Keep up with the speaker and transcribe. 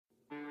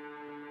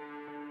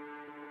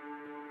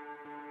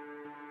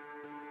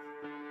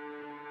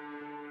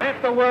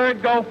let the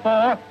word go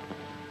forth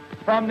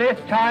from this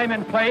time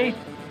and place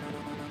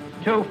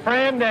to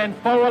friend and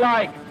foe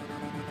alike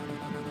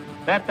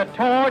that the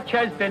torch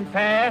has been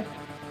passed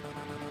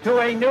to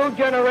a new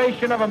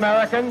generation of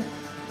Americans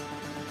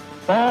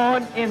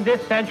born in this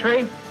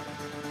century,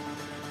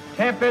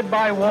 tempered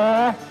by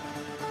war,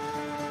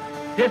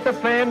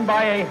 disciplined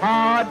by a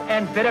hard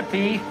and bitter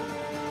peace,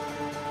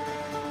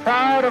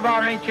 proud of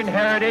our ancient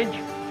heritage,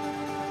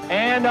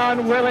 and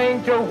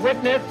unwilling to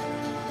witness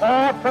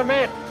or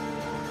permit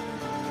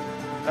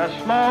the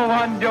slow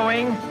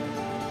undoing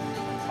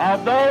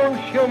of those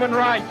human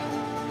rights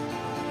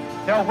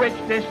to which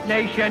this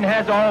nation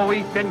has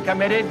always been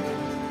committed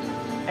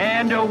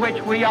and to which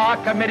we are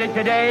committed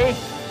today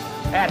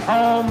at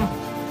home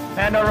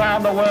and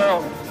around the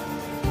world.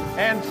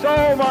 And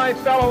so, my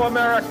fellow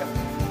Americans,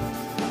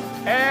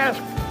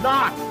 ask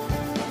not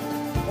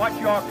what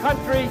your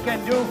country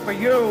can do for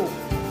you,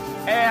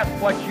 ask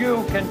what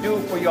you can do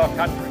for your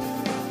country.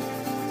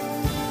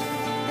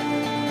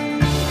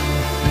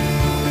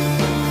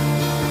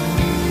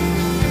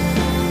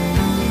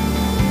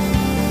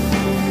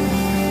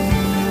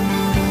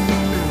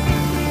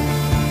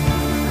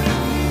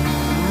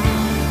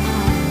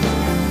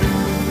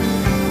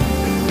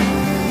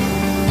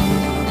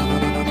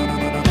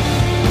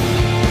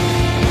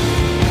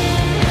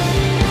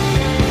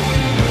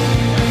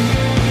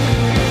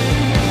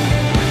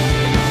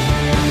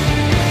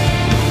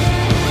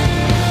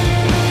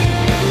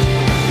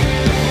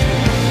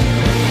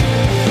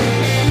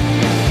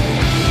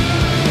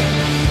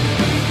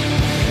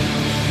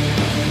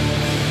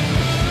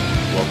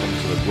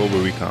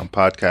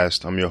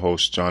 Podcast. I'm your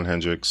host, John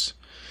Hendricks.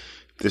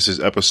 This is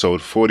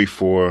episode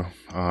 44.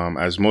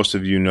 As most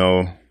of you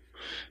know,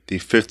 the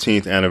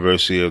 15th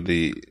anniversary of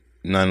the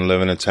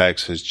 9/11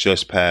 attacks has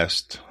just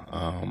passed.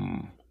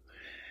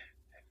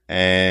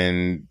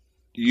 And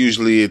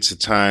usually it's a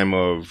time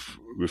of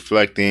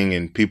reflecting,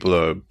 and people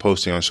are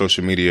posting on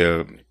social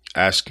media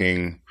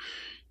asking,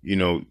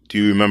 do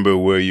you remember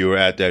where you were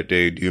at that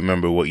day? Do you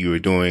remember what you were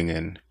doing?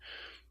 And,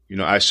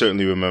 I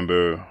certainly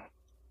remember,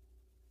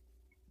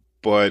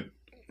 but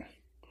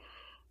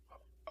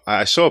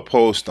I saw a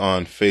post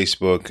on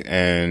Facebook,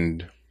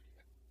 and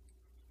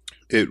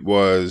it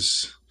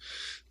was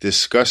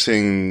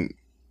discussing,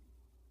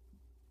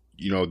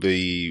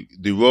 the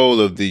role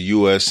of the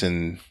U.S.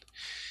 in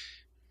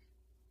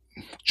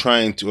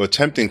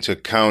attempting to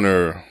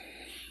counter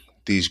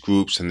these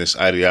groups and this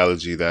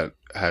ideology that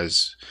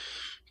has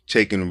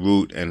taken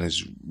root and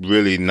has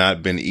really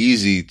not been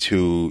easy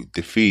to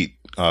defeat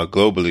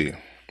globally.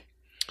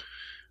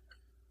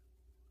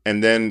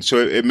 And then, so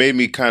it made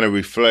me kind of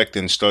reflect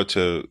and start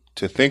to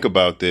think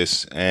about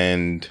this.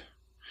 And,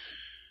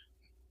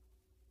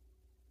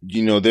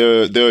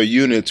 there are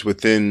units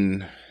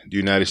within the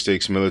United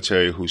States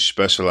military who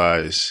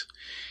specialize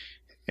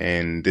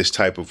in this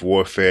type of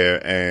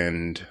warfare.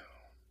 And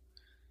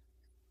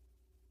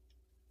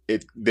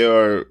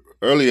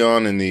early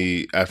on in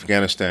the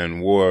Afghanistan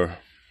war,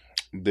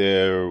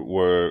 there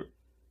were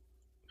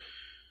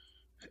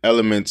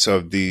elements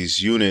of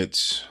these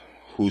units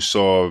who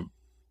saw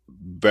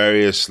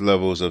various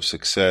levels of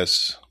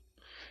success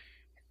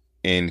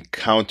in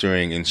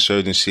countering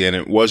insurgency, and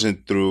it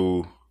wasn't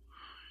through,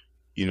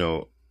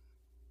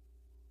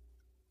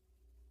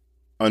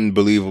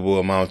 unbelievable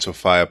amounts of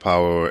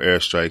firepower or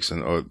airstrikes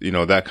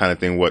or that kind of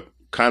thing. What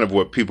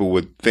people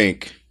would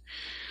think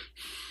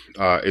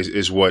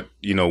is what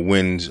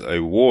wins a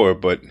war,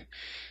 but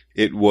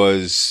it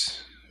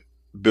was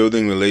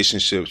building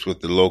relationships with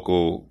the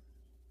local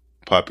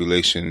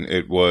population.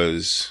 It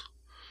was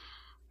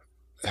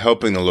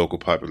helping the local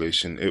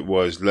population. It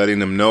was letting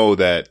them know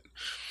that,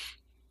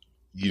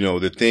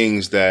 the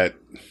things that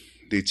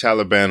the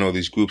Taliban or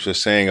these groups are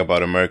saying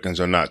about Americans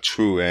are not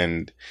true.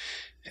 And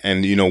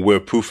we're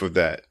proof of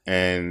that.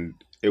 And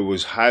it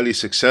was highly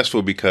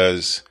successful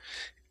because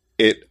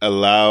it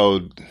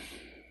allowed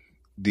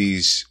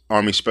these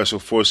Army Special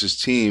Forces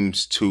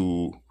teams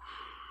to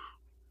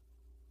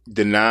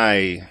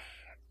deny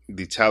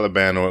the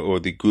Taliban or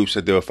the groups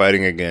that they were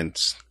fighting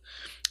against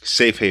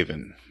safe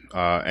haven.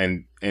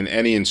 And in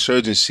any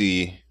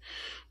insurgency,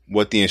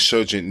 what the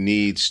insurgent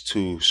needs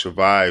to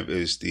survive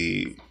is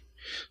the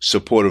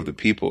support of the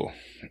people.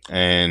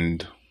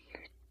 And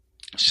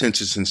since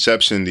its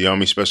inception, the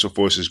Army Special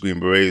Forces Green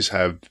Berets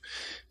have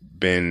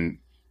been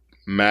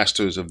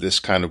masters of this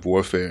kind of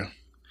warfare.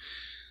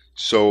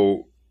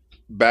 So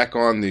back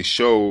on the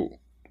show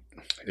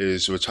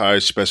is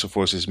retired Special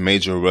Forces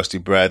Major Rusty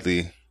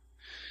Bradley.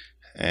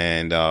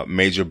 And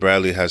Major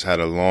Bradley has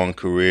had a long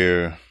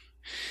career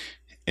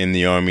in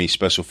the Army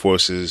Special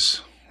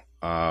Forces,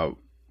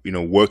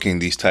 working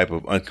these type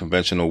of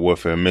unconventional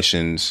warfare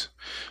missions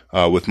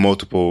with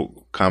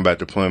multiple combat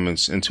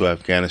deployments into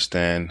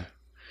Afghanistan.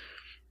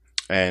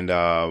 And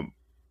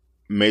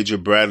Major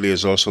Bradley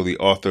is also the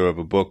author of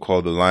a book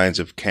called The Lions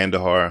of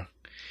Kandahar.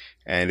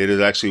 And it is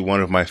actually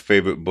one of my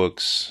favorite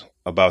books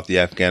about the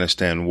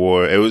Afghanistan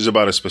war. It was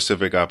about a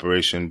specific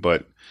operation,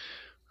 but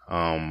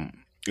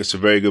it's a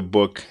very good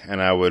book,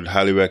 and I would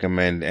highly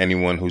recommend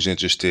anyone who's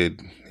interested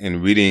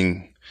in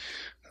reading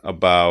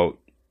about,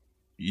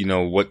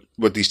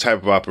 what these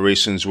type of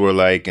operations were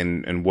like,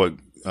 and what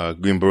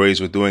Green Berets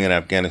were doing in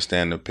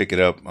Afghanistan, to pick it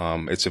up.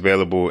 It's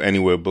available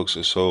anywhere books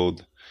are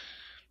sold.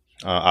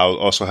 I'll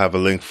also have a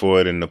link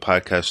for it in the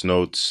podcast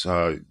notes.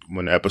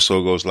 When the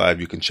episode goes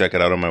live, you can check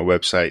it out on my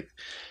website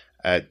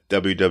at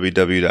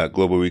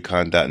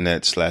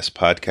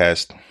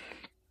www.globalrecon.net/podcast.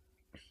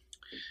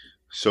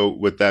 So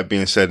with that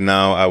being said,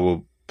 now I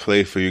will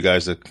play for you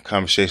guys the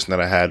conversation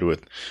that I had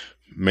with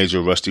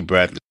Major Rusty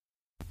Bradley.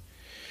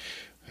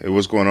 Hey,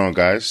 what's going on,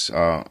 guys?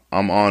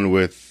 I'm on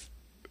with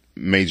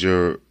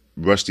Major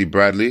Rusty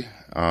Bradley.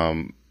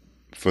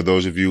 For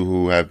those of you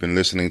who have been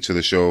listening to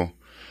the show,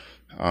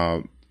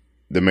 the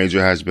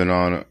Major has been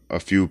on a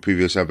few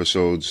previous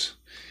episodes,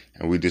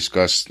 and we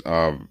discussed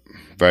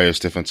various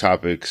different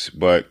topics.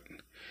 But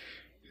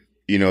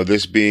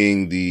this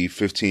being the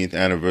 15th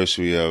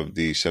anniversary of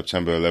the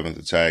September 11th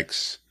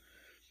attacks,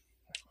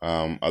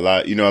 a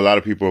lot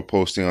of people are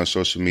posting on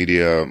social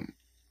media,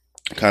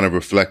 kind of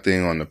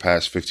reflecting on the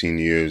past 15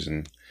 years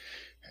and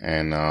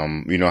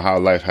how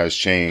life has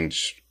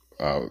changed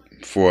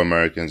for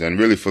Americans and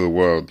really for the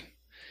world.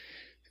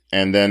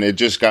 And then it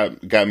just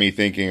got me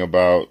thinking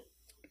about,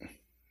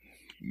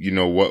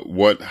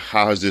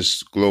 how has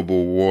this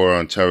global war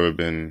on terror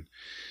been,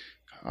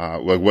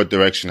 what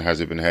direction has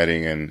it been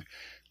heading? And,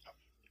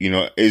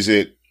 is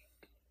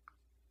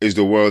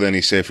the world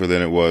any safer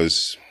than it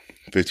was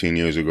 15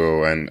 years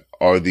ago? And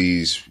are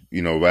these,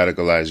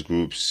 radicalized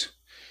groups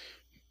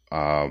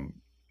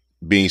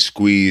being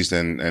squeezed,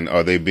 and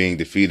are they being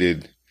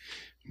defeated?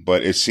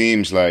 But it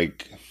seems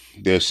like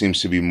there seems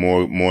to be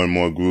more and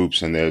more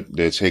groups, and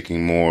they're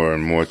taking more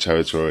and more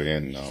territory.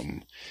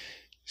 And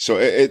so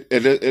it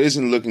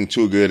isn't looking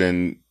too good.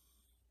 And,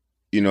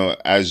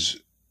 as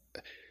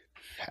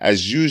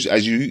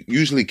you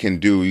usually can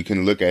do, you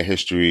can look at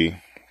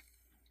history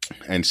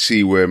and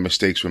see where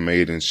mistakes were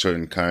made in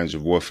certain kinds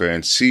of warfare,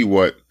 and see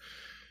what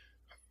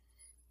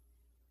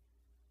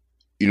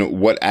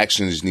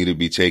actions need to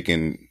be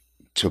taken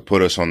to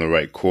put us on the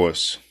right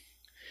course.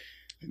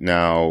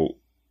 Now,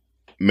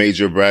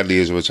 Major Bradley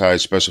is a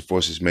retired Special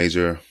Forces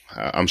major.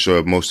 I'm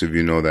sure most of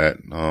you know that.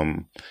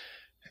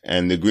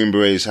 And the Green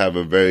Berets have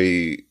a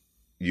very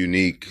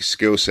unique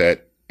skill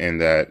set in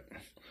that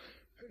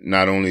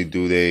not only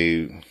do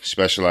they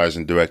specialize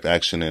in direct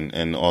action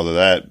and all of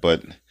that,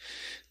 but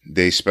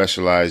they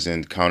specialize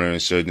in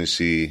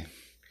counterinsurgency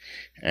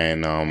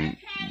and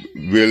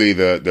really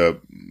the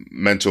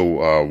mental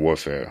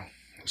warfare.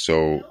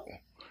 So,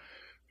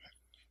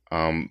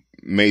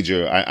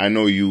 Major, I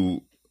know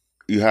you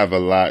have a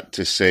lot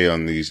to say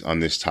on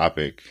this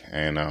topic,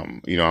 and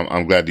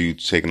I'm glad that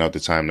you've taken out the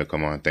time to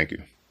come on. Thank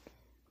you.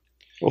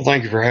 Well,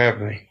 thank you for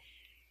having me.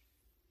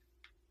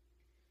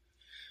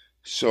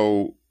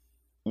 So,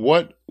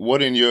 what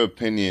in your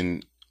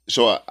opinion?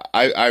 So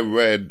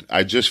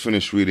I just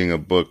finished reading a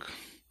book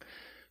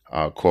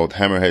called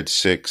Hammerhead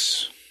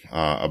 6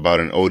 about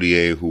an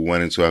ODA who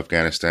went into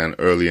Afghanistan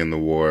early in the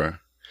war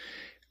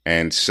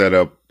and set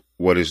up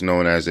what is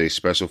known as a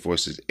Special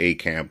Forces A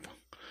camp.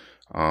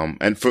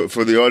 And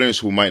for the audience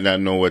who might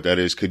not know what that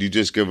is, could you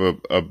just give a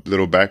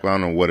little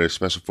background on what a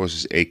Special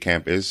Forces A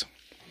camp is?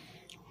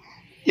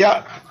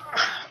 Yeah.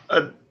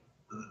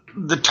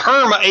 The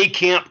term A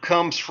camp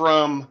comes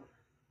from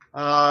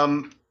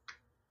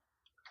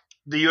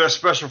the U.S.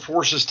 Special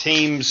Forces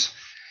teams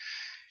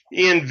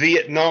in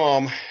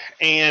Vietnam.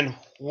 And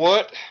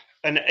what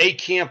an A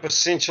camp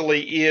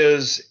essentially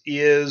is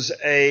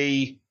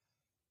a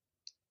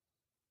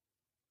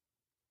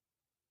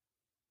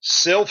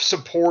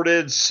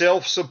self-supported,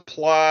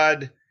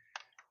 self-supplied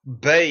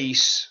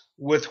base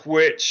with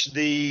which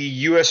the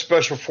U.S.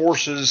 Special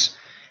Forces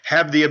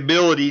have the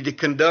ability to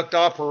conduct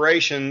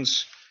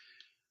operations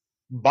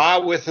by,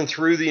 with, and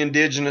through the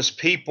indigenous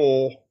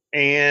people.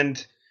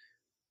 And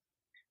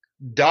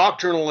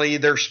doctrinally,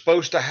 they're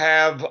supposed to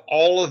have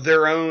all of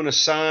their own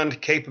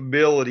assigned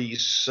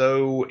capabilities.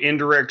 So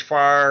indirect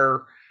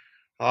fire,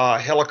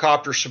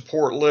 helicopter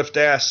support lift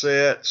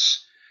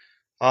assets,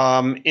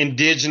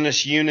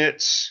 indigenous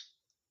units,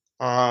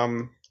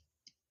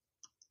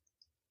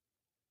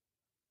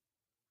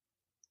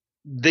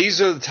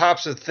 these are the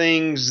types of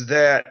things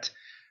that,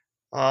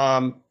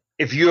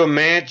 if you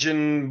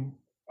imagine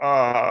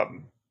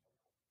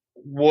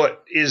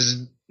what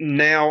is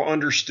now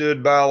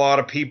understood by a lot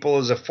of people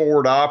as a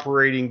forward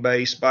operating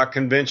base by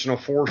conventional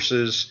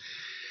forces,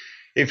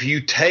 if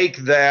you take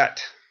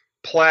that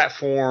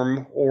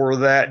platform or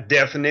that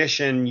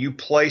definition, you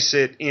place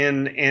it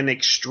in an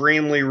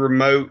extremely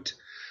remote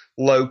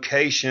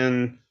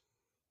location,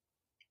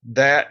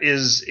 that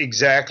is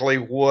exactly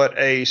what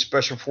a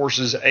Special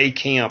Forces A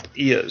camp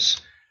is.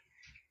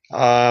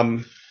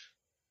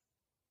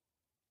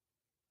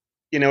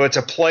 It's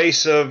a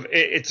place of,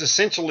 it's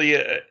essentially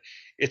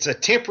it's a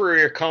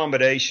temporary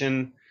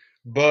accommodation,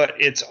 but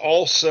it's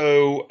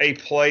also a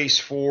place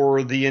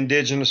for the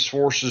indigenous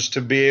forces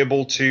to be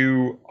able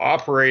to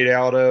operate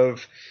out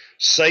of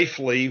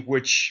safely,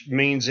 which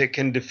means it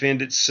can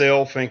defend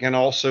itself and can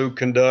also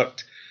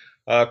conduct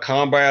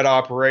combat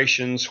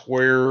operations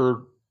where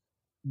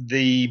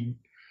the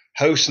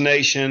host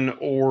nation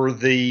or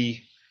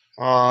the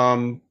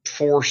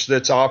force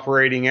that's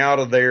operating out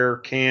of there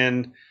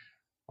can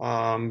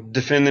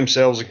defend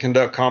themselves and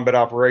conduct combat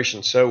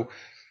operations. So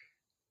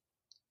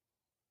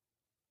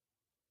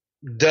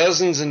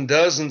dozens and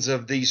dozens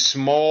of these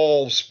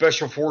small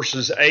special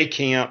forces A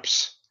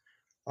camps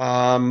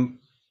were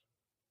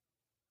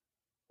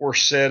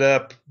set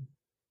up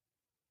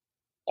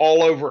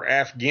all over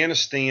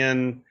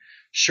Afghanistan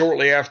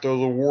shortly after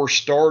the war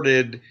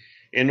started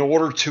in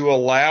order to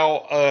allow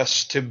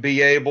us to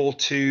be able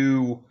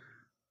to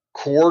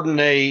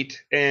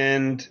coordinate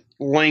and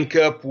link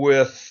up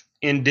with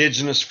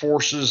indigenous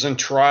forces and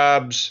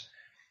tribes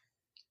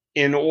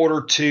in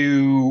order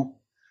to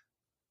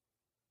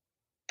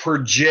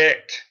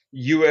project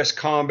U.S.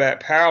 combat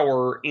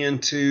power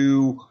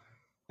into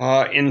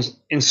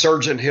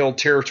insurgent-held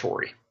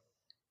territory.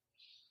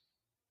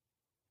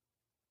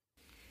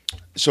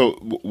 So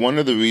one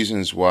of the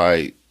reasons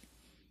why,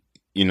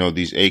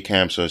 these A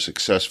camps are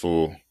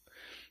successful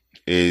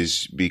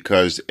is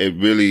because it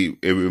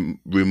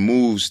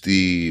removes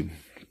the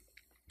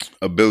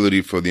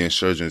ability for the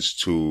insurgents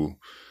to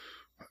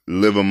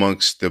live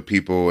amongst the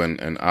people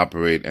and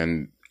operate,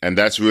 and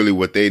that's really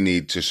what they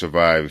need to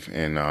survive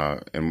in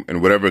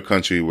whatever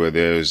country where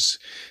there's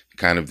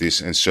kind of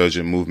this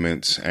insurgent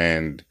movements.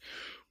 And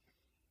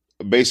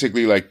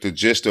basically, like, the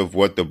gist of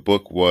what the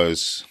book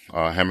was,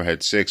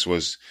 Hammerhead 6,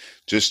 was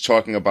just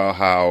talking about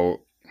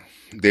how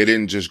they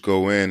didn't just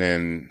go in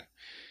and,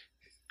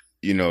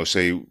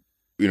 say,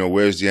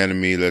 where's the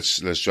enemy?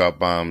 Let's drop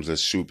bombs.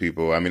 Let's shoot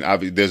people. I mean,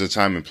 obviously, there's a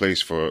time and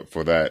place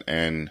for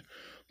that.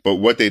 But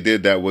what they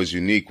did that was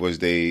unique was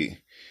they,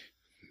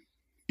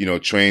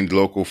 trained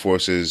local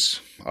forces,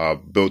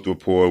 built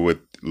rapport with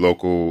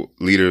local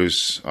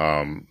leaders,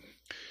 and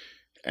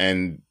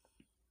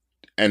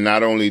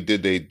not only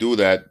did they do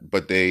that,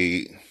 but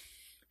they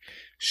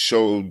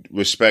showed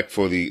respect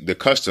for the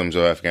customs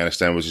of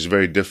Afghanistan, which is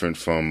very different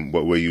from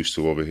what we're used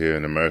to over here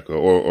in America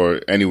or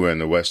anywhere in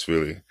the West,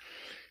 really.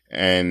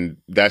 And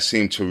that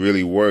seemed to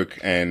really work.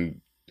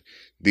 And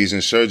these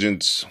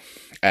insurgents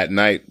at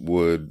night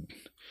would,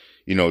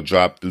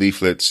 drop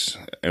leaflets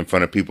in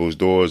front of people's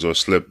doors or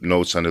slip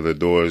notes under the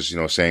doors,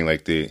 saying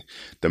like the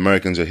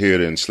Americans are here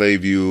to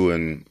enslave you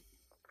and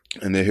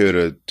they're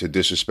here to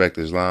disrespect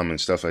Islam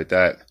and stuff like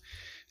that.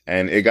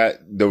 And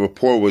the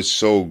rapport was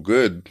so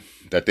good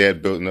that they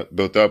had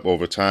built up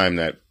over time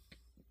that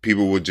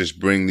people would just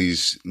bring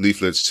these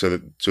leaflets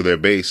to their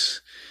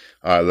base,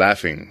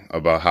 laughing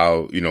about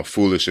how,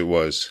 foolish it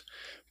was.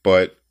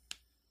 But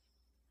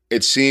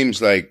it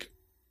seems like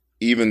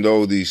even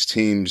though these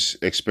teams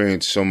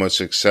experienced so much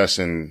success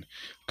in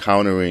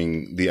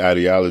countering the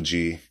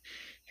ideology,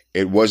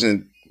 it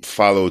wasn't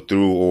followed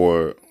through,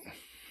 or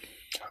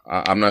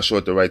I'm not sure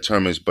what the right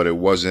term is, but it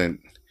wasn't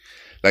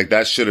like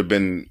that should have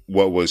been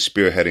what was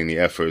spearheading the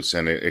efforts,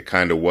 and it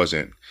kind of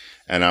wasn't.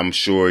 And I'm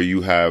sure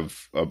you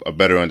have a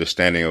better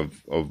understanding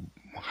of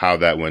how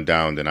that went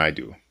down than I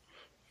do.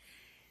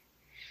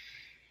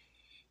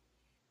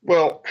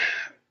 Well,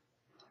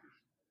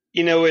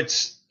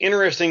 it's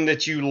interesting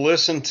that you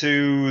listen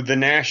to the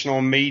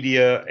national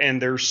media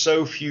and there's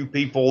so few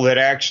people that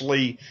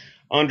actually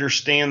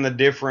understand the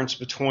difference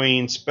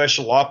between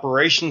special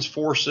operations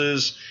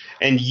forces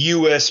and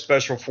U.S.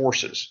 special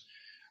forces.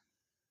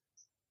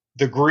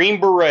 The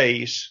Green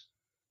Berets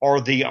are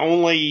the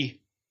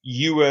only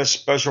U.S.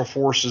 special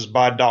forces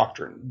by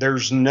doctrine.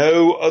 There's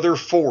no other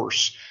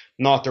force,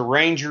 not the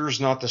Rangers,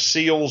 not the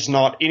SEALs,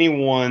 not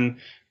anyone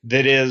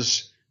that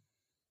is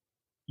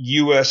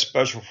U.S.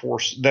 special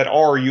force, that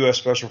are U.S.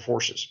 special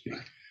forces.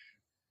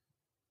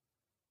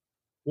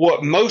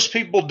 What most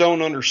people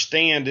don't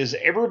understand is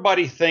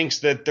everybody thinks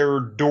that they're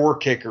door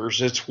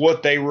kickers. It's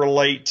what they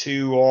relate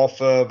to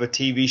off of a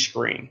TV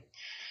screen.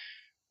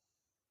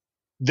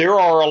 There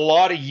are a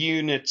lot of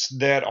units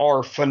that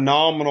are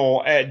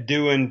phenomenal at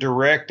doing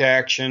direct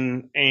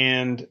action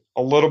and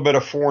a little bit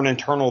of foreign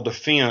internal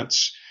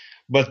defense,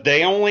 but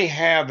they only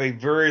have a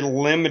very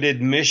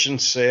limited mission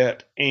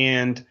set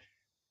and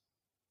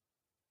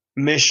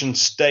mission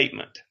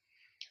statement.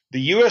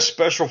 The U.S.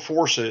 Special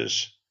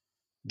Forces,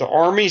 the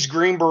Army's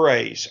Green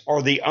Berets,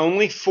 are the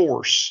only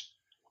force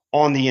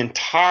on the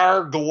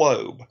entire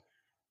globe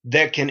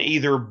that can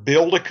either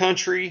build a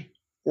country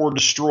or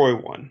destroy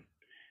one.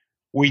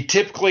 We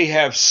typically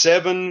have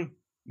 7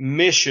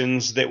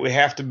 missions that we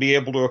have to be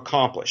able to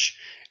accomplish.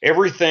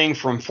 Everything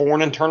from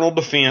foreign internal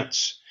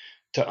defense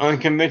to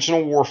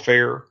unconventional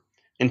warfare,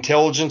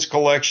 intelligence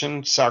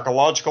collection,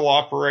 psychological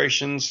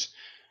operations,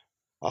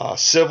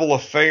 civil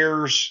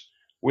affairs.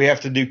 We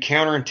have to do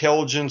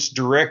counterintelligence,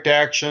 direct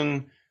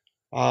action.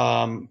 We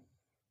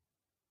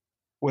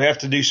have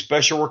to do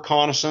special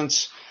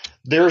reconnaissance.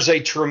 There's a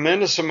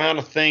tremendous amount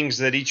of things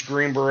that each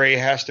Green Beret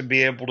has to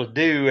be able to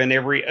do, and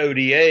every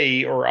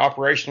ODA, or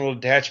Operational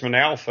Detachment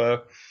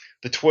Alpha,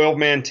 the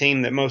 12-man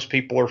team that most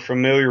people are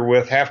familiar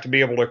with, have to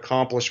be able to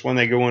accomplish when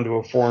they go into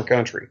a foreign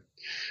country.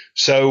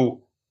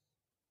 So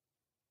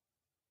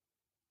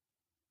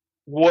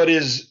what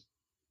is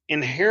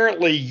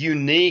inherently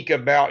unique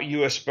about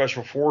U.S.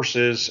 Special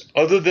Forces,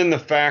 other than the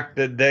fact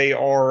that they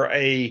are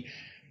a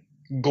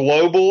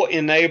global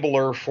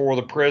enabler for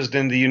the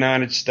President of the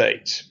United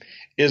States,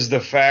 is the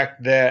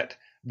fact that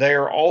they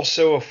are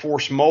also a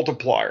force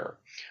multiplier.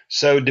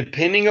 So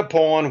depending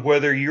upon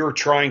whether you're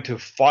trying to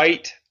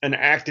fight an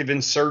active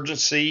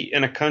insurgency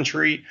in a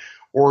country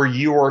or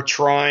you are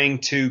trying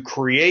to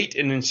create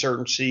an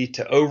insurgency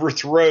to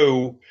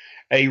overthrow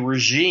a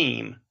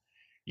regime,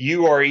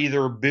 you are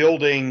either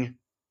building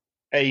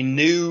a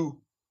new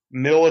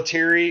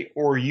military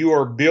or you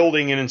are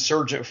building an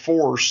insurgent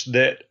force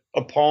that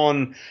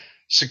upon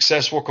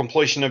successful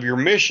completion of your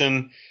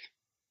mission,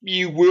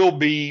 you will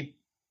be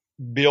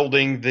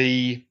building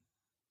the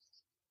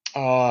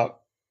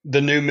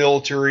new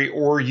military,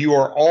 or you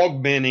are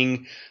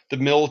augmenting the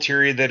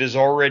military that is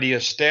already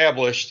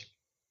established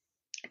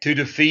to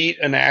defeat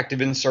an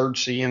active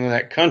insurgency in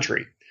that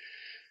country.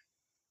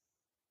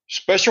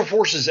 Special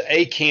Forces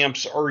A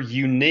camps are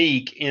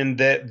unique in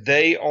that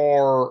they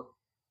are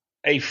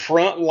a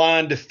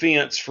frontline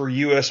defense for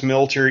U.S.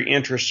 military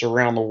interests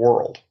around the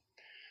world.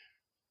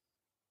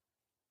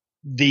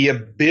 The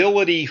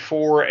ability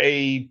for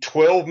a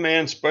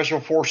 12-man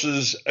Special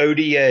Forces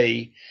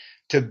ODA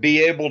to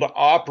be able to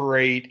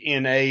operate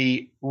in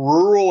a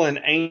rural and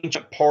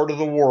ancient part of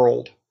the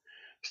world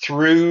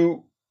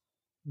through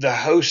the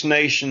host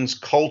nation's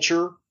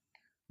culture,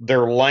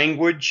 their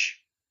language,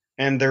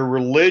 and their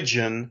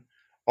religion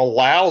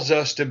allows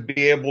us to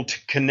be able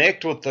to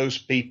connect with those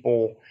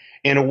people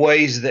in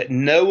ways that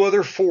no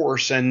other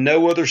force and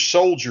no other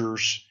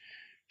soldiers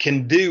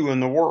can do in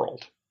the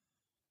world.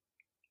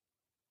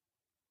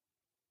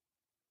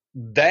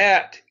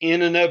 That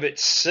in and of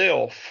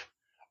itself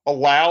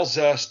allows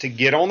us to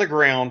get on the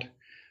ground,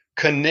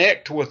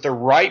 connect with the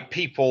right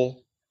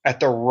people at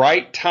the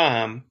right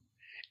time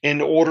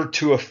in order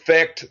to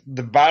affect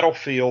the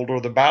battlefield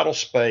or the battle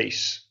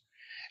space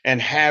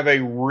and have a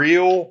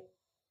real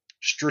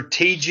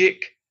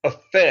strategic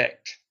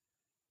effect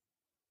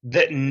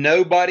that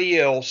nobody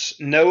else,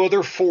 no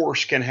other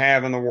force can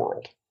have in the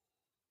world.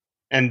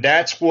 And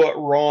that's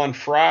what Ron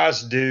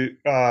Fry's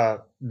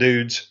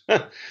dudes,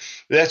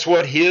 that's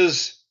what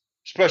his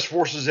Special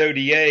Forces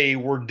ODA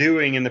were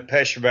doing in the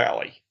Pesh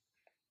Valley.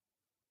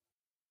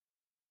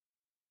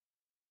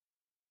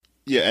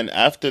 Yeah, and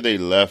after they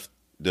left,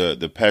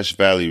 the Pesh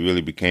Valley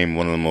really became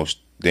one of the most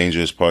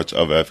dangerous parts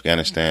of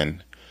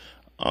Afghanistan.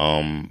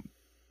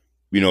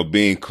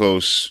 Being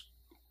close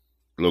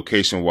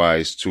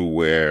location-wise to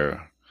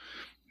where,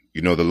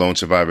 the lone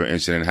survivor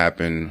incident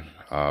happened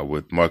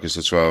with Marcus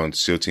Luttrell and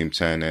SEAL Team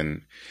 10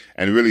 and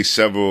really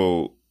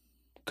several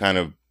kind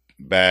of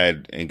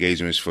bad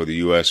engagements for the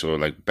U.S. or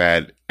like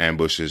bad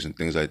ambushes and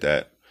things like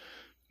that.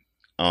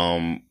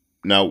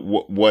 Now,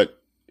 what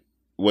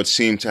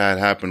seemed to have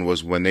happened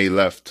was when they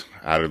left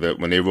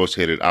when they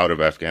rotated out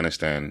of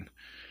Afghanistan,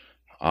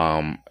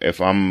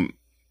 if I'm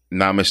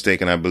not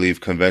mistaken, I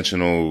believe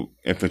conventional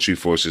infantry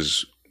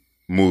forces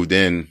moved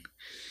in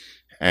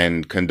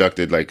and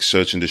conducted like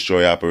search and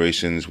destroy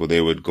operations where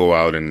they would go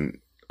out and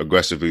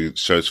aggressively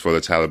search for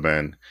the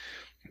Taliban.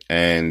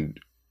 And,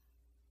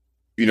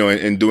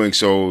 in doing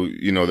so,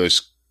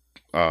 there's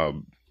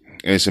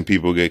innocent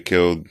people get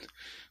killed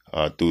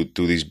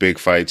through these big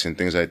fights and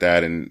things like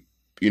that. And,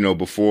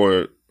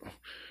 before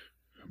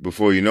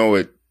you know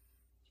it,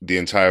 the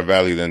entire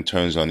valley then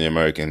turns on the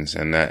Americans,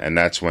 and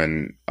that's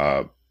when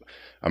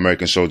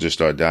American soldiers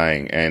start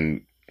dying.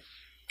 And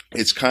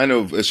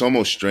it's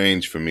almost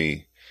strange for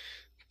me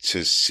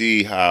to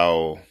see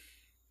how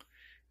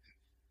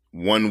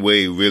one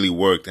way really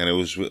worked, and it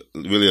was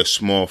really a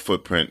small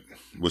footprint,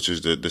 which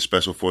is the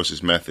Special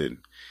Forces method,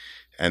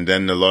 and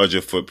then the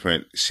larger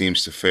footprint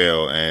seems to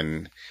fail,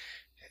 and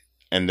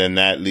then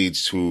that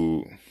leads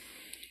to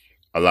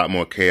a lot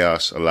more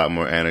chaos, a lot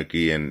more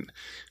anarchy, and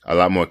a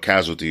lot more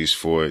casualties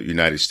for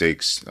United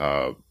States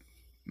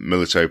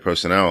military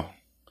personnel.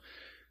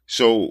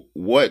 So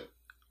what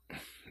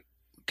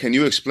can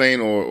you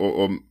explain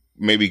or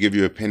maybe give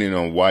your opinion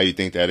on why you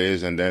think that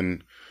is? And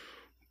then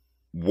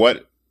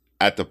what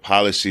at the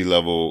policy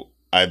level,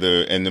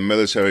 either in the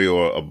military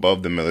or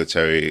above the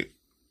military,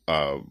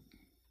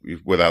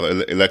 with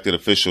our elected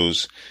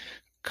officials,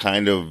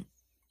 kind of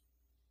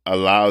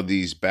allow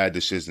these bad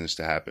decisions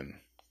to happen?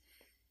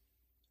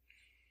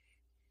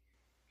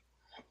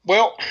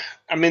 Well,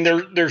 I mean,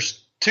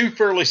 there's two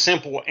fairly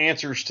simple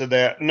answers to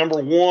that. Number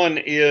one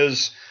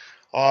is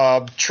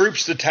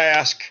troops to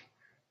task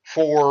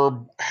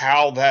for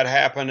how that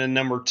happened, and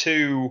number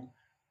two,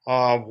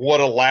 what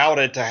allowed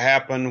it to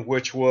happen,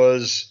 which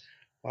was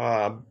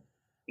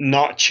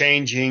not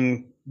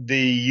changing the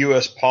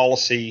U.S.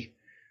 policy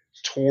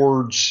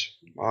towards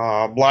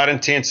light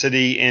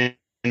intensity and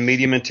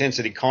medium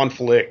intensity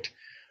conflict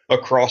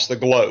across the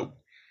globe.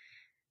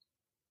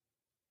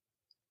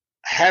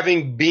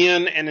 Having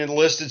been an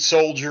enlisted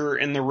soldier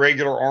in the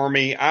regular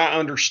army, I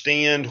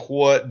understand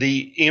what the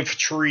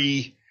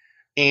infantry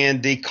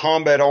and the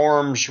combat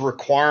arms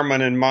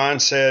requirement and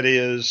mindset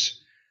is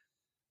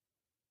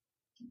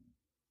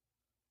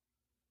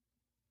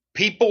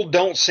people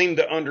don't seem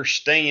to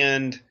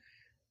understand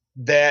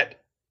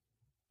that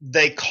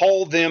they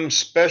call them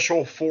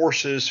special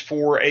forces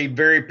for a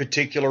very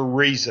particular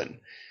reason.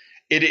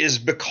 It is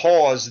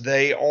because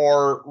they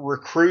are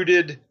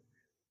recruited,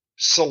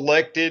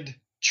 selected,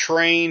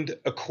 trained,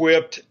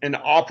 equipped, and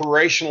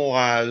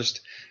operationalized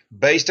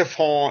based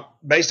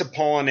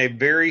upon a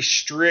very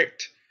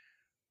strict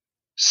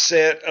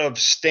set of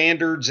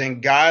standards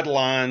and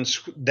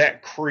guidelines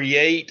that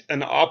create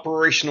an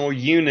operational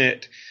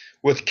unit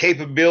with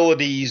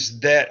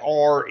capabilities that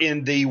are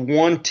in the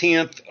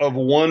 1/10 of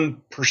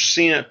 1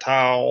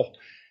 percentile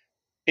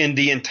in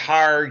the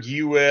entire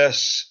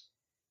U.S.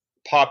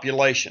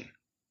 population.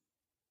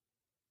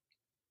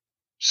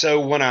 So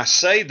when I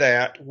say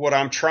that, what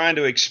I'm trying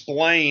to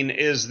explain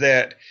is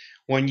that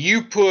when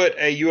you put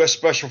a U.S.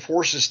 Special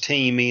Forces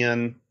team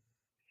in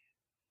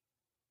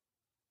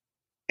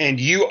and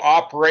you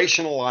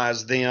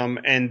operationalize them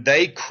and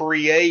they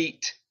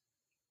create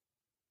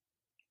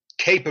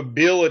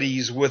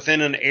capabilities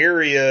within an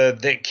area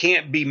that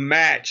can't be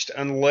matched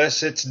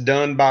unless it's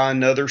done by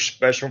another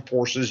Special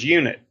Forces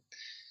unit.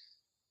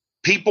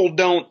 People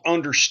don't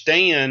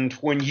understand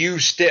when you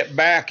step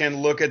back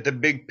and look at the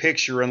big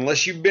picture,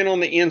 unless you've been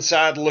on the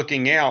inside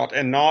looking out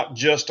and not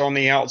just on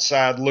the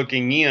outside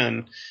looking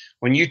in.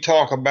 When you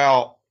talk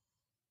about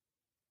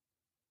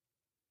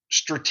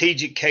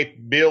strategic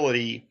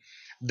capability,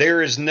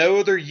 there is no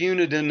other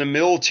unit in the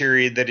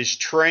military that is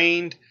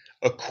trained,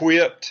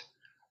 equipped,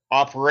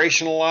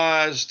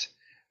 operationalized,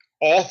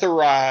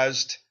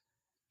 authorized,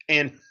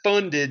 and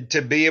funded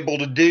to be able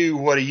to do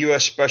what a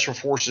U.S. Special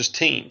Forces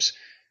teams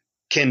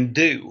can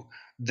do.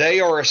 They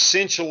are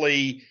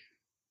essentially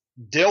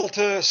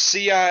Delta,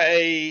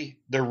 CIA,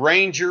 the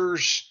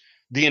Rangers,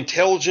 the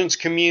intelligence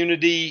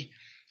community,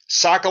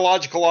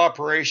 psychological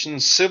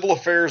operations, civil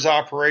affairs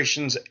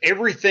operations,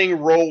 everything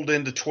rolled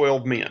into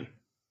 12 men.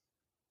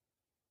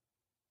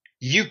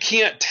 You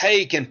can't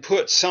take and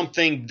put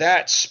something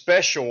that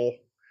special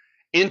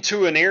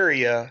into an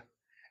area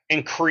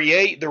and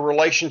create the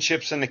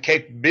relationships and the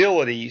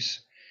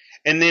capabilities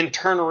and then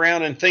turn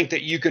around and think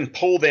that you can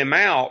pull them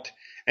out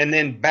and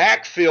then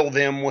backfill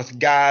them with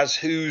guys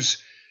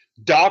whose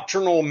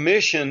doctrinal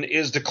mission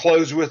is to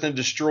close with and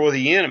destroy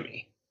the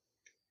enemy.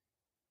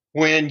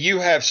 When you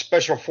have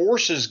Special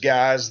Forces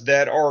guys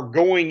that are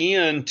going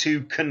in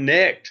to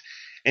connect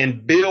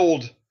and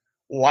build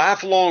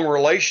lifelong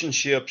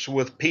relationships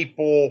with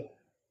people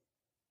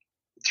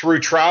through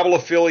tribal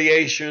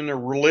affiliation or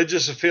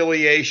religious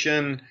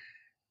affiliation,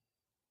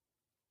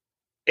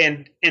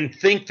 and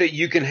think that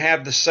you can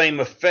have the same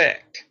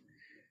effect.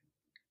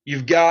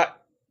 You've got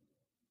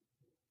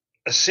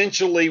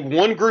essentially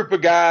one group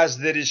of guys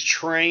that is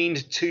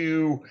trained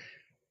to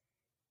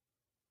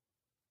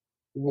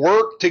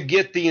work to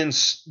get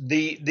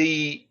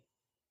the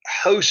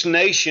host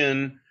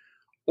nation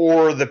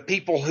or the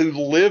people who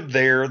live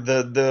there,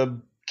 the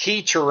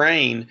key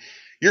terrain.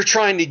 You're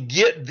trying to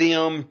get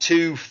them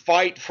to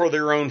fight for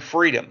their own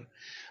freedom,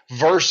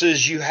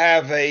 versus you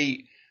have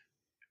the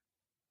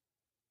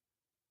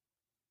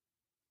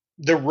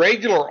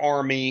regular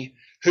army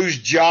whose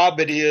job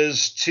it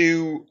is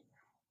to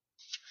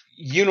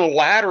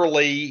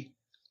unilaterally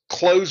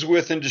close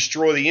with and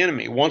destroy the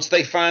enemy. Once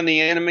they find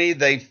the enemy,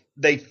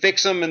 they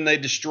fix them and they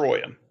destroy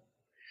them.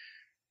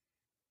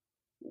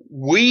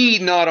 We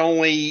not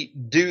only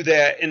do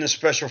that in the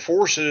Special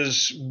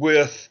Forces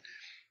with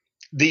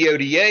the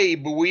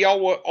ODA, but we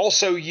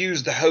also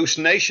use the host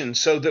nation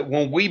so that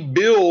when we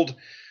build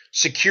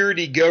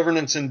security,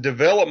 governance, and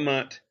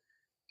development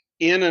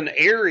in an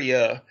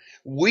area,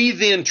 we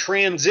then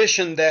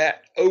transition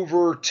that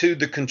over to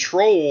the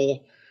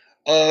control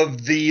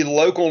of the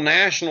local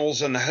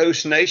nationals and the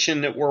host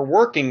nation that we're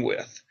working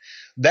with.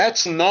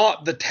 That's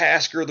not the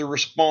task or the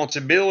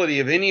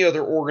responsibility of any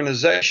other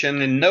organization,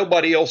 and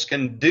nobody else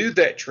can do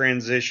that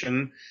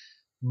transition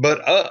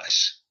but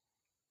us.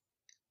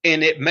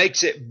 And it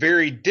makes it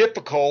very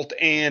difficult,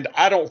 and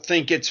I don't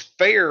think it's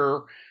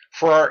fair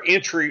for our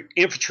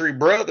infantry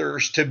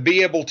brothers to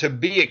be able to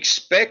be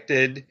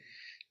expected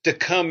to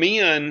come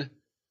in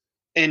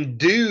and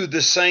do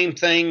the same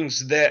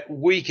things that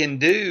we can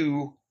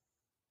do,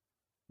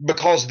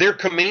 because their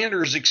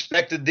commanders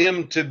expected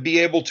them to be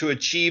able to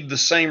achieve the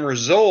same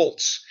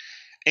results,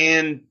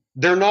 and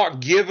they're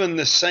not given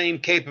the same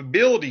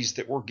capabilities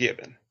that we're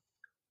given.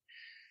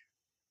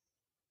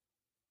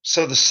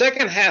 So the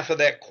second half of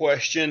that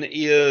question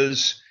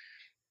is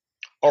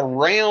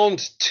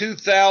around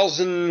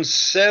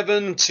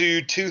 2007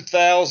 to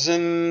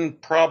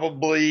 2000,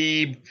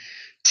 probably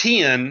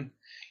 10,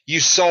 you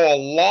saw a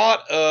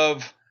lot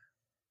of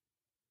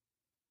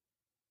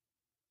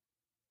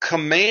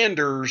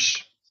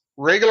commanders,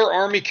 regular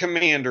Army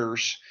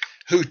commanders,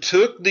 who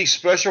took the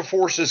Special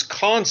Forces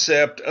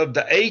concept of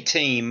the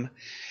A-Team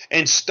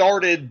and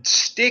started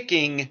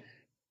sticking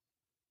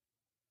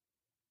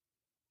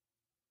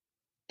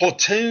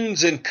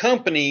platoons and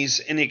companies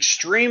in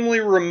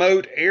extremely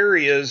remote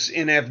areas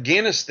in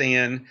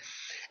Afghanistan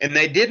and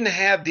they didn't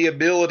have the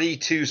ability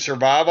to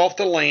survive off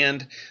the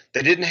land.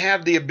 They didn't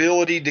have the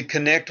ability to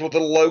connect with the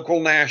local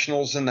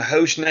nationals and the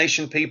host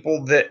nation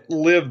people that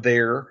lived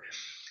there.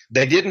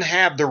 They didn't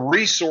have the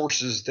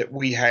resources that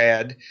we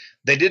had.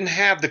 They didn't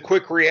have the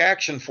quick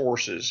reaction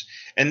forces,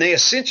 and they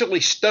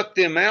essentially stuck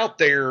them out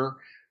there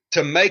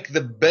to make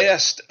the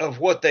best of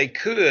what they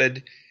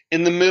could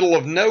in the middle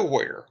of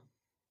nowhere.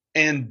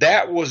 And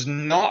that was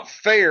not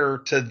fair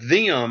to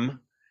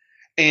them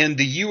and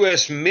the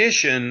U.S.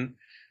 mission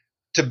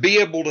to be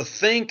able to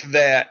think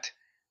that,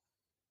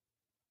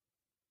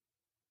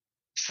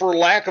 for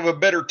lack of a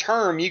better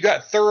term, you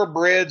got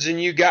thoroughbreds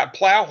and you got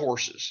plow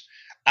horses.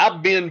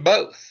 I've been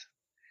both.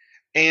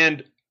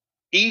 And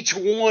each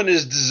one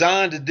is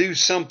designed to do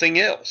something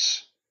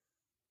else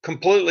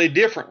completely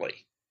differently.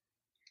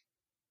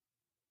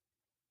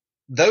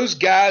 Those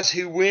guys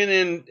who went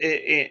in,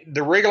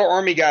 the regular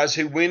Army guys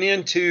who went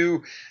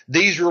into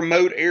these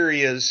remote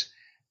areas,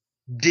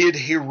 did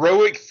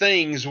heroic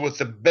things with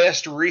the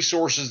best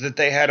resources that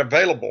they had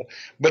available.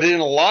 But in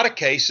a lot of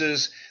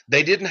cases,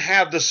 they didn't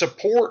have the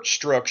support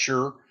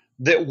structure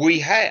that we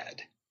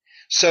had.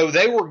 So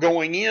they were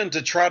going in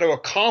to try to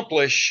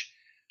accomplish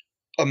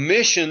a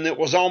mission that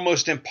was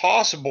almost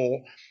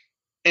impossible.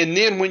 And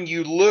then when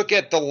you look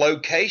at the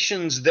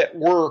locations that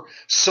were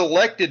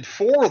selected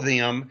for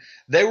them,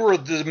 they were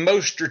the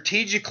most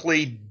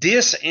strategically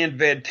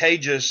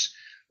disadvantageous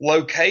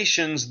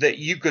locations that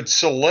you could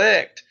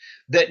select,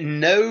 that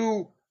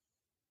no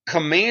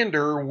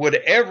commander would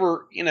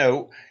ever,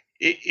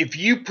 if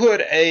you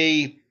put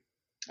a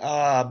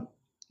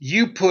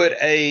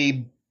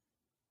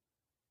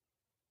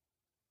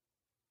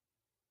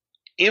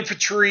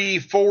infantry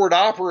forward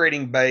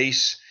operating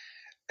base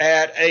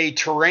at a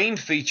terrain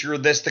feature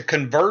that's the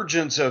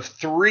convergence of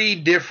 3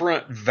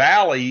 different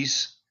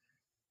valleys,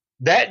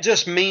 that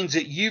just means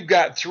that you've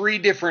got 3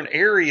 different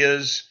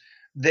areas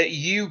that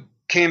you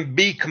can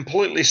be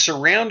completely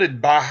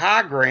surrounded by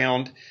high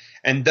ground,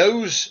 and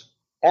those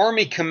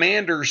Army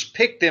commanders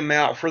picked them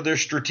out for their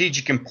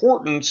strategic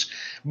importance,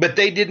 but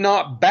they did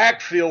not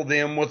backfill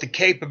them with the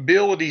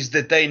capabilities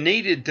that they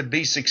needed to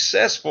be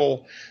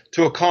successful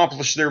to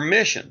accomplish their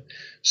mission.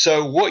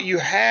 So what you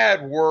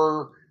had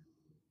were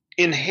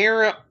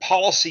inherent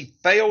policy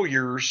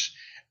failures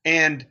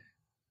and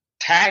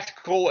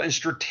tactical and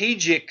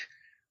strategic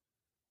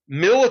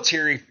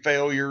military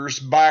failures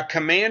by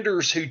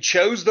commanders who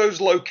chose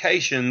those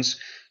locations,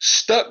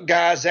 stuck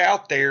guys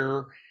out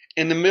there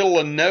in the middle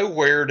of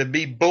nowhere to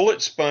be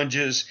bullet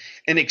sponges,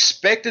 and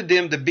expected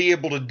them to be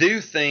able to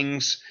do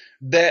things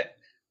that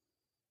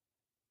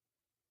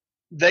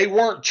they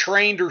weren't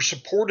trained or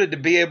supported to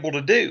be able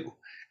to do.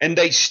 And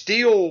they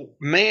still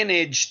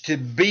managed to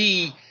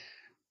be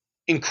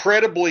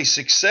incredibly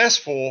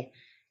successful,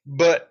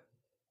 but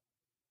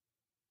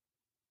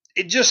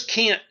it just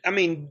can't,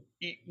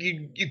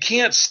 you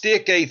can't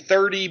stick a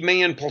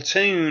 30-man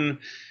platoon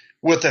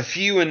with a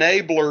few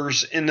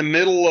enablers in the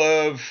middle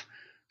of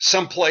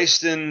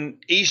someplace in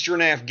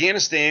eastern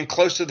Afghanistan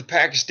close to the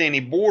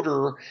Pakistani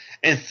border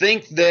and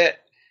think that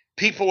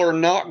people are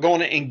not going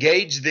to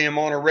engage them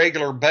on a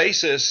regular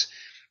basis,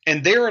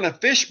 and they're in a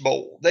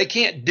fishbowl. They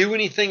can't do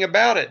anything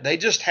about it. They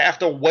just have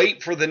to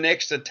wait for the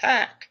next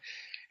attack.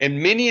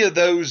 And many of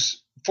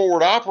those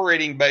forward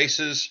operating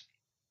bases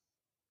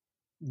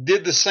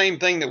did the same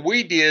thing that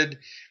we did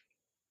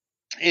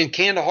in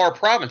Kandahar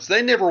province.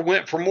 They never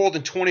went for more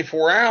than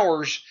 24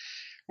 hours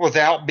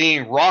without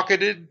being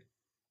rocketed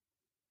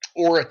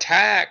or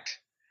attacked,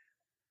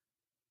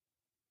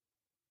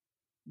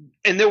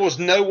 and there was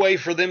no way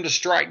for them to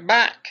strike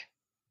back.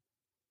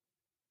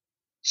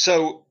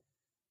 So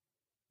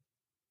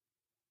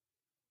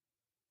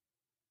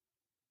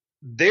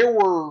there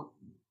were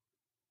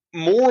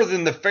more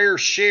than the fair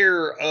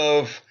share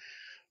of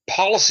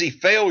policy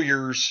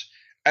failures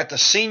at the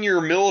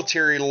senior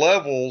military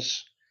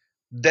levels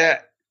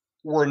that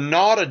were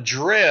not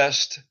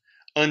addressed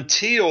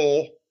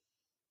until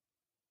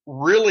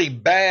really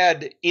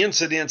bad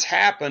incidents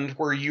happened,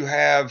 where you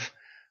have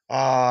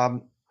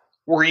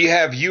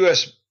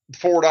U.S.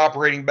 forward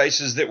operating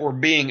bases that were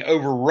being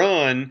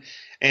overrun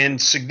and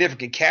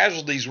significant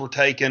casualties were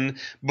taken,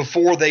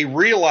 before they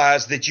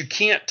realized that you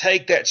can't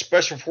take that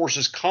special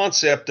forces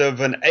concept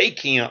of an A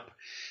camp,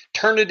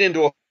 turn it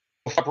into a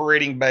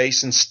operating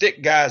base, and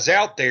stick guys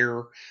out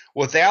there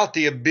without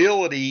the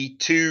ability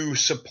to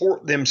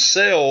support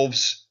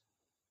themselves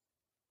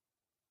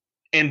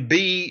and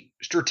be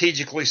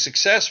strategically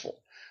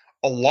successful.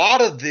 A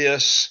lot of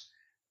this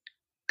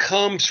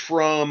comes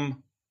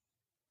from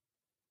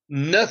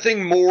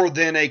nothing more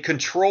than a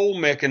control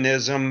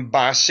mechanism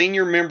by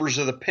senior members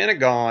of the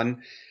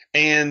Pentagon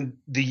and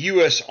the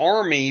U.S.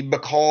 Army,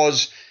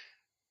 because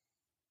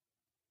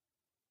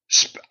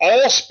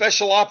all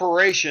special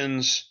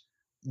operations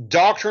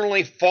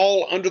doctrinally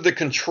fall under the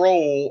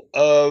control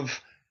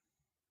of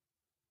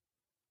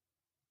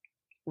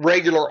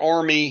regular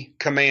Army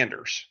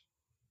commanders.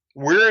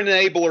 We're an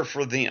enabler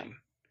for them.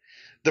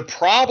 The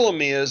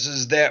problem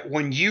is that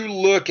when you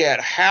look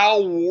at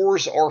how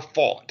wars are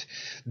fought,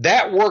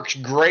 that works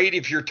great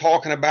if you're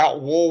talking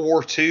about World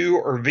War II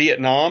or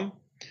Vietnam.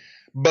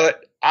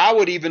 But I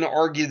would even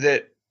argue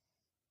that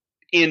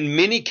in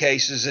many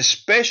cases,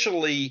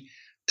 especially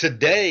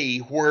today,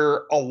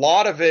 where a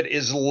lot of it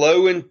is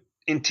low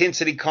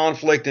intensity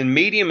conflict and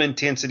medium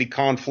intensity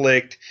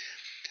conflict,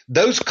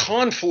 those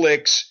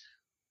conflicts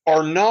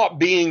are not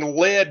being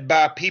led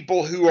by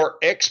people who are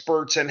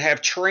experts and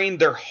have trained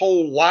their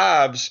whole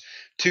lives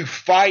to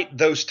fight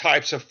those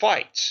types of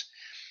fights.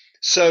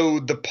 So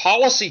the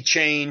policy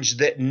change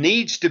that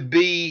needs to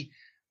be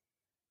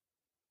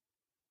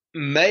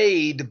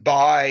made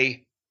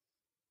by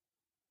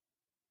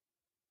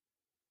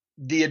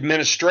the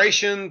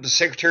administration, the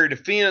Secretary of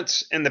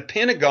Defense, and the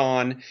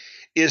Pentagon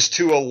is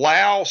to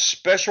allow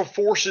Special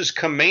Forces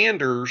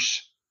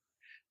commanders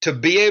to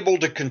be able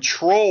to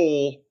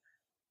control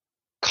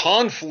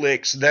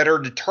conflicts that are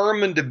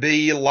determined to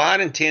be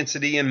light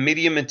intensity and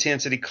medium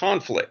intensity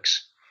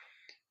conflicts.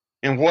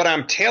 And what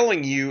I'm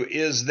telling you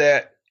is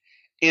that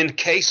in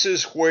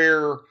cases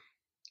where,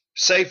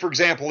 say, for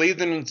example,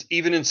 even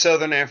in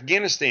southern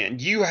Afghanistan,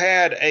 you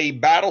had a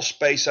battle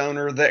space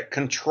owner that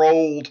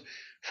controlled,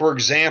 for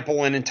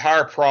example, an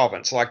entire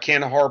province like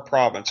Kandahar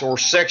province or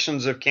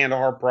sections of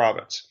Kandahar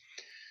province.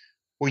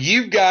 Well,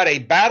 you've got a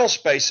battle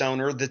space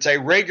owner that's a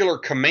regular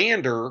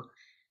commander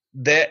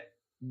that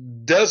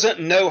doesn't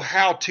know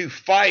how to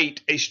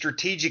fight a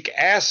strategic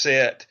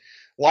asset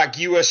like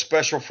U.S.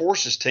 Special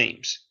Forces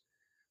teams.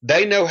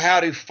 They know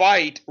how to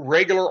fight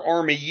regular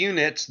Army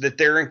units that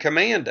they're in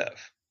command of.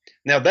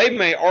 Now, they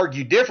may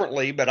argue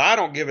differently, but I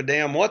don't give a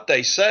damn what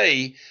they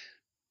say.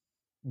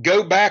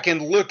 Go back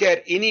and look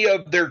at any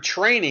of their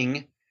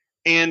training,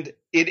 and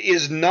it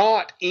is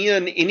not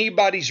in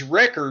anybody's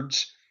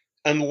records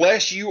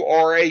unless you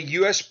are a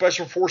U.S.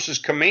 Special Forces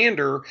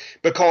commander,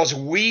 because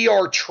we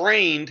are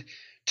trained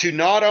to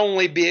not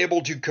only be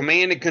able to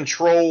command and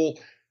control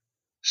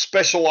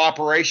special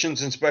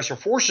operations and special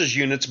forces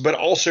units, but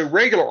also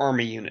regular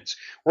Army units.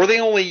 We're the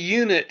only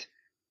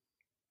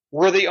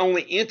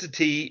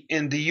entity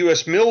in the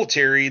U.S.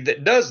 military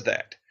that does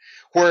that.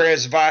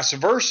 Whereas vice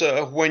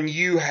versa, when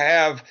you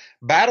have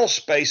battle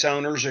space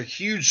owners or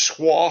huge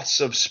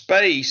swaths of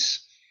space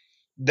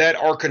that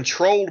are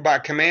controlled by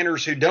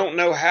commanders who don't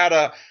know how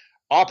to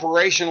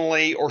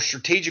operationally or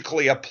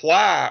strategically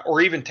apply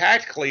or even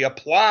tactically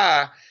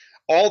apply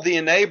all the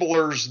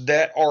enablers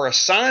that are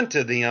assigned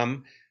to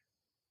them,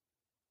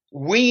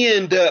 we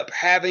end up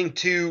having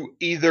to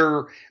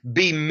either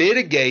be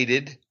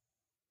mitigated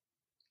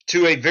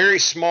to a very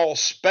small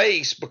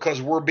space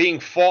because we're being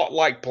fought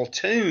like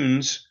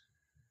platoons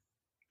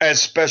as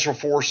special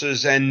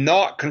forces and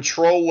not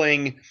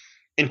controlling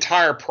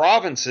entire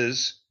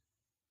provinces,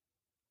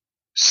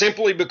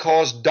 simply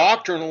because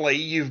doctrinally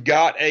you've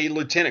got a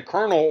lieutenant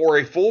colonel or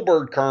a full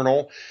bird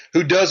colonel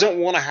who doesn't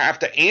want to have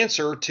to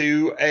answer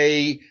to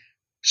a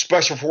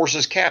special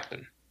forces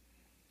captain.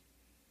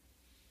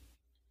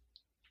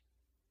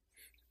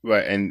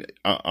 Right, and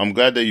I'm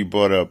glad that you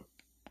brought up,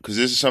 because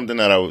this is something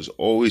that I was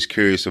always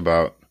curious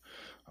about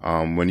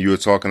when you were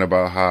talking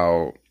about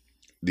how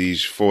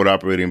these forward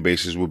operating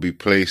bases will be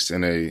placed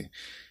in a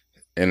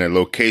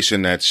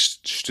location that's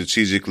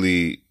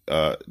strategically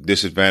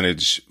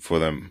disadvantaged for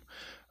them.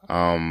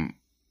 And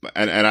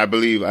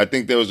I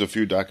think there was a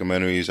few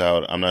documentaries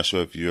out. I'm not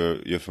sure if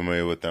you're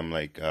familiar with them,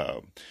 like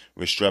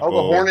Restrepo. Oh,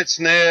 the Hornet's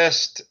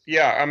Nest.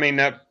 Yeah, I mean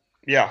that.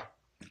 Yeah.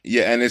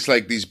 Yeah, and it's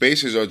like these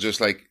bases are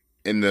just like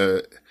in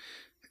the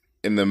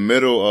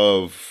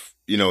middle of,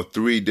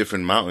 3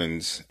 different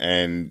mountains,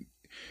 and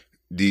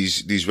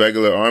these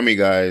regular Army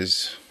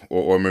guys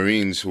or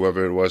Marines,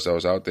 whoever it was that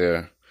was out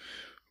there,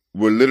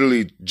 were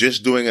literally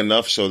just doing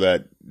enough so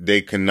that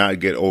they cannot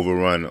get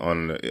overrun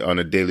on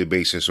a daily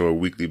basis or a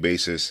weekly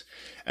basis.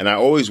 And I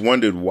always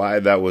wondered why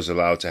that was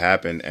allowed to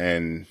happen.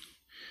 And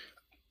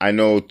I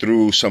know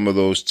through some of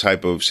those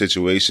type of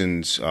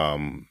situations,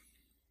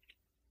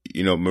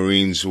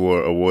 Marines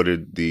were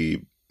awarded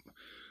the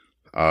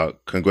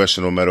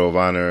Congressional Medal of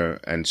Honor,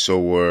 and so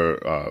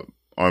were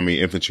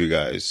Army infantry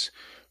guys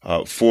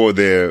for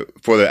their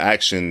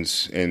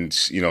actions in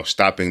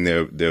stopping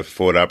their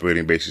forward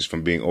operating bases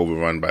from being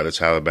overrun by the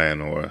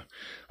Taliban or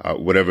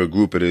whatever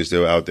group it is they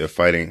were out there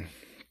fighting.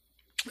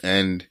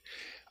 And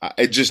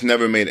it just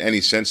never made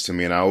any sense to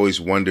me, and I always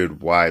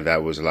wondered why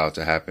that was allowed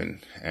to happen.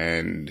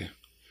 And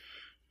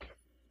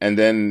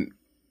then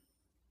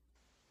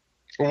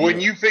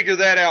when you figure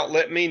that out,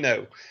 let me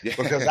know,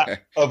 because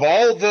of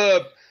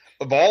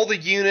all the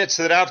units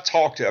that I've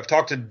talked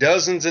to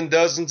dozens and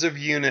dozens of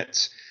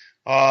units,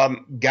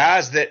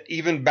 guys that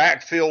even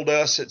backfilled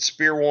us at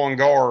Spear One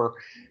Gar.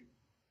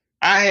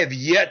 I have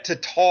yet to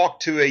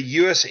talk to a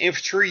U.S.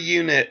 infantry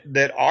unit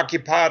that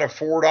occupied a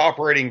forward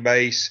operating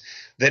base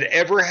that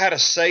ever had a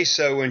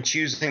say-so in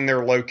choosing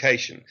their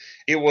location.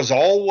 It was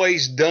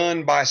always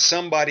done by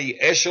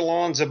somebody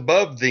echelons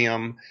above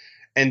them,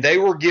 and they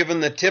were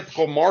given the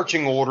typical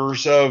marching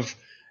orders of,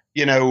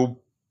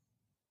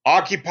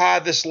 occupy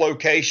this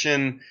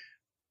location,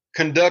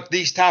 conduct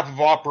these type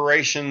of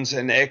operations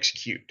and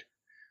execute.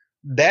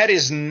 That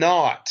is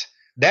not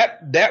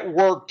that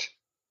worked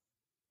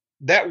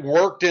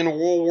in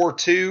World War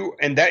II,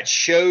 and that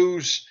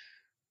shows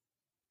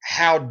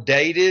how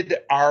dated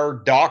our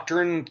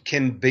doctrine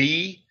can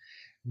be,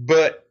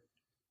 but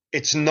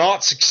it's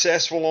not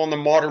successful on the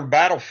modern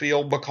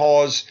battlefield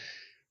because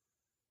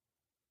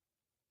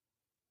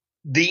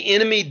the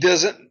enemy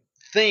doesn't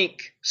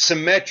think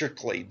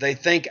symmetrically. They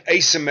think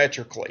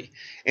asymmetrically.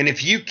 And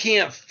if you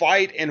can't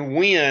fight and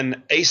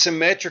win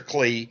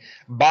asymmetrically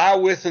by,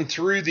 with, and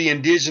through the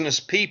indigenous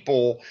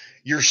people,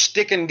 you're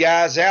sticking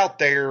guys out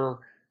there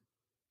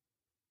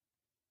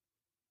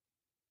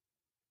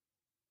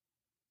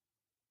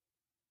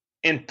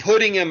and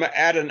putting them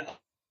at an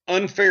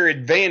unfair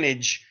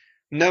advantage,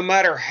 no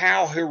matter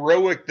how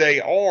heroic they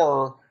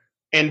are.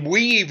 And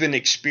we even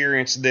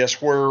experienced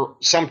this where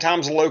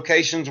sometimes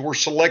locations were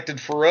selected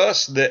for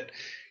us that,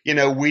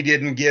 we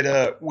didn't get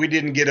a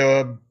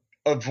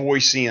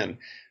voice in.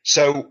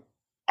 So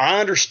I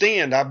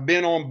understand. I've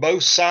been on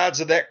both sides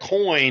of that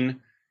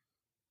coin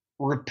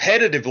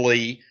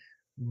repetitively,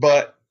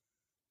 but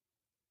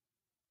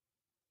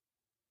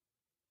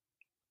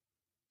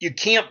we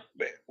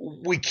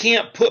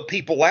can't put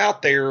people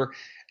out there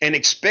and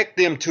expect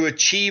them to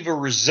achieve a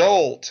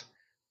result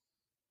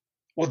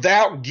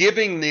without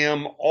giving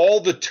them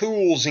all the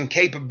tools and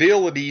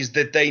capabilities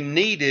that they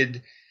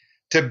needed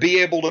to be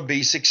able to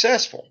be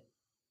successful.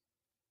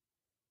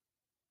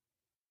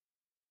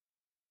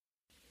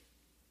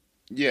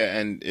 Yeah,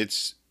 and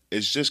it's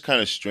just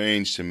kind of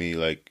strange to me,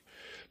 like,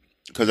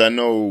 because I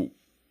know,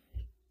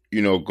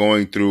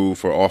 going through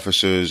for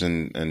officers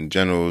and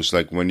generals,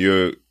 like when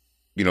you're,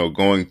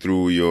 going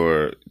through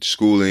your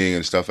schooling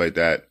and stuff like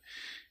that,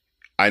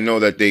 I know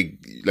that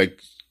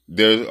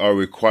there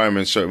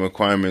are certain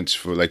requirements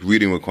for like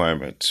reading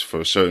requirements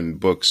for certain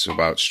books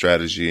about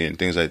strategy and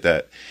things like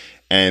that.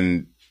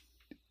 And,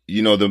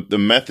 the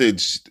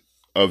methods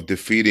of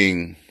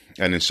defeating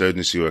an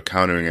insurgency or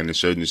countering an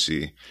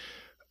insurgency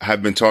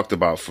have been talked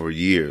about for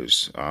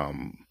years.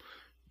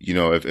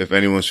 If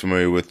anyone's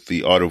familiar with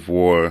The Art of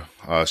War,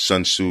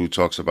 Sun Tzu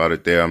talks about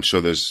it there. I'm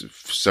sure there's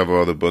several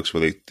other books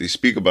where they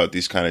speak about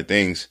these kind of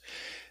things.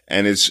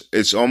 And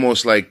it's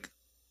almost like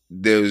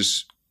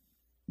there's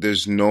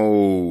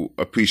no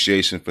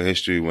appreciation for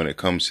history when it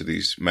comes to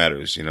these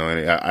matters, and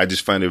I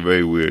just find it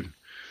very weird.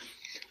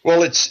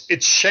 Well,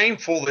 it's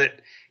shameful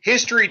that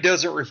history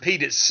doesn't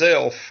repeat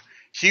itself.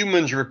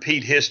 Humans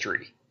repeat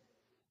history.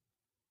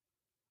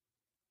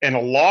 And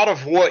a lot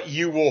of what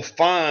you will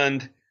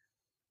find,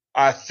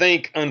 I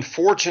think,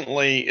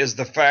 unfortunately, is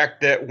the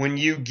fact that when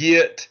you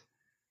get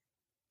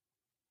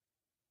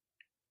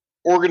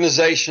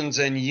organizations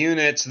and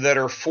units that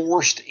are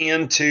forced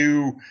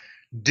into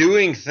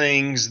doing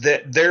things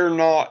that they're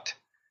not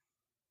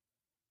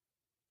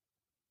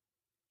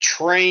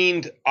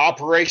trained,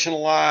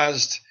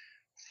 operationalized,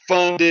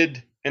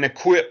 funded, and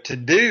equipped to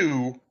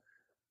do,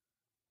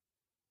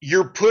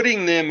 you're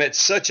putting them at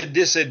such a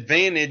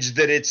disadvantage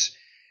that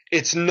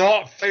it's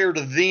not fair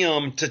to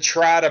them to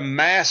try to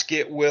mask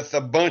it with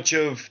a bunch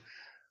of,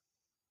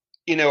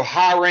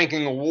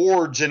 high-ranking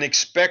awards and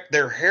expect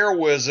their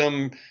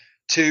heroism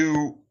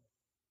to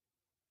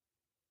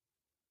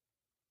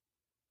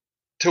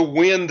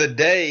win the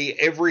day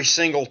every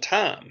single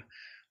time.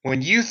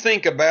 When you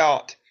think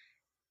about,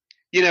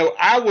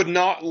 I would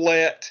not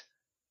let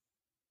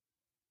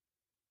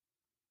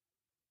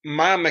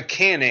my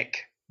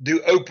mechanic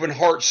do open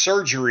heart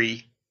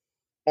surgery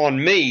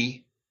on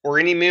me or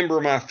any member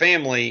of my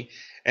family,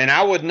 and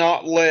I would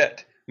not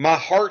let my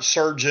heart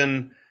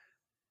surgeon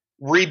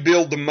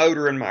rebuild the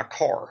motor in my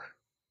car.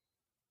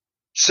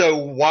 So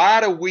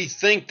why do we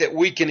think that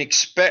we can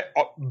expect,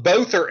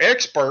 both are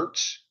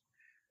experts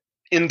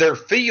in their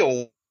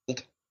field,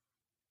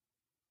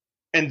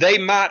 and they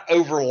might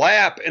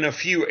overlap in a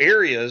few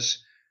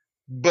areas,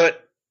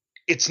 but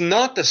it's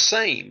not the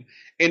same.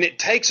 And it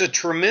takes a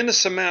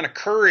tremendous amount of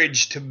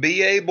courage to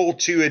be able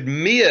to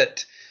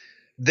admit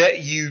that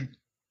you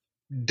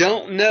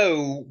don't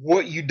know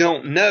what you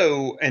don't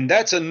know. And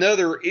that's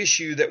another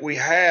issue that we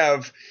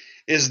have,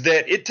 is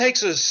that it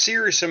takes a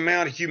serious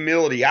amount of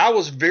humility. I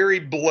was very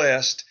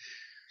blessed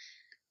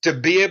to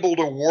be able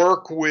to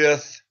work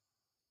with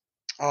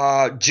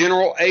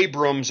General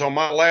Abrams on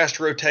my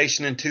last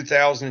rotation in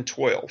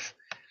 2012.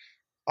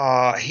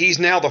 He's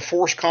now the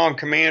Force Comm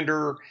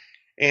commander,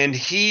 and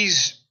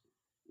he's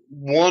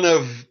one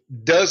of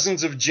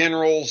dozens of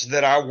generals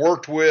that I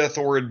worked with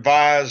or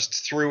advised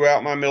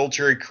throughout my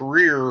military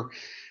career.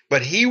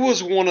 But he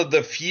was one of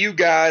the few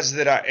guys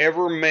that I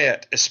ever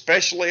met,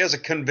 especially as a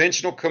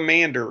conventional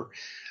commander,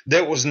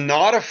 that was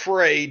not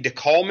afraid to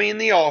call me in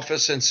the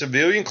office in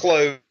civilian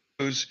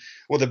clothes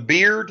with a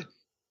beard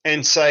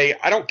and say,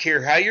 I don't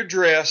care how you're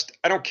dressed.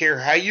 I don't care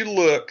how you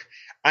look.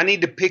 I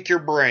need to pick your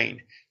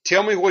brain.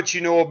 Tell me what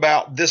you know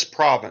about this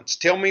province.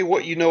 Tell me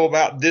what you know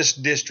about this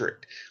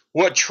district.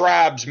 What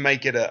tribes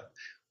make it up?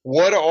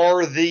 What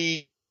are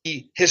the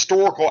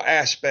historical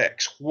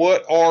aspects?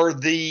 What are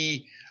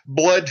the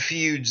blood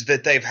feuds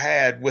that they've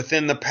had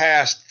within the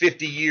past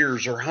 50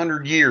 years or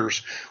 100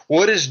 years?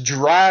 What is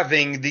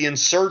driving the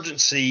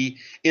insurgency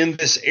in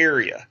this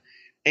area?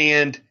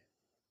 And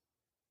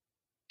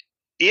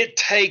it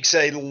takes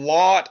a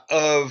lot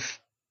of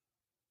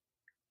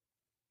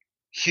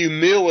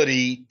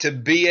humility to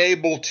be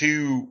able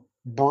to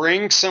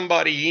bring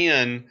somebody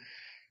in.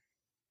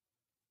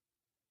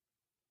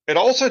 It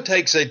also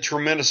takes a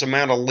tremendous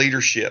amount of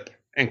leadership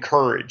and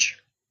courage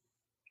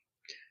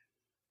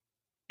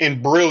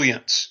and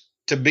brilliance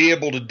to be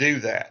able to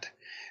do that.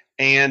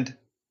 And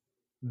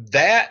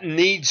that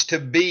needs to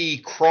be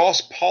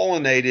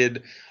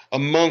cross-pollinated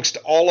amongst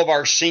all of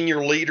our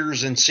senior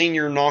leaders and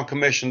senior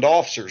non-commissioned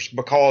officers,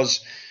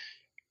 because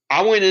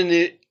I went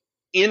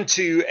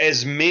into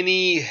as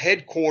many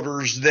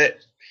headquarters that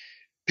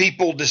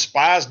people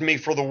despised me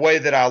for the way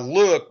that I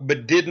look,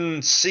 but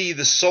didn't see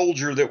the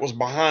soldier that was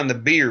behind the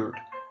beard,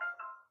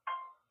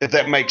 if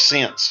that makes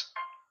sense.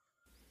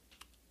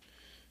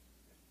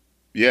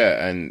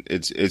 Yeah, and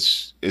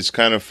it's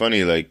kind of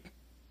funny, like,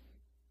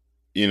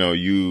 you know,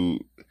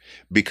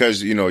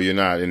 because you know you're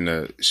not in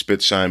the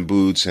spit shine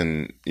boots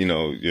and you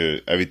know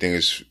everything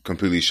is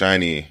completely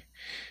shiny.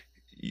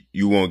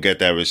 You won't get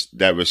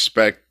that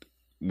respect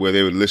where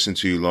they would listen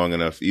to you long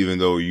enough, even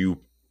though you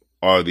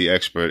are the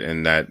expert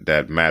in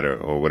that matter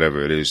or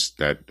whatever it is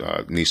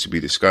that needs to be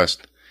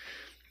discussed.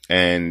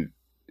 And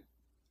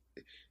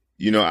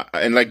you know,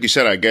 and like you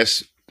said, I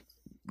guess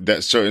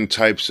that certain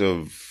types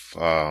of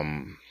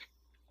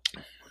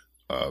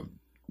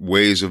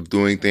ways of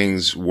doing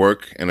things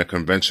work in a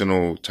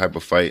conventional type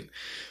of fight,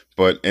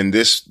 but in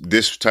this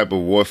type of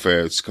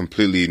warfare, it's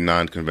completely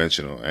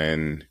non-conventional.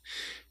 And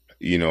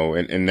you know,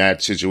 in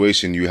that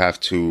situation, you have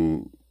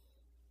to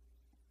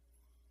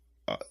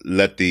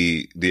let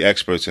the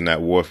experts in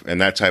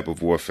that type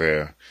of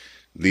warfare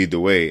lead the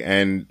way.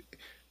 And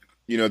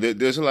you know,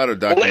 there's a lot of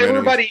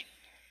documentaries. Well,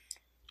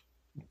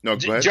 No,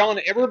 go ahead. John,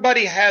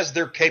 everybody has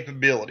their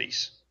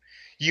capabilities.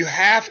 You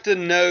have to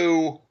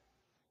know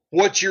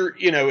what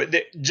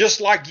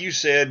just like you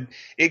said,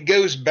 it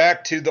goes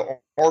back to the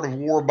Art of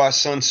War by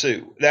Sun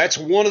Tzu. That's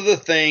one of the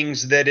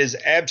things that is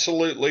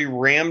absolutely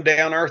rammed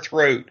down our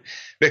throat,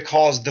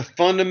 because the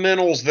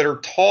fundamentals that are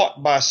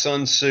taught by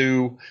Sun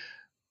Tzu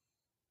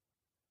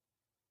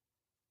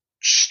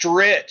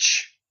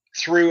stretch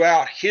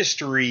throughout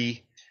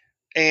history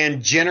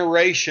and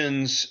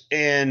generations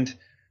and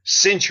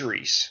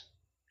centuries.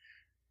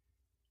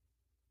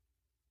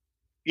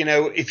 You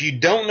know, if you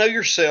don't know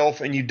yourself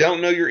and you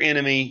don't know your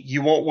enemy,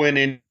 you won't win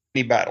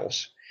any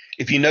battles.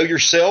 If you know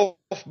yourself,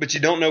 but you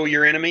don't know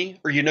your enemy,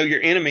 or you know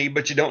your enemy,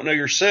 but you don't know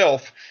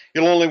yourself,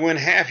 you'll only win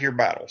half your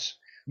battles.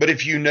 But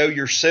if you know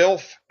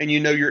yourself and you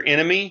know your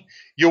enemy,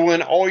 you'll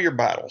win all your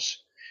battles.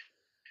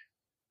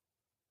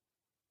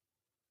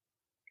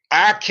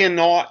 I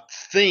cannot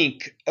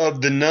think of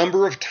the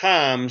number of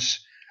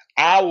times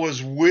I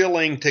was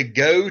willing to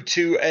go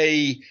to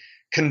a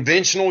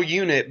conventional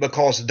unit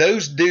because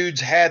those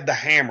dudes had the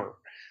hammer.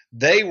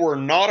 They were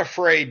not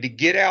afraid to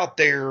get out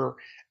there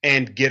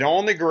and get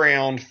on the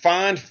ground,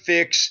 find,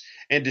 fix,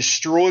 and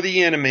destroy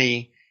the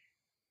enemy.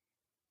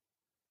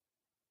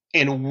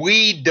 And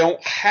we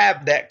don't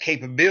have that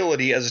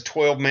capability as a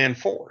 12-man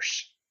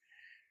force.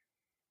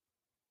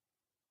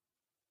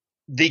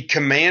 The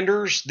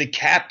commanders, the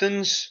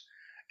captains,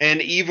 and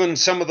even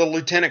some of the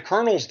lieutenant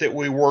colonels that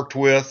we worked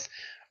with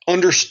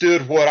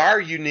understood what our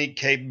unique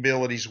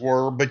capabilities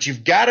were, but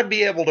you've got to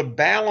be able to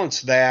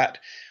balance that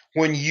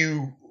when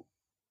you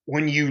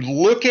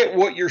look at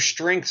what your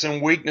strengths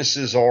and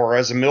weaknesses are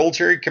as a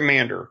military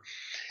commander,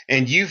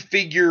 and you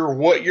figure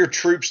what your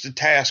troops to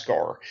task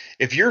are.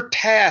 If your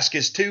task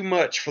is too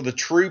much for the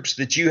troops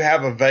that you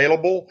have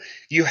available,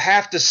 you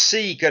have to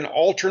seek an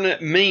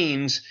alternate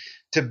means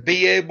to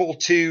be able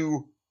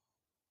to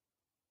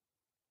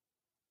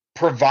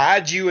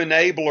provide you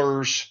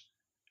enablers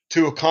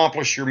to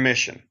accomplish your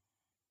mission.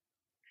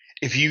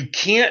 If you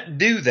can't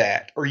do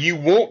that, or you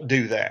won't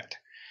do that,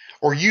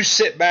 or you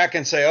sit back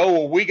and say, oh,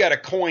 well, we got to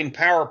coin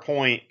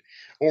PowerPoint,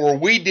 or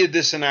we did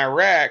this in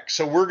Iraq,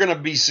 so we're going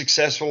to be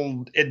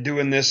successful at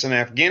doing this in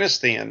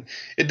Afghanistan.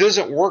 It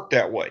doesn't work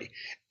that way.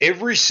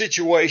 Every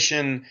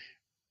situation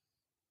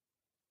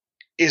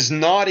is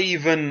not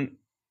even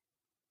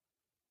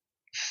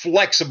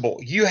flexible.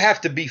 You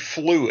have to be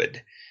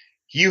fluid.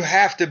 You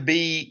have to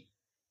be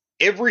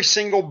every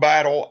single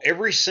battle,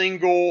 every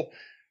single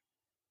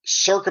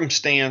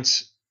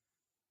circumstance,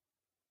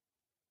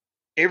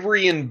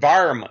 every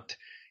environment.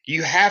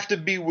 You have to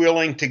be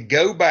willing to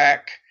go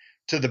back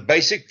to the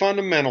basic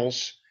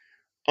fundamentals,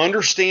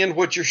 understand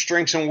what your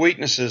strengths and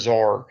weaknesses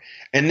are,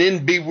 and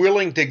then be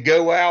willing to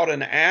go out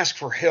and ask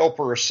for help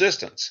or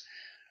assistance.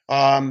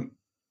 I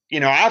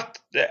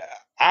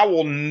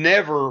will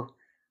never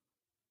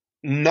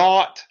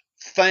not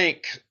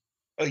thank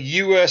a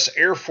U.S.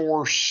 Air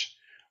Force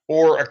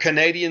or a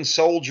Canadian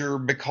soldier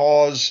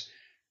because,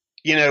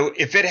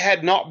 if it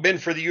had not been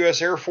for the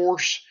U.S. Air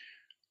Force,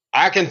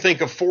 I can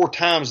think of 4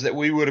 times that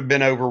we would have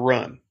been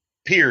overrun,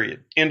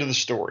 period. End of the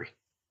story.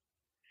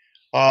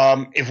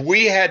 If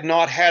we had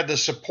not had the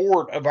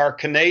support of our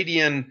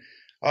Canadian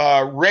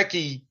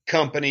recce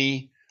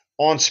company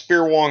on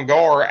Spirwan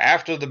Gar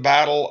after the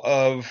Battle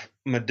of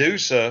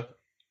Medusa,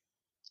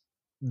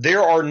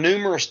 there are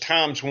numerous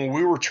times when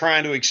we were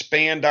trying to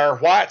expand our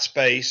white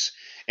space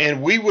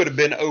and we would have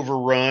been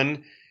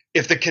overrun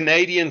if the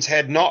Canadians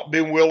had not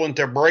been willing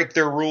to break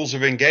their rules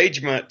of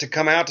engagement to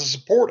come out to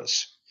support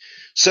us.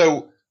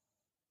 So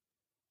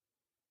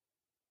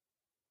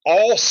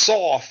all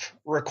SOF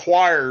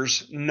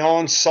requires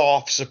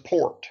non-SOF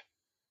support.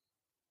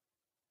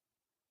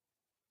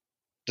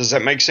 Does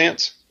that make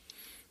sense?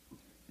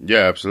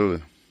 Yeah,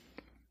 absolutely.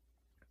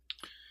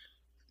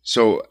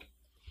 So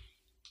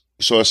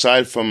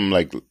aside from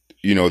like,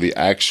 the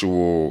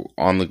actual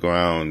on the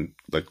ground,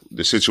 like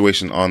the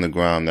situation on the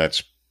ground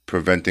that's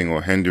preventing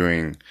or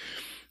hindering,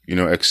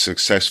 a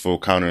successful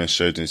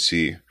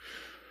counterinsurgency,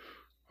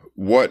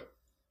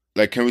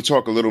 can we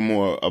talk a little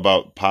more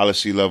about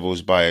policy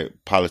levels by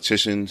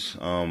politicians?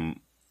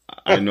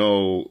 I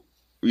know,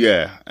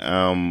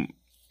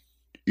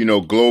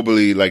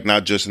 globally, like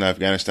not just in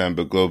Afghanistan,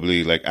 but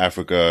globally, like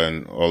Africa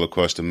and all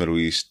across the Middle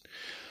East,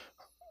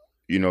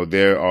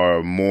 there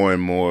are more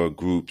and more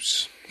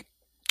groups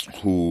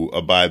who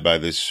abide by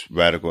this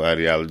radical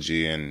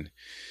ideology, and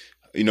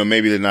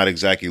maybe they're not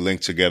exactly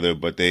linked together,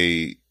 but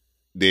they're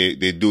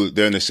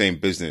in the same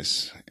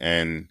business.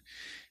 And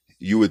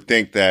you would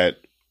think that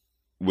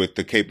with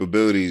the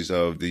capabilities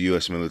of the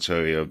U.S.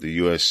 military, of the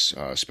U.S.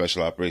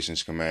 Special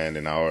Operations Command,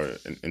 and our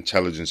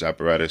intelligence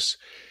apparatus,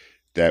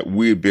 that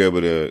we'd be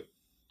able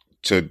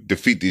to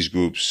defeat these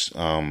groups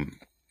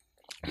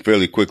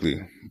fairly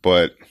quickly.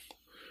 But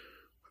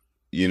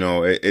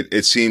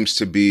it seems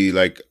to be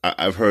like,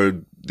 I've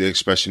heard the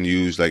expression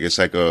used, like it's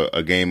like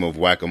a game of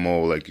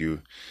whack-a-mole. Like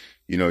you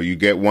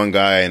get one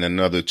guy and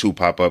another two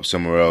pop up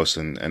somewhere else,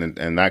 and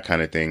that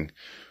kind of thing.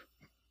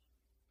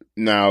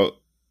 Now,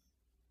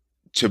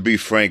 to be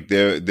frank,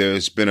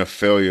 there's been a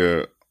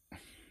failure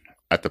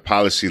at the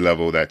policy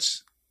level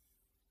that's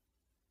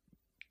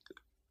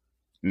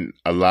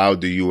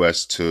allowed the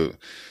U.S. to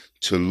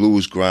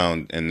lose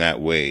ground in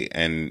that way,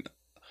 and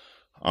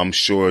I'm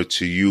sure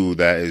to you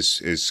that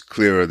is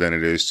clearer than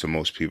it is to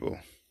most people.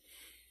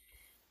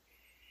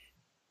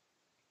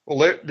 Well,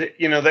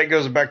 that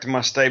goes back to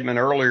my statement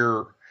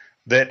earlier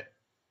that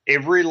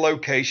every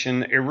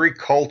location, every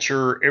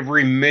culture,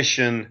 every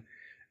mission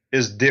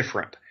is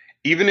different.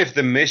 Even if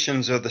the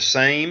missions are the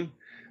same,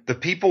 the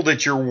people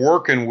that you're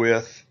working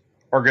with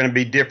are going to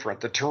be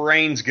different. The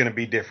terrain's going to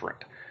be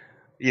different.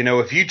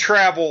 If you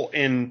travel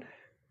in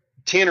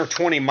 10 or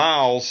 20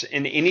 miles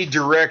in any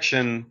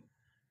direction,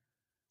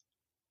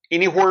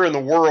 anywhere in the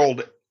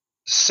world,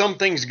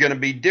 something's going to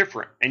be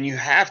different. And you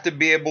have to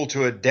be able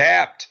to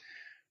adapt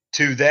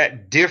to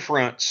that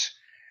difference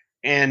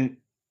and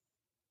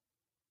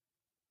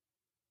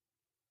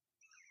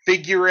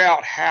figure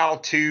out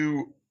how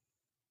to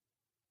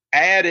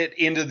add it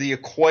into the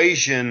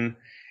equation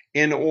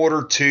in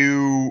order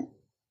to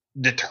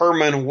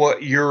determine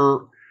what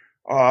your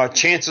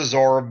chances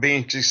are of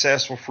being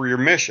successful for your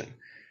mission.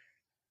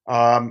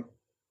 I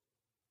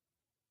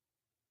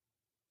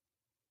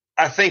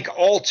think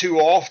all too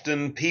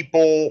often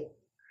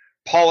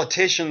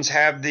politicians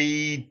have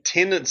the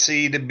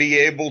tendency to be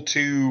able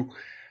to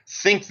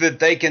think that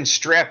they can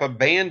strap a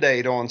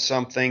Band-Aid on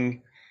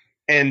something,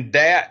 and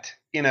that,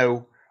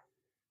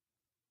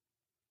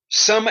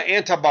 some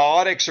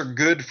antibiotics are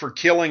good for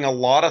killing a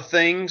lot of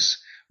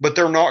things, but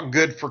they're not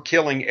good for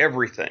killing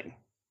everything.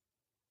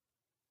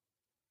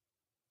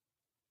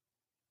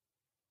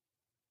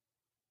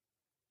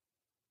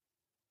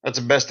 That's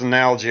the best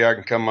analogy I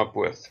can come up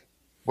with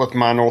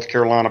my North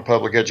Carolina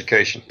public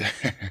education.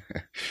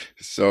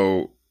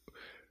 So,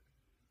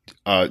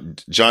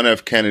 John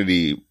F.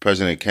 Kennedy,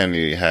 President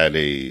Kennedy, had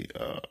a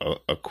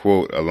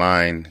quote, a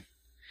line,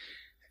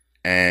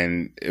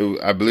 and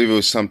I believe it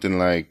was something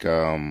like,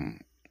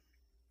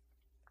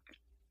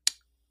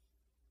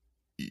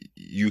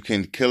 "You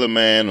can kill a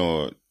man,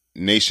 or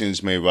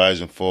nations may rise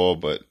and fall,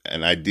 but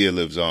an idea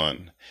lives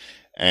on."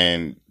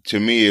 And to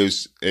me,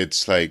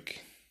 it's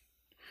like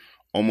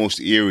almost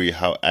eerie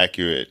how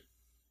accurate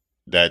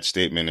that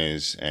statement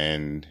is,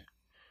 and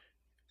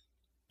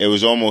it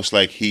was almost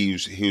like he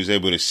was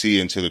able to see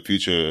into the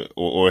future,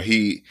 or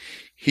he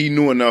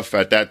knew enough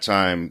at that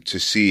time to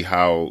see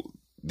how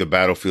the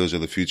battlefields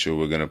of the future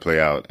were going to play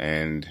out,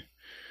 and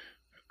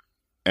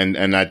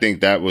I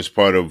think that was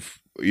part of,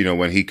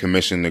 when he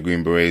commissioned the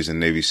Green Berets and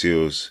Navy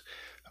SEALs,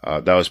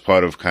 that was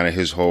part of kind of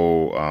his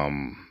whole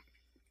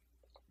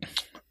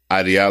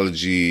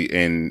ideology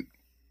in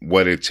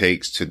what it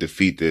takes to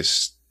defeat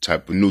this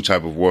new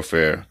type of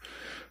warfare,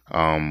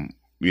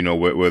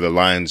 where the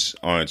lines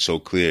aren't so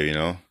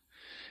clear,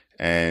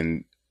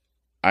 And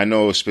I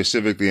know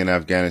specifically in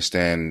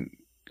Afghanistan,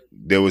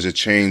 there was a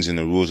change in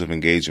the rules of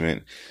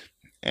engagement,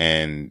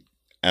 and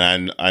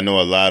I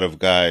know a lot of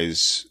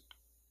guys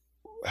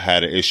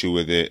had an issue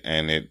with it,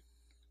 and it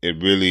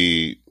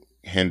really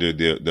hindered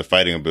the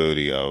fighting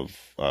ability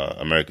of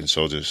American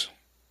soldiers.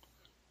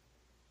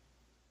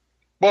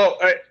 Well,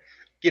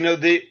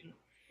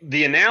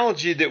 the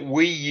analogy that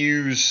we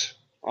use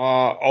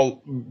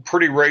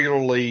pretty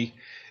regularly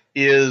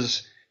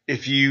is,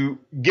 if you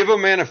give a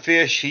man a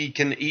fish, he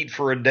can eat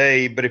for a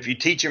day, but if you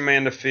teach a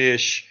man to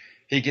fish,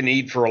 he can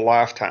eat for a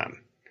lifetime.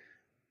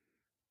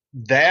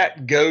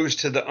 That goes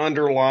to the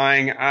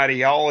underlying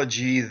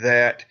ideology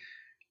that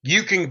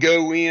you can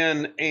go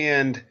in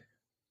and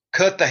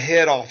cut the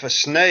head off a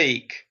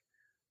snake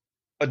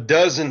a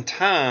dozen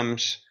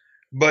times,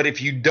 but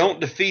if you don't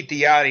defeat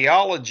the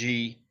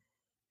ideology,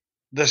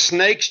 the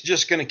snake's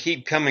just going to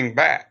keep coming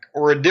back,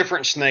 or a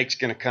different snake's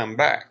going to come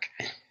back.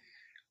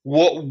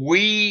 What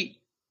we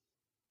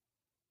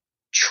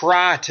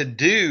try to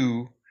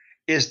do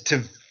is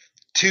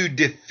to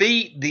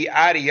defeat the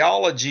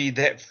ideology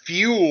that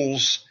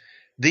fuels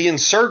the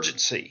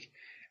insurgency.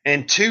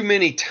 And too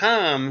many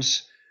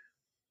times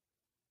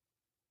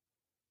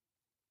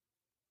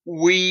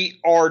we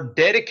are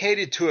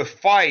dedicated to a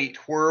fight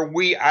where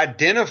we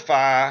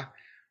identify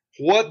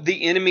what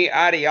the enemy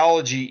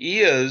ideology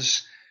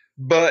is,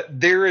 but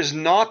there is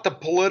not the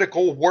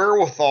political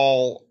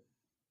wherewithal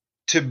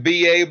to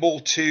be able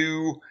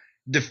to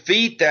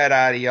defeat that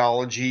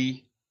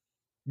ideology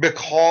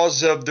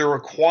because of the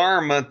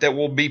requirement that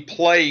will be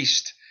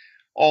placed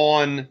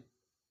on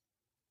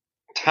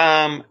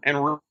time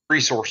and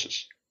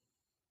resources.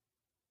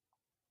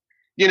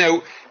 You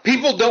know,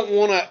 people don't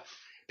want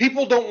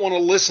to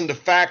listen to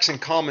facts and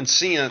common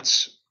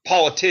sense.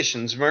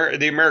 Politicians,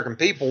 the American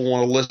people,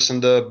 want to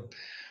listen to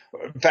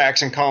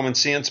facts and common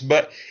sense.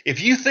 But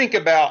if you think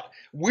about,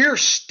 we're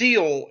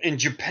still in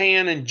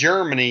Japan and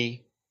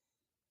Germany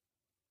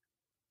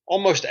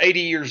almost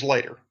 80 years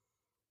later,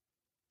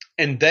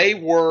 and they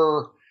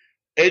were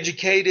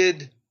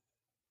educated,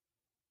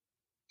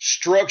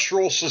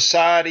 structural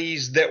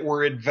societies that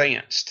were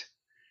advanced.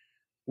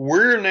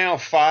 We're now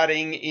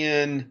fighting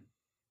in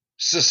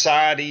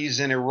societies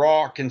in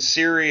Iraq and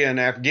Syria and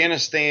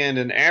Afghanistan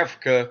and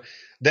Africa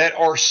that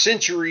are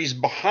centuries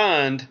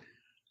behind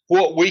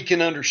what we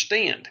can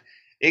understand.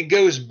 It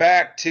goes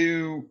back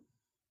to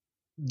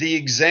the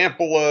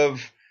example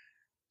of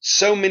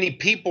so many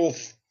people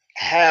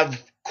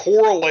have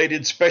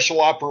correlated special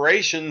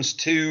operations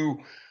to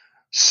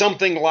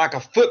something like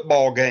a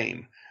football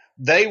game.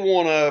 They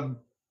want to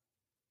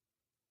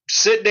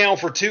sit down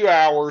for 2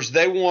 hours.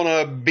 They want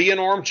to be an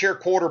armchair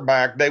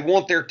quarterback. They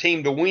want their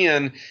team to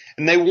win,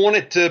 and they want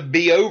it to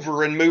be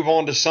over and move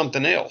on to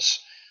something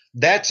else.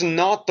 That's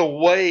not the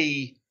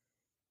way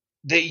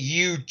that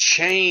you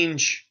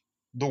change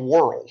the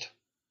world.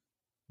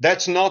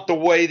 That's not the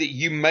way that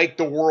you make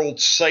the world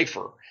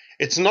safer.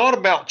 It's not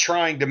about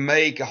trying to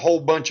make a whole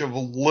bunch of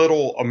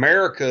little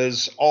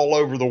Americas all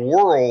over the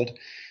world.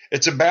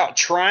 It's about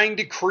trying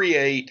to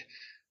create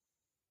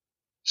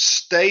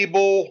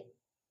stable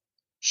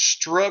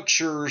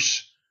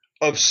structures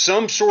of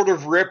some sort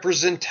of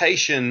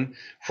representation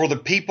for the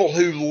people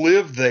who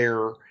live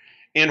there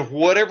in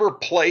whatever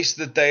place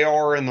that they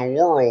are in the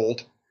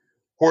world,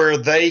 where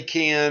they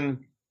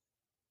can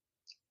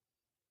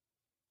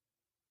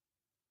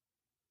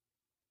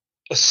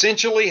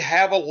essentially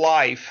have a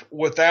life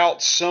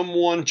without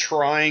someone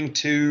trying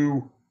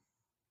to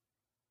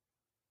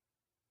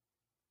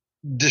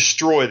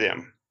destroy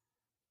them.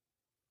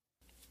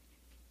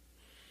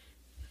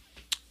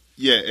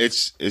 Yeah,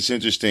 it's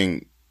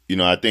interesting. You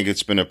know, I think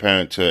it's been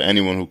apparent to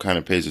anyone who kind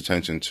of pays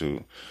attention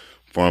to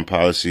foreign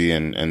policy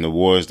and the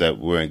wars that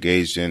we're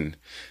engaged in,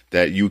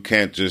 that you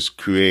can't just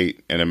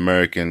create an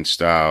American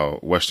style,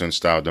 Western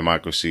style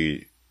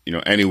democracy, you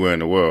know, anywhere in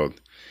the world.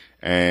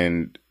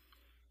 And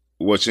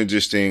what's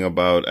interesting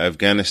about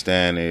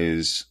Afghanistan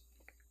is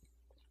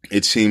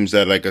it seems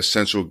that like a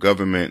central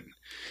government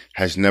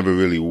has never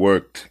really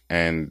worked.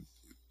 And,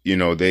 you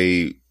know,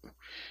 the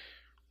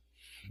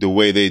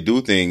way they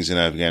do things in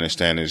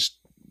Afghanistan is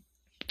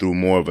through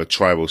more of a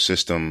tribal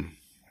system.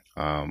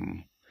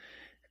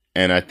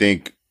 And I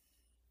think,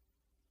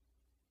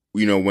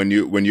 you know, when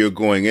you're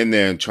going in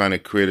there and trying to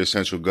create a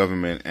central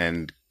government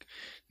and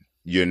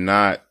you're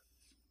not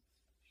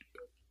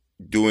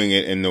doing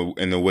it in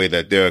the way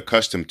that they're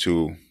accustomed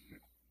to,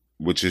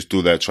 which is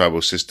through that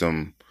tribal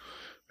system,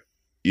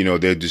 you know,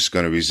 they're just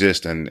going to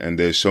resist. And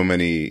there's so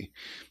many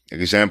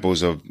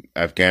examples of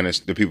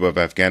the people of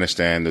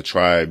Afghanistan, the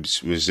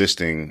tribes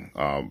resisting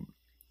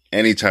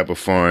any type of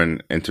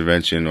foreign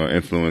intervention or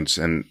influence.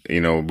 And,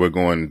 you know, we're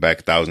going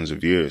back thousands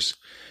of years.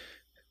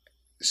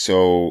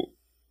 So,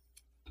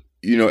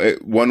 you know,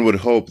 one would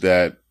hope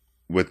that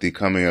with the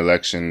coming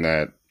election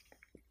that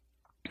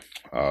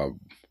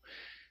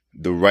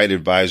the right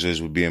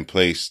advisors would be in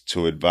place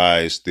to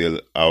advise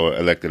our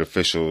elected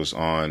officials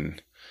on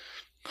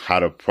how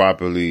to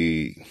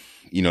properly,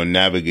 you know,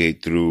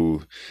 navigate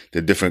through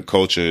the different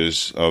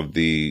cultures of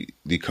the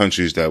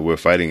countries that we're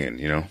fighting in,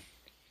 you know?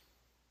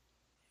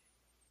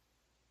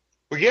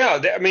 Well,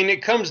 yeah, I mean,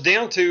 it comes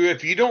down to,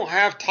 if you don't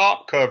have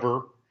top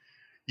cover,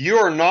 you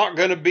are not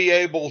going to be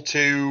able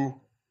to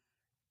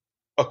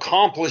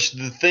accomplish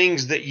the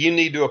things that you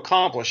need to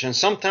accomplish. And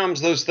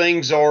sometimes those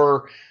things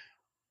are,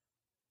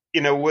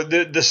 you know, with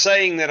the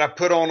saying that I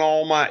put on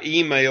all my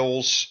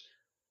emails,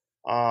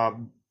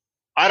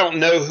 I I don't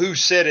know who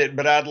said it,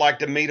 but I'd like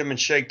to meet them and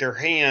shake their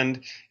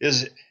hand.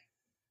 Is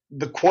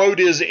the quote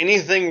is,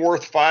 anything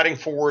worth fighting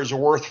for is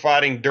worth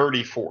fighting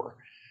dirty for.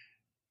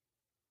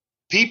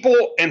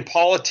 People and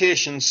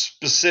politicians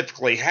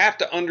specifically have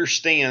to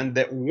understand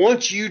that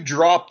once you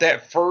drop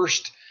that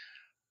first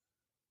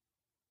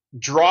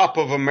drop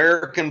of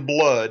American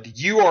blood,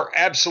 you are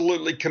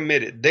absolutely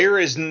committed. There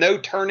is no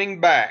turning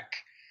back.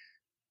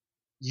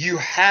 You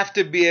have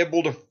to be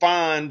able to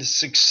find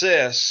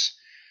success,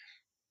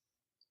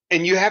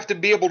 and you have to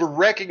be able to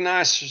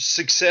recognize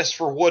success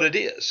for what it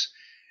is.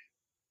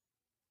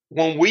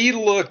 When we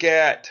look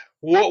at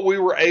what we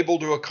were able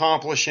to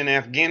accomplish in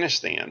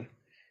Afghanistan,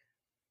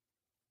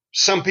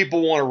 some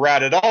people want to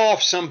write it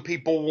off. Some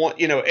people want,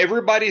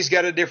 everybody's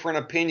got a different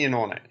opinion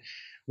on it.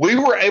 We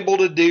were able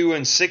to do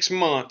in 6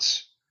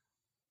 months,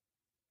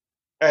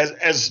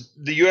 as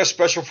the U.S.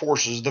 Special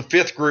Forces, the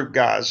 5th Group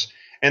guys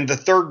and the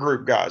 3rd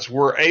Group guys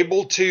were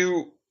able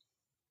to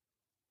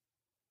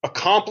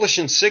accomplish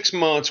in 6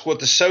 months what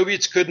the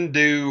Soviets couldn't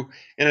do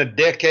in a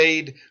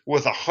decade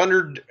with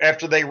 100,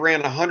 after they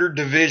ran 100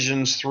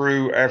 divisions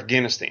through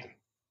Afghanistan.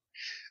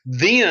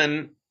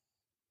 Then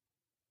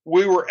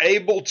we were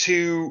able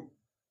to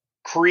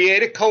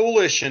create a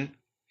coalition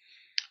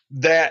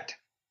that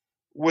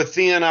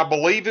within, I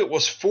believe it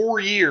was 4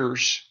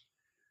 years,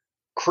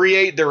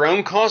 create their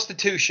own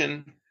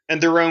constitution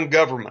and their own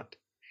government.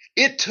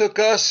 It took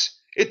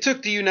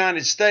the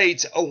United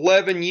States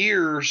 11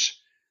 years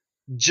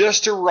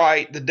just to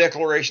write the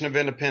Declaration of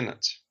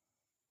Independence.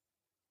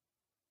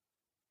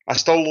 I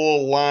stole a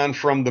little line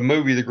from the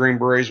movie The Green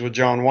Berets with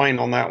John Wayne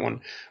on that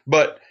one,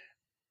 but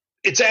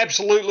it's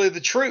absolutely the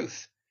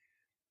truth.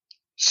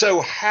 So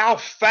how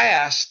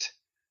fast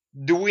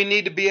do we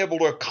need to be able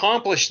to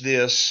accomplish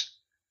this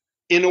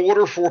in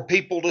order for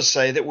people to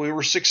say that we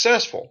were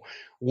successful?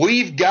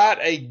 We've got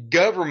a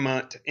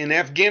government in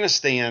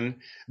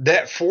Afghanistan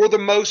that, for the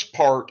most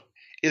part,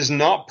 is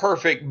not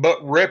perfect, but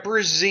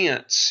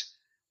represents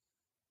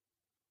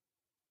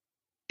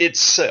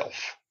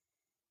itself.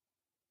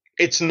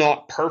 It's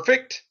not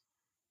perfect.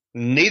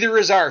 Neither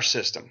is our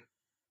system.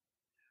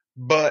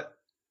 But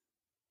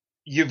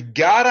you've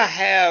got to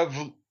have,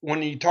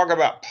 when you talk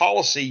about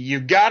policy,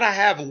 you've got to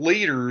have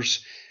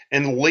leaders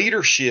and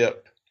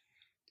leadership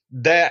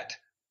that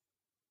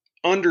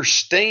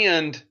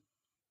understand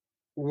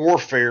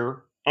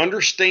warfare,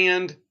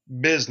 understand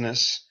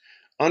business,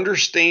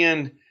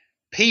 understand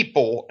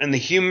people and the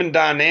human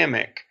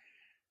dynamic,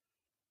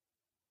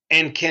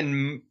 and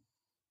can,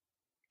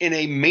 in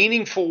a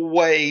meaningful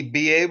way,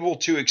 be able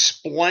to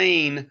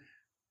explain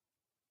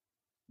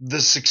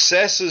the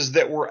successes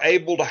that we're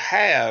able to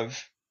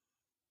have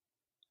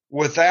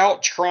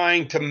without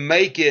trying to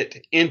make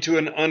it into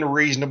an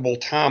unreasonable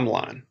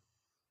timeline.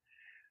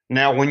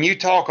 Now, when you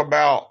talk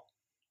about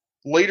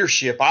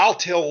leadership, I'll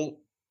tell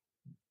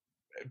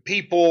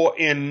people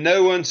in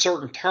no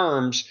uncertain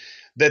terms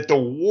that the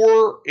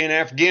war in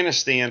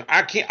Afghanistan,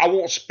 I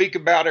won't speak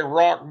about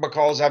Iraq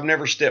because I've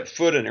never stepped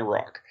foot in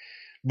Iraq,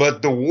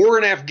 but the war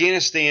in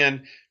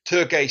Afghanistan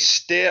took a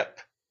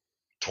step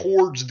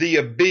towards the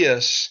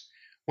abyss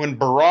when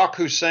Barack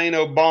Hussein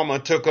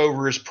Obama took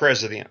over as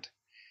president.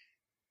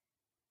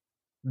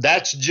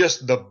 That's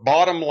just the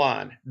bottom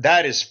line.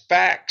 That is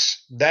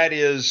facts. That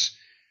is,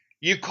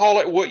 you call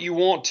it what you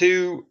want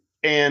to,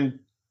 and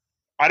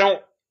I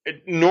don't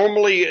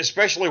normally,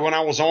 especially when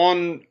I was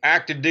on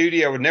active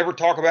duty, I would never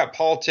talk about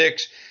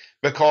politics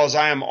because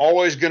I am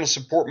always going to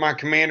support my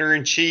commander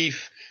in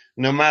chief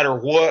no matter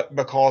what,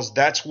 because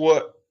that's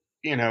what,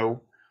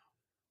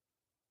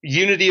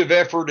 unity of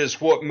effort is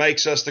what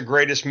makes us the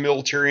greatest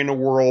military in the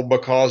world,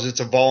 because it's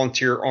a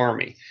volunteer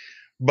army.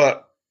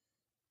 But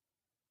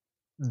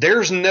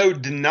there's no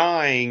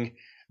denying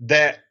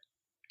that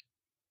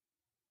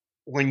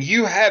when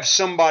you have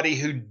somebody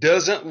who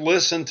doesn't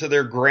listen to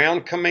their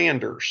ground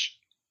commanders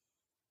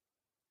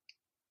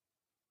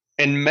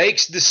and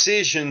makes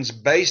decisions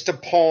based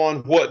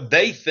upon what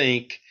they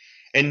think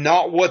and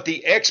not what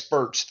the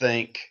experts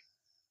think,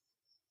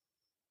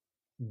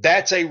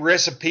 that's a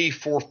recipe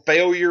for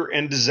failure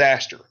and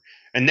disaster.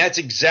 And that's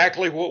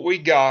exactly what we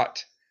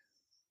got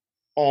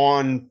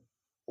on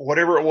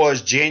whatever it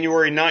was,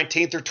 January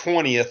 19th or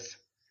 20th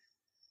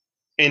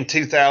in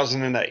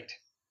 2008.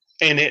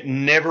 And it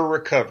never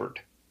recovered.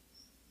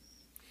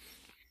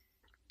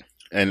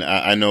 And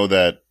I know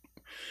that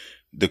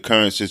the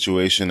current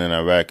situation in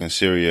Iraq and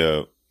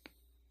Syria,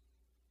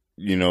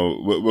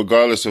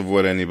 regardless of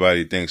what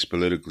anybody thinks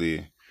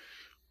politically,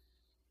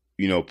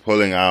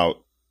 pulling out,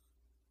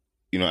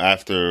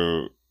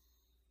 after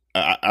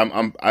I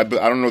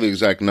don't know the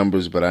exact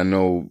numbers, but I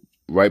know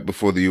right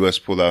before the U.S.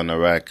 pulled out in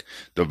Iraq,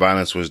 the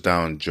violence was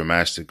down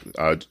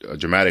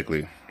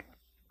dramatically,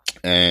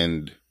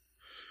 and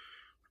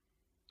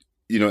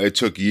it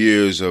took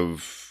years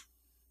of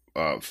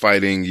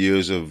fighting,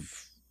 years of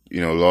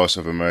loss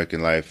of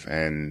American life,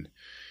 and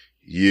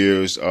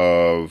years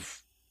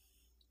of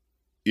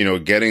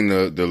getting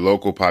the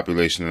local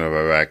population of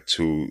Iraq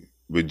to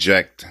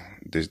reject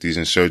these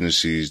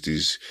insurgencies,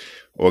 these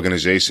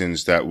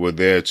organizations that were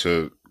there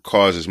to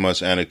cause as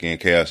much anarchy and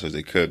chaos as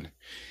they could.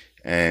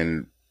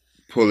 And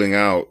pulling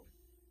out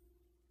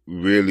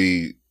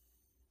really,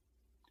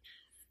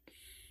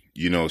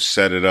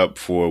 set it up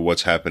for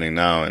what's happening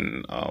now.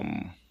 And,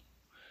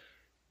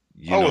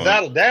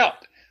 without a doubt.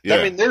 Yeah.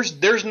 I mean,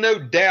 there's no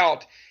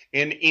doubt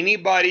in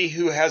anybody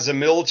who has a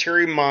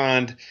military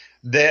mind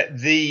that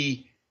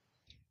the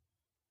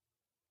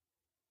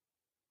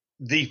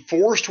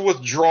forced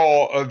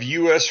withdrawal of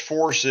U.S.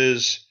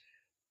 forces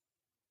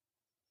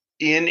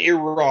in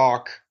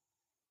Iraq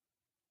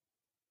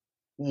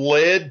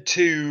led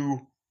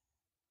to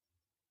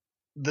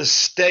the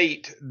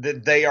state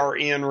that they are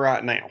in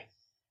right now.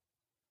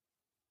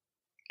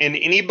 And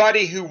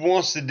anybody who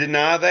wants to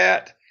deny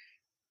that,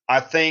 I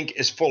think,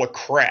 is full of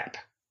crap.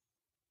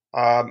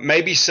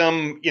 Maybe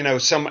some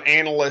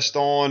analyst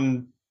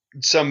on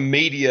some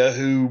media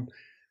who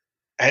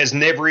has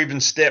never even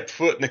stepped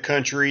foot in the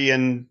country,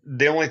 and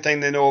the only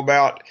thing they know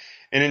about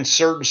an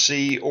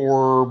insurgency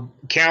or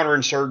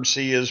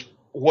counterinsurgency is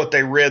what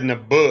they read in a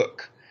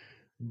book.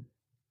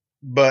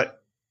 But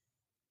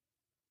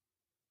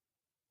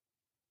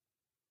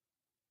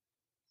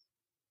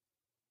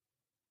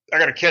I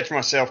got to catch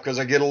myself because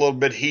I get a little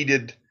bit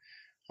heated.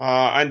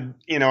 I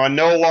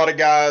know a lot of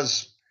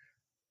guys.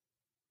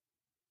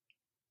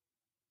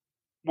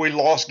 We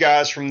lost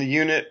guys from the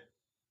unit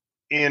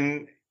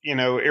in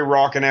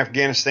Iraq and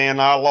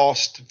Afghanistan. I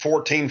lost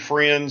 14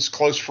 friends,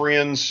 close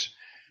friends,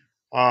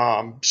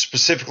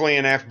 specifically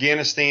in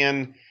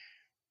Afghanistan.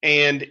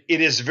 And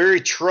it is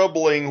very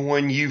troubling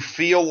when you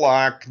feel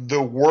like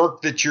the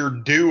work that you're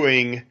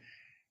doing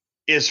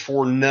is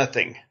for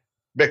nothing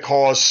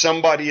because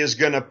somebody is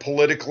going to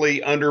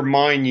politically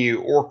undermine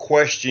you or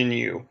question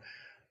you.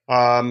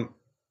 That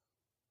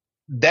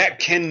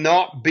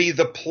cannot be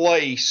the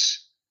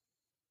place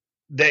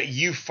that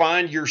you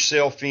find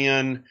yourself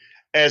in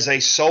as a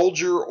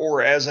soldier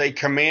or as a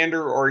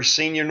commander or a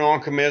senior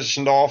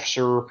non-commissioned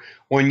officer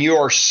when you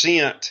are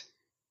sent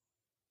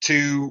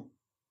to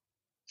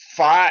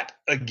fight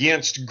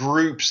against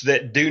groups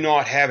that do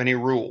not have any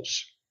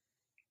rules.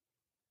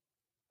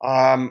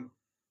 I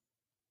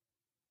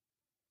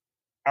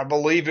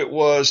believe it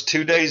was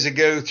 3 days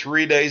ago,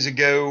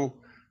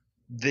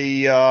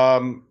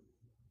 the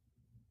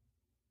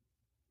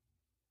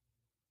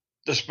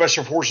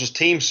Special Forces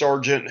team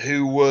sergeant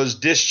who was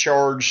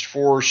discharged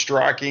for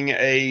striking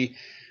an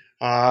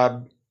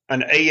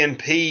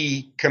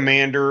ANP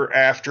commander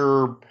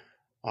after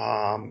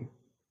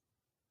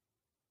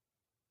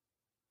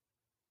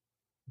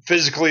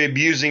physically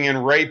abusing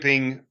and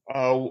raping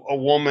a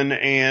woman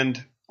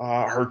and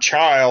her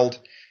child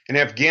in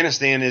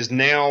Afghanistan is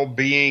now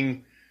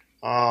being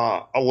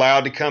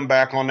allowed to come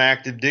back on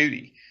active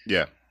duty.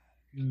 Yeah.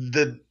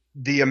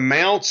 The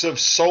amounts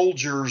of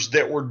soldiers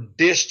that were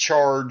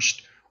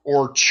discharged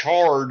or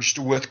charged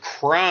with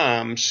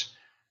crimes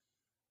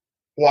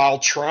while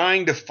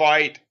trying to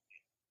fight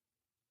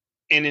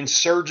an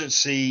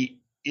insurgency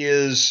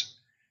it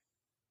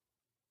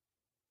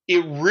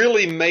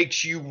really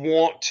makes you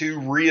want to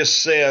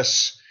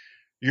reassess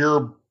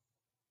your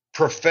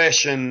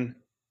profession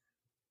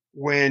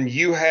when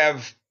you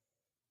have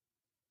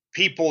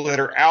people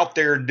that are out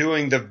there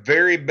doing the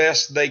very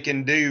best they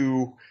can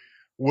do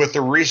with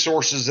the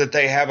resources that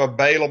they have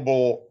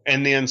available,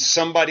 and then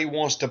somebody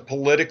wants to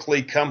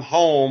politically come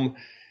home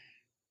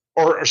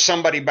or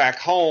somebody back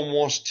home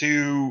wants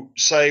to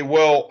say,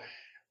 well,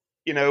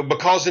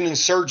 because an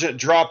insurgent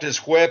dropped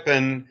his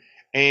weapon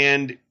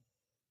and,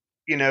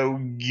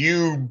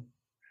 you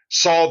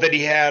saw that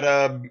he had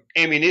a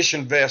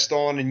ammunition vest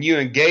on and you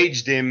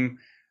engaged him,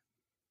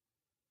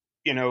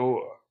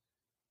 you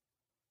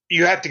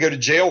have to go to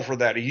jail for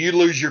that or you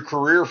lose your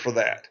career for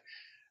that.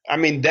 I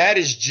mean, that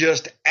is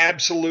just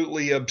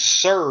absolutely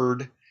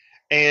absurd,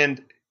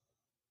 and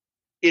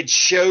it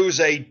shows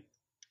an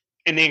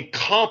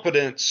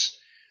incompetence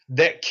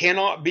that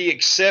cannot be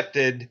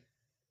accepted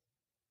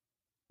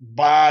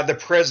by the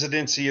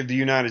presidency of the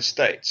United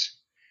States.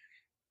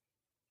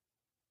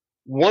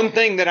 One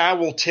thing that I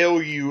will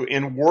tell you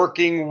in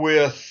working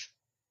with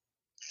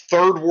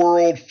third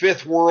world,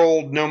 fifth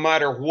world, no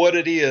matter what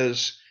it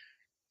is,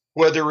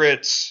 whether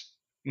it's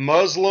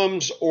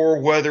Muslims or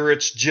whether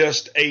it's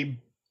just an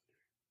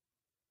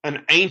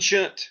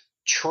ancient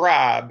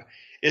tribe,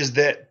 is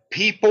that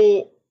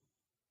people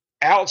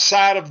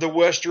outside of the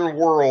Western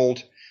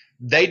world,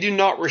 they do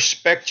not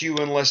respect you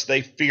unless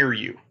they fear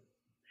you.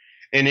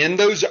 And in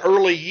those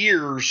early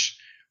years,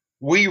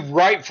 we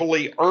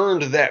rightfully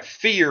earned that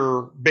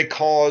fear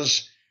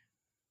because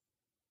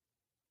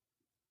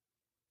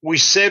we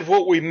said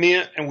what we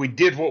meant and we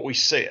did what we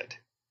said.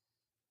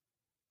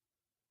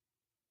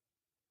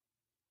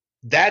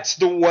 That's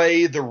the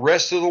way the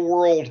rest of the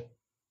world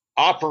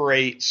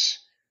operates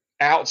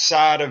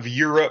outside of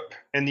Europe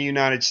and the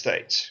United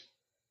States.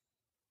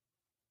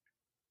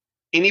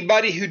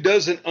 Anybody who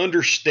doesn't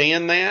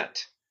understand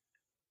that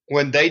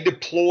when they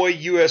deploy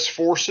U.S.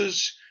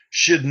 forces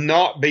should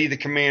not be the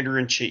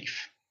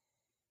commander-in-chief.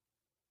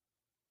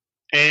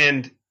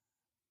 And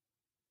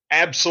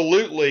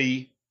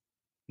absolutely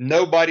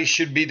nobody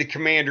should be the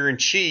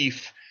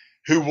commander-in-chief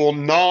who will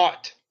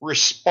not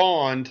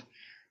respond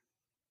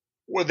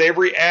with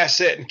every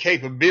asset and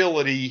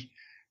capability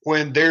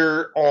when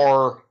there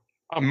are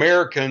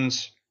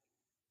Americans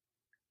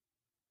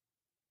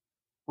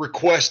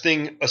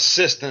requesting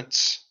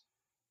assistance,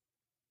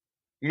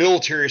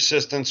 military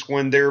assistance,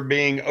 when they're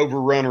being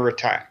overrun or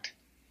attacked.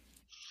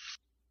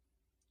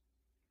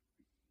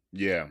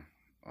 Yeah.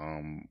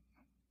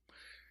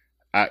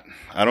 I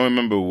don't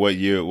remember what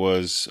year it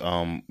was.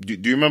 Do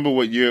you remember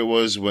what year it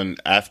was when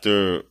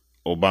after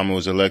Obama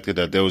was elected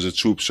that there was a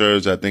troop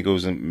surge? I think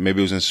maybe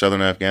it was in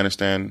southern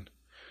Afghanistan.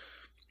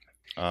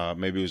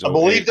 Maybe it was. I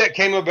believe that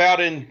came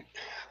about in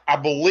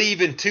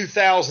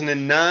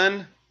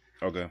 2009.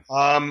 Okay.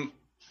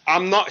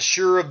 I'm not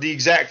sure of the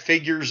exact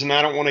figures, and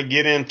I don't want to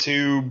get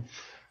into.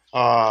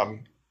 I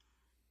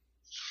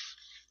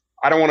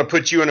don't want to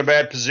put you in a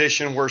bad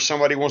position where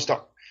somebody wants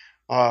to.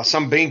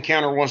 Some bean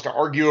counter wants to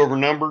argue over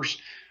numbers.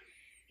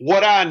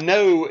 What I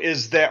know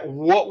is that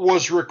what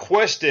was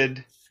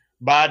requested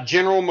by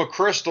General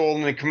McChrystal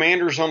and the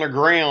commanders on the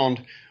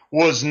ground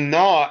was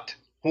not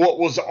what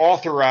was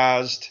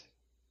authorized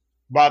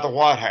by the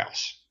White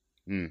House.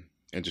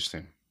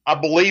 Interesting. I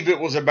believe it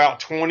was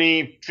about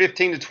 15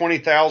 to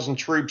 20,000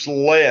 troops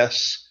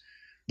less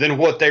than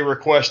what they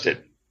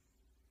requested.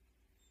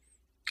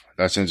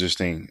 That's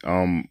interesting.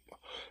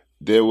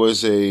 There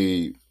was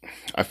I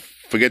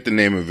forget the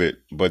name of it,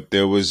 but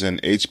there was an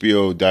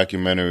HBO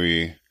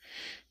documentary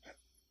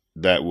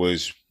that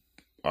was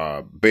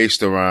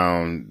based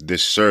around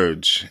this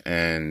surge,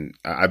 and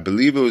I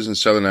believe it was in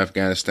southern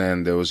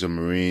Afghanistan. There was a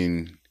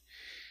Marine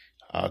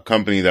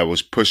company that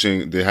was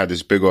pushing. They had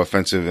this big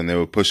offensive, and they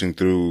were pushing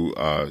through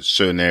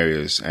certain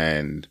areas,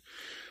 and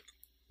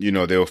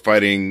they were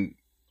fighting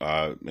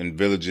in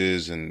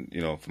villages, and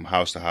from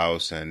house to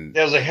house. And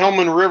there's a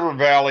Helmand River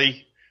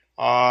Valley.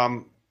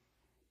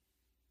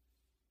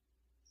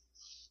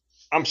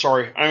 I'm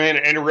sorry, I mean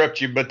to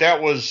interrupt you, but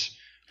that was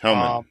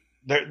Helmand.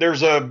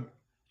 There's a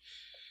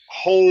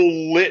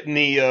whole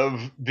litany of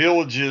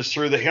villages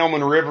through the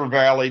Helmand River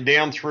Valley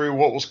down through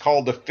what was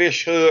called the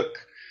Fish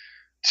Hook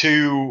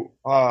to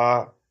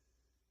Marja,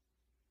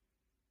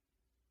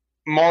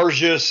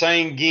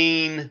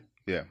 Sangin.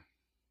 Yeah.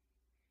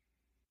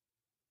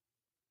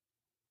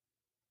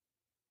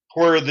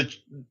 Where the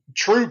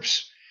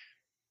troops,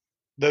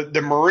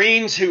 the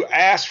Marines who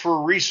asked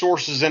for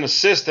resources and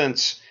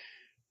assistance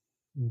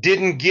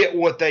didn't get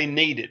what they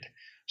needed.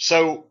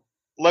 So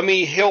let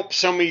me help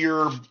some of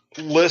your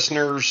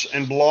listeners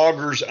and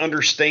bloggers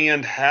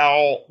understand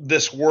how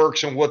this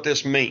works and what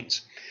this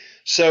means.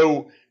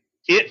 So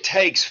it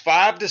takes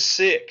 5 to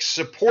 6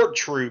 support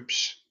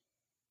troops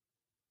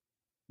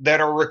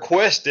that are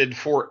requested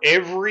for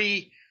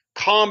every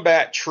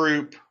combat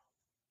troop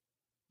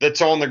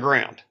that's on the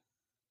ground.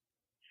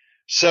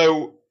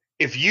 So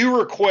if you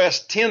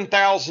request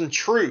 10,000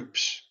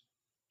 troops,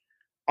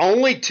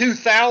 only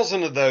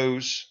 2,000 of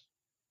those,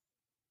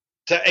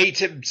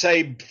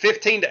 say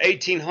 15 to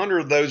 1,800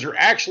 of those, are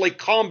actually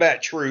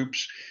combat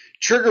troops,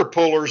 trigger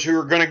pullers who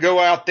are going to go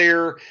out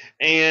there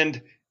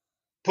and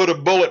put a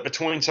bullet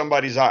between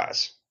somebody's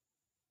eyes.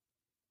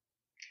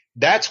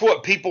 That's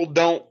what people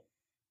don't.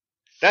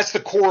 That's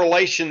the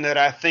correlation that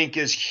I think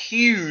is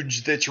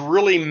huge, that's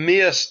really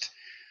missed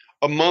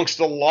amongst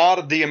a lot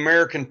of the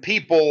American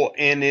people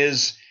and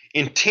is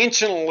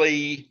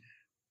intentionally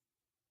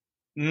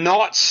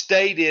not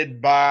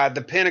stated by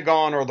the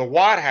Pentagon or the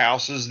White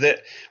House, is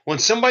that when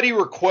somebody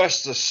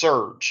requests a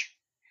surge,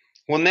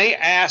 when they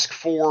ask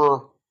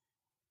for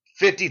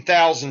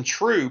 50,000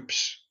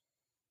 troops,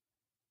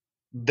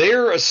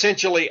 they're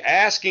essentially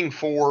asking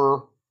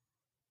for,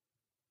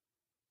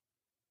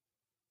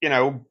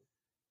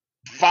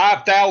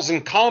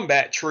 5,000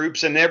 combat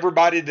troops and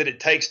everybody that it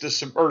takes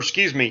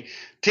to,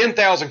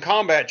 10,000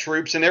 combat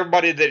troops and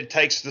everybody that it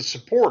takes to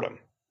support them.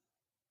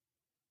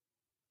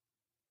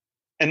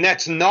 And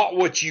that's not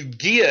what you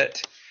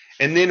get.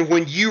 And then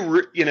when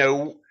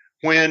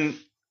when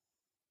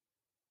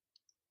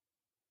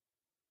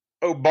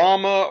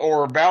Obama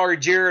or Valerie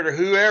Jarrett or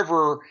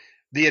whoever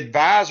the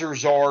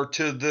advisors are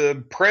to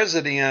the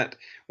president,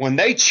 when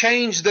they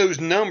change those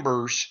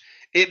numbers,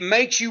 it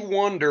makes you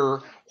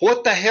wonder,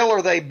 what the hell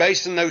are they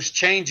basing those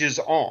changes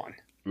on?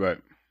 Right.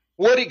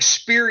 What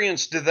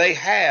experience do they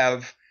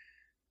have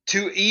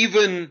to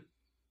even,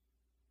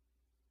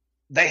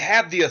 they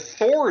have the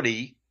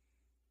authority,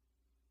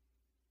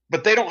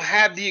 but they don't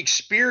have the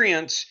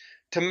experience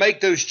to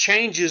make those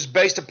changes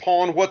based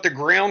upon what the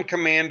ground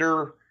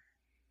commander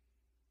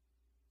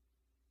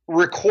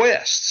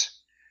requests.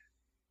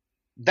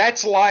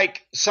 That's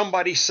like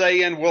somebody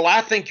saying, well,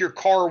 I think your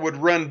car would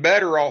run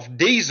better off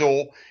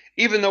diesel,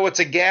 even though it's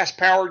a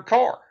gas-powered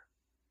car.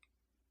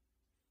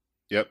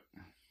 Yep.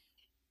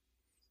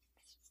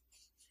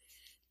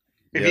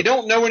 If you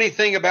don't know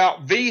anything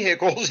about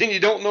vehicles and you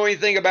don't know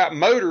anything about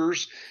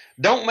motors,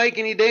 don't make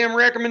any damn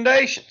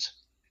recommendations.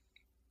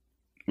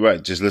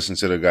 Right. Just listen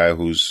to the guy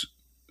who's,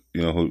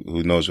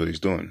 who knows what he's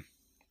doing.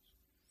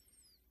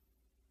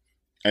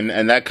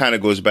 And that kind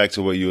of goes back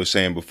to what you were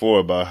saying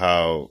before about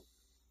how,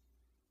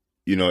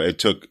 it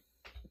took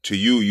to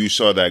you, you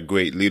saw that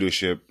great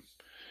leadership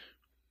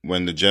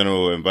when the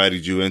general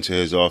invited you into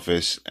his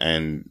office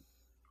and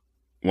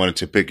wanted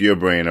to pick your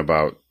brain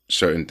about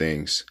certain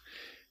things.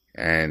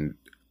 And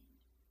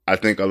I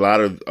think a lot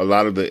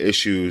of the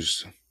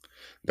issues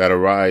that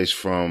arise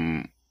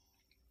from,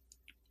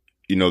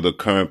 the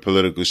current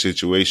political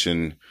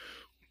situation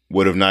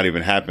would have not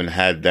even happened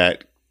had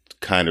that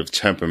kind of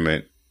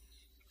temperament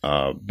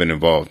been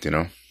involved,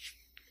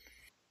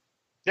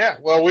 Yeah,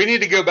 well, we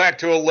need to go back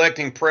to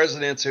electing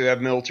presidents who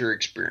have military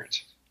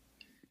experience.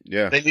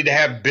 Yeah. They need to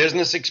have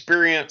business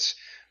experience.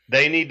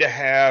 They need to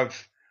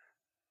have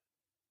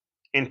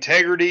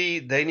integrity.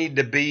 They need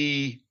to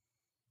be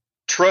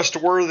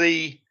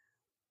trustworthy.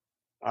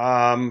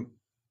 And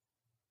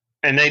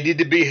they need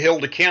to be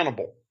held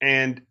accountable.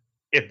 And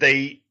if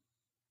they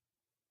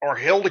are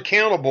held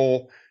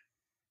accountable,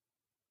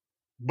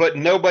 but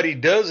nobody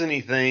does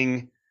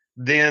anything,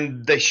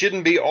 then they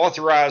shouldn't be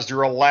authorized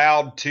or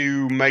allowed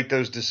to make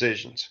those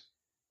decisions.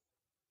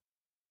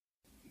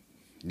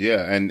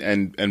 Yeah,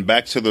 and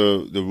back to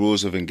the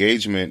rules of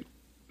engagement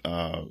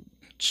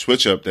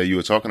switch up that you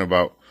were talking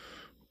about.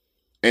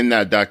 In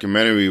that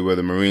documentary where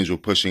the Marines were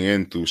pushing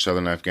in through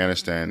southern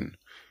Afghanistan,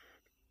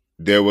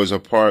 there was a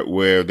part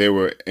where they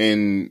were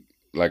in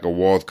like a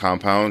walled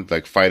compound,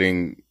 like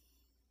fighting,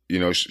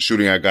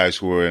 shooting at guys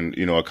who were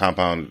in, a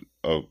compound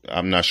of,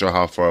 I'm not sure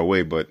how far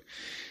away,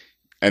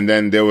 and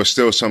then there were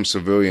still some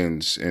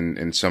civilians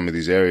in some of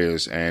these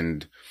areas.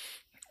 And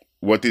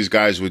what these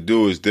guys would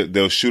do is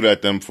they'll shoot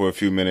at them for a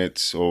few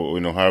minutes or,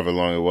 however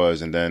long it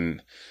was, and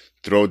then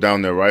throw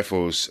down their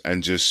rifles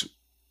and just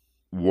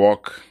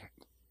walk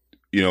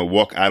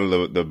out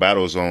of the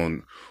battle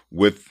zone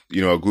with,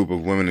 a group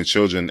of women and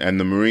children. And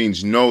the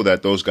Marines know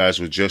that those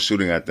guys were just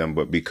shooting at them,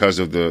 but because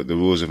of the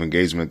rules of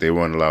engagement, they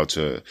weren't allowed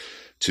to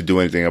do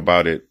anything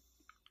about it.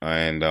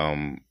 And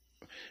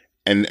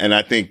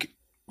I think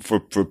for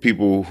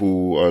people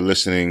who are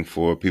listening,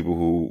 for people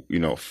who,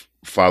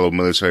 follow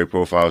military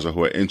profiles or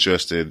who are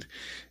interested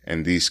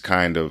in these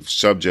kind of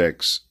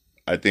subjects,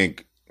 I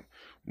think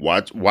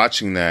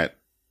watching that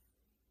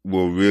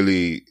will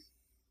really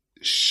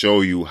show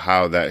you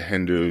how that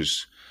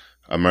hinders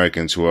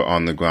Americans who are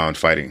on the ground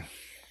fighting.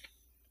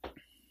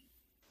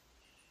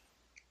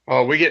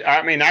 Well,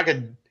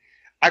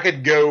 I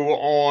could go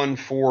on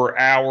for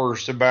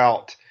hours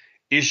about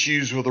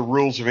issues with the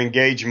rules of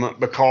engagement,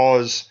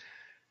 because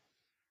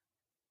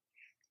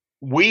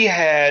we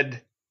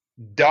had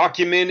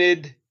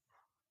documented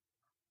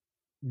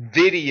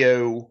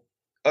video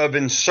of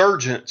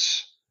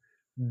insurgents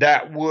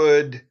that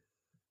would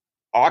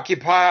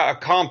occupy a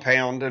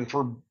compound. And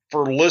for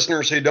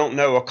listeners who don't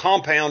know, a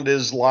compound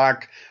is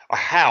like a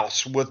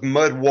house with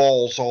mud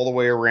walls all the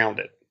way around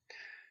it.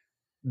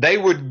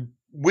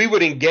 We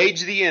would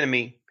engage the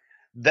enemy.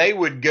 They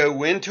would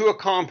go into a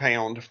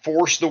compound,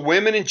 force the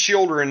women and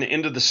children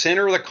into the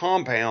center of the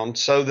compound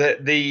so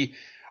that the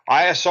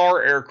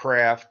ISR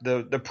aircraft,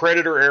 the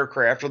Predator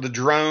aircraft, or the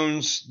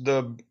drones,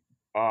 the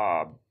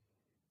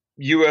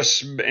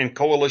U.S. and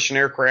coalition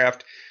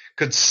aircraft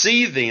could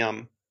see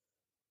them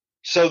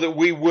so that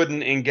we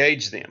wouldn't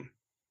engage them.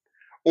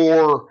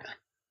 Or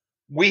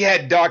we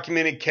had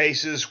documented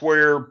cases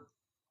where,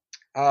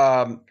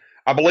 I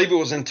believe it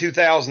was in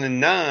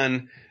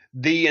 2009,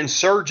 the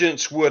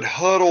insurgents would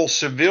huddle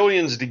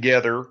civilians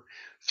together,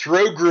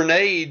 throw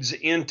grenades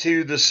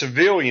into the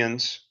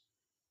civilians,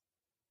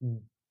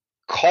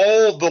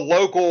 call the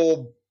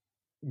local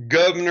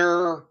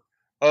governor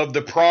of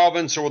the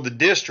province or the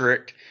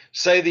district,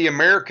 say the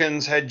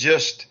Americans had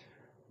just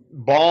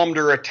bombed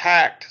or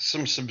attacked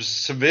some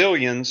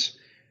civilians,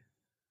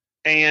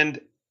 and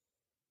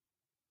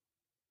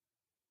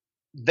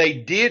they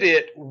did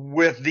it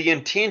with the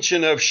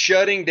intention of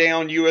shutting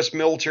down U.S.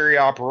 military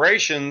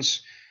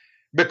operations,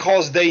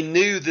 because they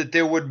knew that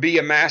there would be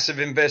a massive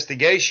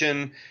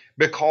investigation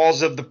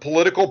because of the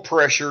political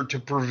pressure to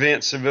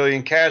prevent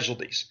civilian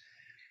casualties.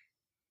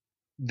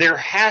 There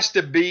has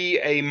to be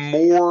a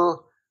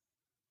more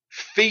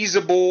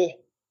feasible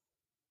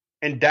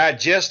and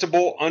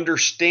digestible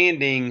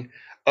understanding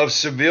of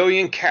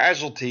civilian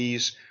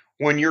casualties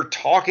when you're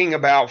talking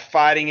about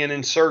fighting an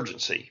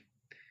insurgency.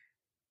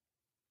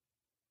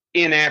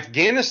 In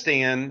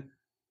Afghanistan,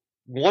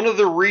 one of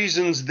the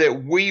reasons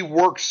that we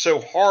worked so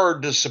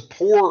hard to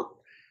support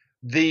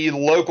the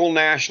local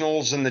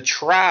nationals and the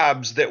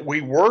tribes that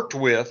we worked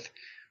with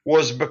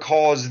was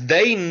because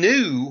they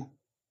knew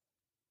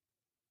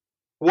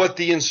what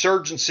the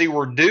insurgency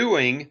were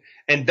doing,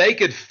 and they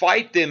could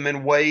fight them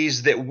in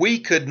ways that we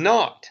could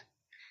not.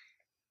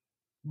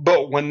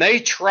 But when they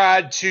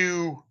tried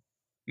to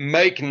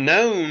make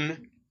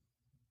known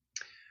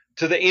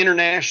to the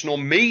international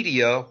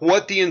media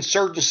what the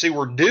insurgency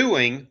were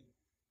doing,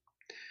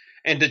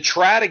 and to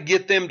try to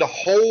get them to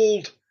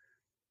hold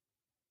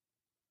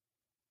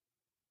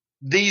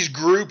these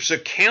groups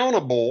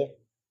accountable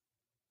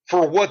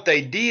for what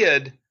they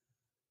did,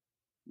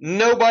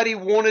 nobody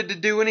wanted to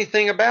do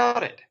anything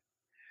about it.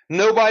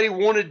 Nobody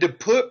wanted to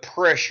put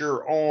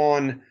pressure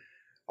on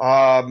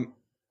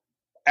Al-Qaeda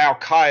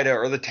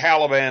or the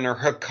Taliban or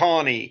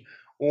Haqqani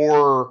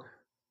or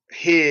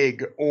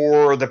HIG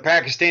or the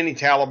Pakistani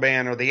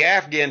Taliban or the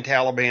Afghan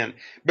Taliban,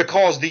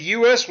 because the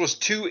U.S. was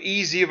too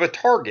easy of a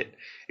target.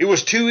 It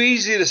was too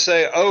easy to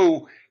say,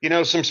 oh,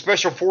 some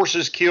special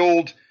forces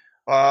killed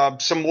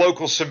some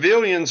local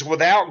civilians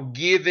without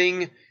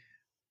giving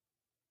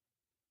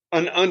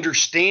an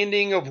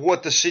understanding of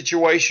what the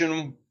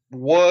situation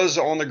was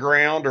on the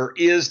ground or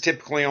is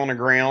typically on the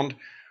ground,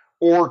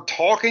 or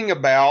talking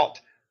about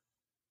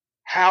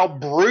how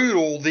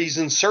brutal these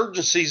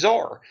insurgencies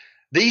are.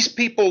 These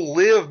people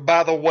live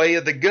by the way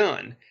of the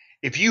gun.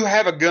 If you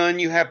have a gun,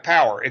 you have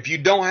power. If you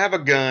don't have a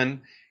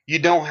gun, you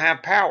don't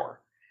have power.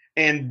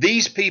 And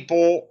these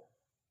people,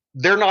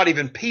 they're not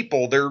even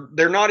people.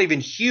 They're not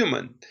even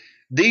human.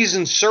 These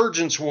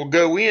insurgents will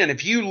go in.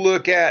 If you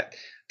look at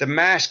the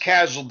mass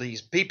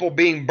casualties, people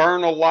being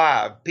burned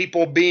alive,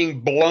 people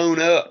being blown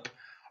up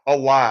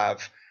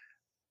alive,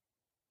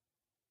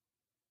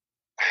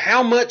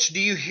 how much do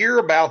you hear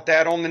about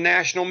that on the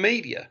national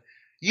media?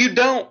 You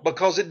don't,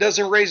 because it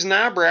doesn't raise an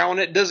eyebrow and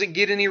it doesn't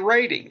get any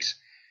ratings.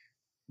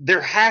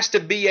 There has to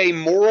be a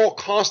moral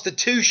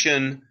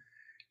constitution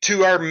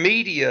to our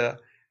media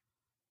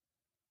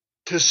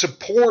to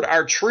support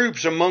our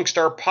troops amongst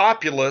our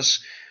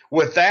populace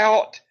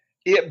without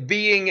it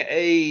being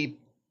a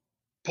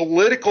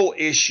political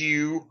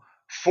issue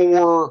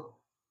for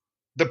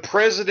the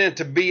president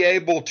to be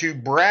able to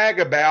brag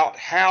about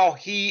how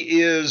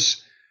he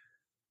is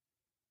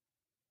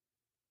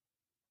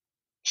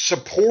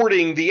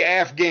supporting the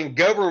Afghan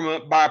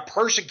government by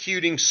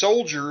persecuting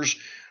soldiers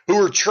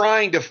who are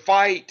trying to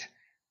fight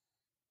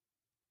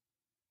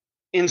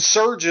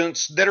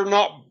insurgents that are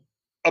not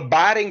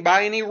abiding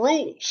by any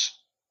rules.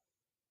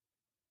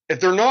 If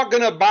they're not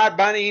going to abide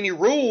by any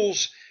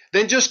rules,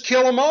 then just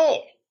kill them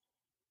all.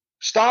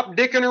 Stop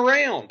dicking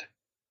around.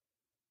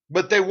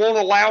 But they won't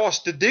allow us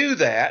to do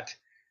that.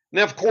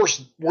 Now, of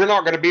course, we're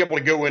not going to be able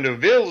to go into a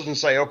village and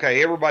say,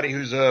 okay, everybody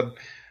who's a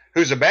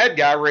bad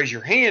guy, raise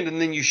your hand,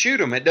 and then you shoot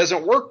them. It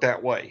doesn't work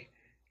that way.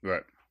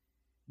 Right.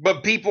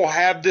 But people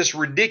have this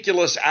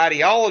ridiculous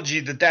ideology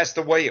that that's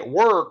the way it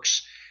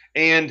works.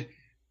 And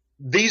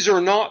these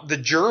are not the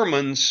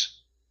Germans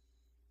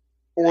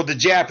or the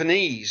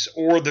Japanese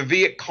or the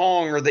Viet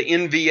Cong or the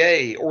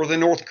NVA or the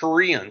North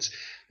Koreans.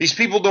 These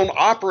people don't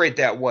operate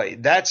that way.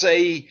 That's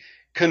and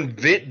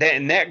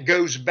that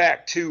goes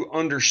back to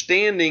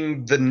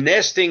understanding the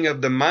nesting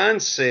of the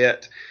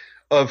mindset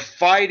of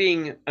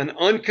fighting an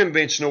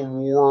unconventional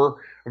war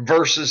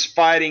versus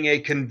fighting a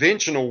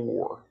conventional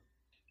war.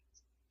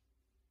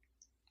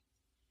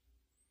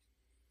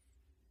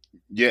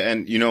 Yeah,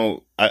 and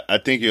I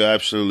think you're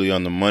absolutely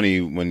on the money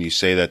when you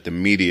say that the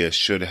media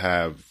should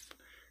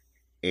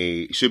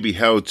be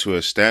held to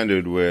a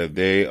standard where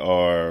they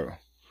are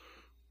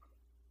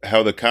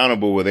held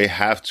accountable, where they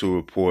have to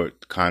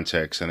report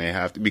context, and they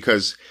have to,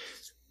 because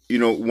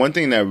one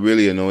thing that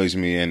really annoys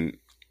me, and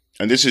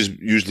this is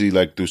usually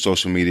like through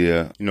social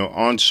media.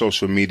 On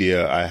social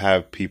media, I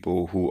have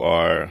people who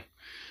are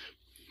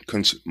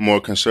more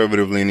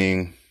conservative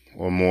leaning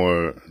or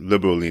more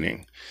liberal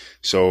leaning.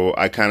 So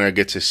I kind of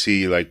get to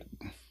see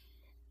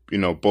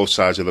both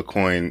sides of the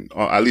coin,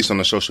 or at least on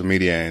the social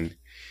media end.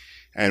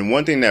 And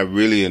one thing that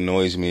really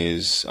annoys me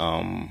is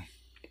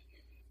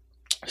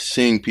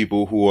seeing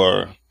people who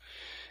are,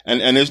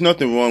 and there's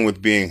nothing wrong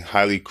with being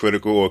highly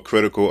critical or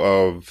critical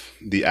of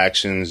the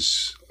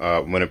actions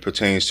when it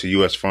pertains to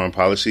U.S. foreign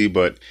policy,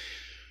 but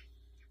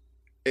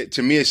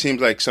to me it seems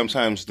like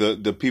sometimes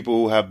the people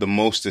who have the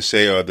most to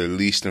say are the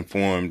least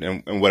informed.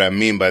 And what I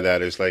mean by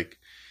that is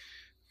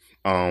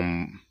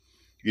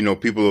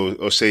people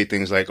will say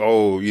things like,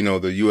 oh,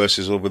 the U.S.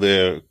 is over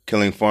there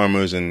killing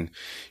farmers and,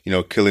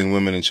 killing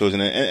women and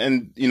children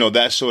and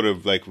that sort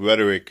of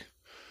rhetoric.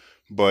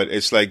 But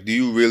it's like, do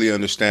you really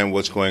understand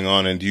what's going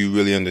on? And do you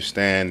really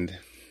understand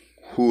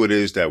who it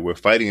is that we're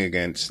fighting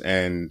against?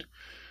 And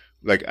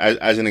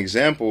as an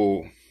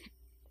example,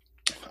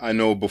 I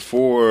know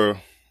before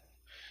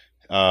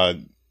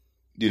the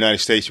United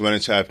States went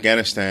into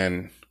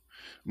Afghanistan,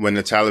 when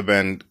the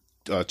Taliban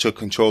took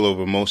control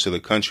over most of the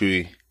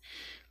country,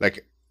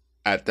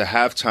 at the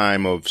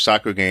halftime of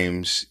soccer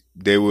games,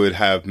 they would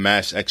have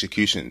mass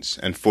executions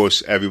and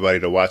force everybody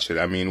to watch it.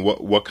 I mean,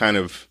 what kind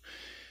of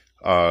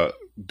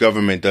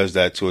government does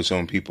that to its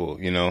own people,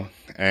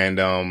 And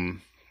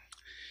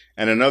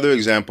another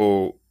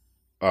example,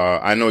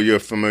 I know you're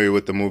familiar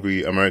with the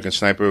movie American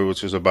Sniper,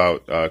 which was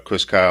about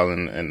Chris Kyle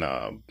and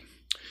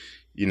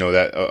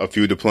that a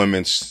few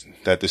deployments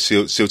that the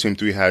SEAL Team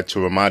 3 had to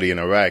Ramadi in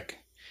Iraq.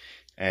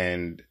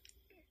 And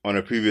on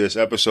a previous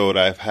episode,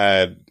 I've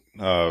had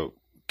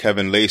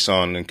Kevin Lace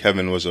on, and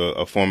Kevin was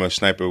a former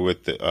sniper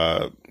with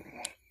the,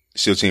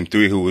 SEAL Team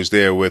 3 who was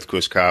there with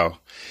Chris Kyle,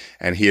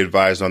 and he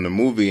advised on the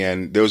movie.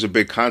 And there was a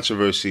big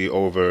controversy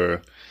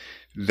over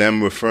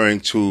them referring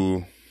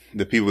to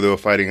the people they were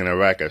fighting in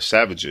Iraq as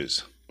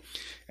savages.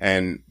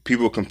 And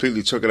people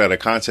completely took it out of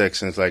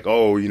context, and it's like,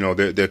 oh,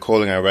 they're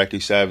calling Iraqi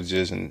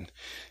savages, and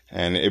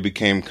it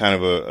became kind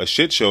of a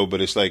shit show.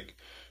 But it's like,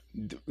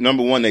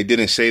 number one, they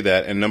didn't say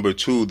that, and number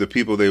two, the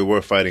people they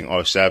were fighting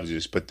are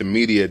savages. But the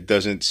media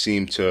doesn't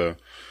seem to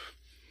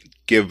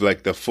give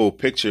like the full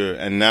picture,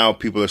 and now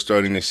people are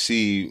starting to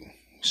see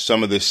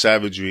some of this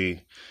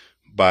savagery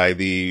by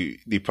the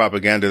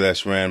propaganda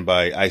that's ran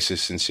by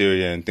ISIS in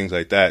Syria and things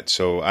like that.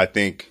 So I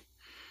think,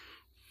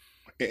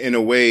 in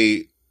a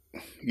way,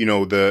 you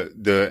know,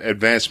 the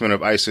advancement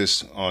of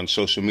ISIS on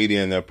social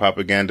media and their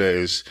propaganda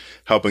is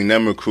helping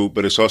them recruit,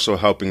 but it's also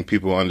helping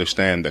people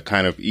understand the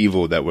kind of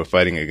evil that we're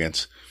fighting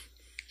against.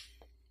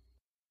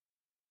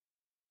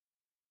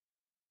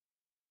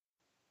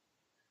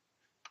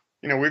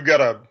 You know, we've got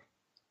a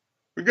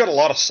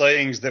lot of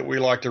sayings that we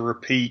like to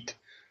repeat.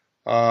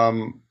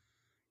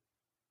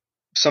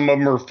 Some of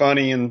them are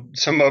funny and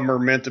some of them are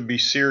meant to be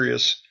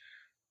serious.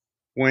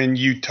 When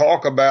you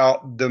talk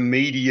about the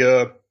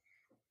media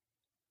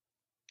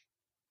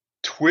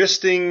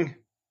twisting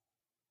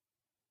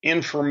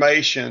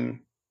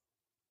information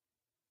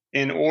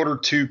in order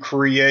to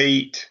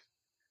create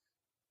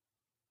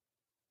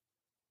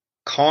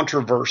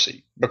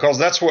controversy, because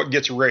that's what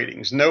gets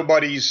ratings.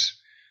 Nobody's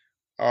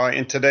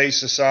in today's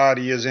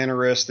society is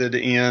interested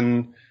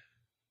in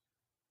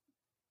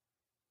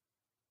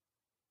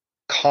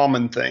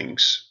common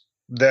things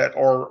that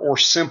are, or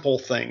simple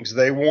things.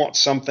 They want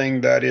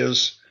something that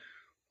is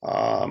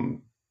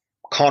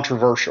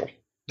controversial.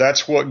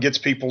 That's what gets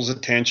people's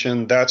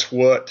attention. That's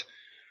what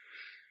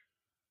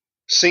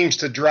seems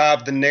to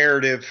drive the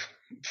narrative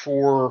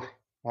for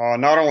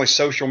not only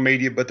social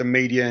media, but the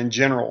media in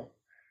general.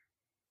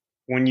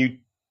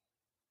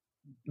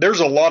 There's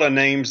a lot of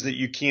names that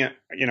you can't,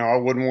 I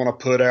wouldn't want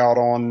to put out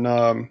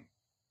on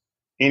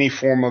any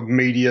form of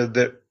media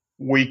that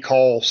we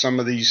call some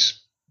of these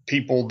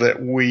people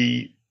that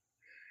we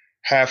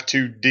have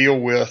to deal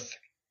with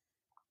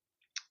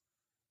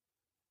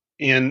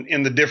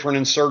in the different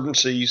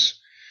insurgencies.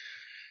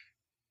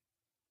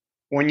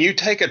 When you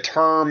take a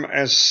term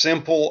as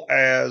simple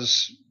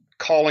as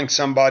calling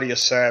somebody a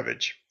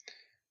savage,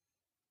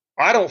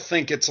 I don't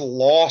think it's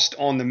lost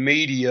on the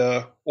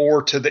media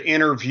or to the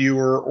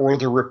interviewer or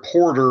the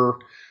reporter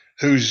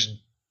who's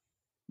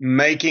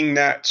making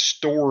that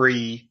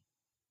story.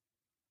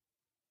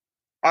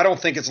 I don't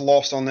think it's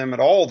lost on them at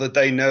all that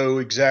they know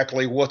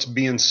exactly what's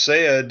being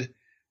said.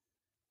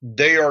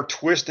 They are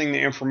twisting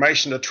the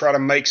information to try to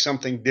make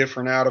something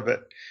different out of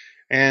it.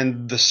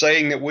 And the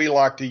saying that we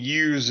like to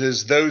use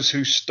is those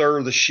who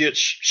stir the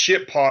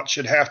shit pot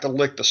should have to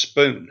lick the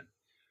spoon.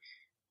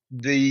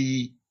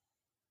 The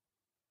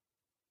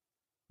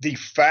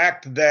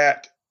fact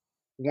that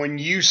when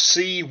you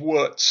see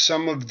what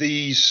some of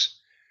these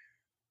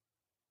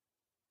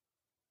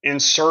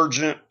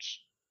insurgents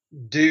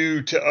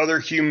do to other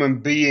human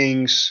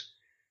beings,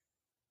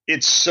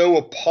 it's so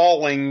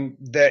appalling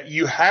that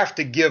you have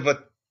to give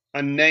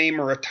a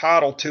name or a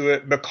title to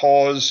it,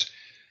 because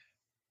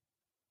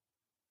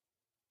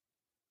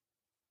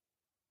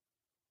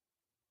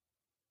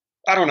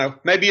I don't know,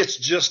 maybe it's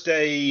just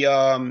a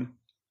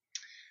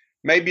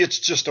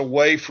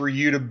way for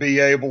you to be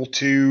able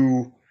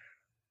to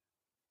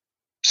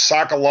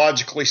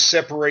psychologically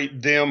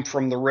separate them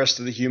from the rest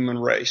of the human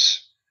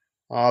race.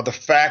 The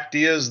fact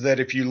is that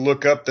if you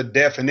look up the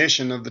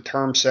definition of the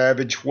term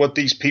savage, what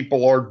these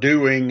people are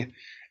doing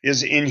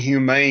is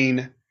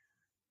inhumane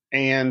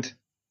and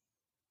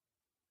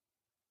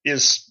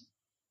is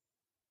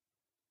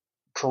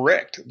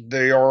correct.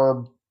 They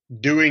are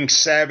doing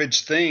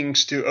savage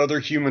things to other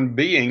human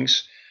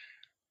beings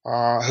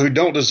who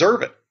don't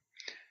deserve it.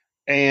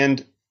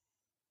 And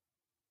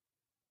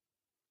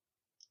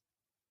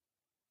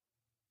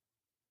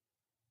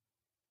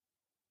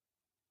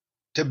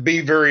to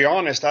be very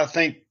honest, I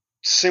think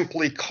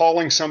simply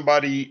calling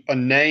somebody a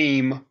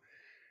name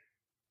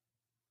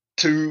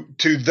to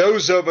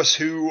those of us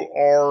who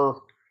are,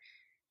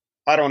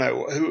 I don't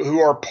know, who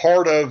are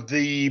part of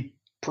the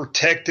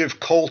protective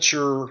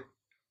culture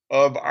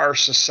of our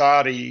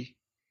society,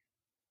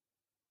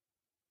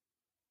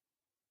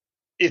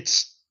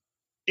 it's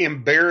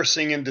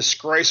embarrassing and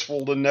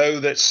disgraceful to know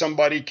that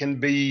somebody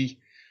can be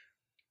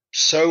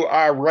so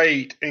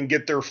irate and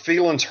get their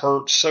feelings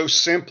hurt so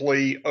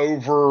simply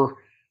over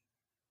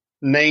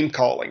name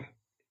calling.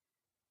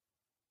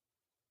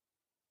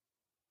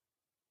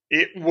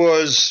 It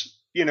was,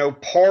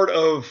 part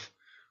of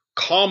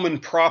common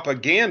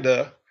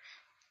propaganda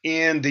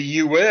in the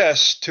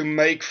U.S. to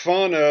make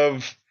fun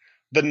of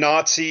the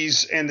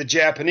Nazis and the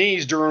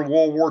Japanese during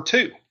World War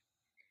II.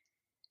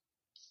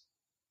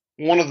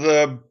 One of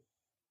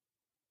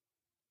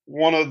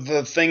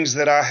the things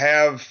that I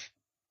have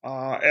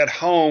at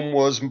home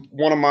was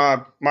one of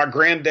my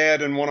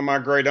granddad and one of my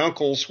great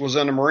uncles was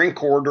in the Marine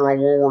Corps during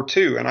World War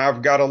II, and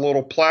I've got a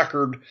little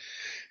placard,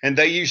 and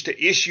they used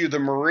to issue the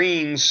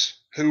Marines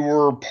who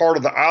were part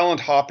of the island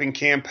hopping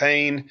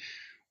campaign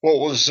what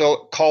was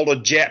called a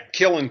Jap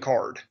killing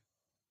card.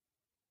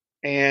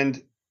 And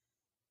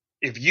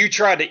if you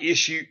tried to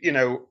issue,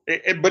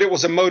 but it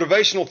was a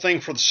motivational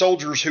thing for the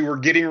soldiers who were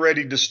getting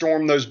ready to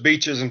storm those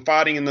beaches and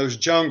fighting in those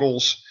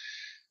jungles.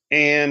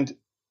 And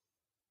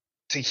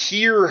to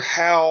hear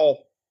how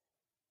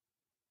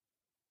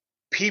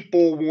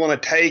people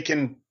want to take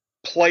and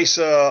place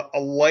a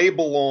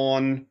label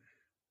on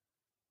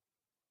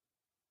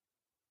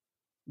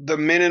the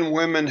men and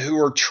women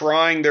who are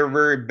trying their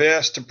very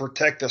best to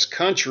protect this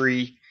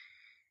country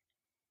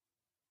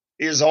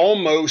is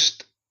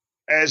almost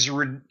as,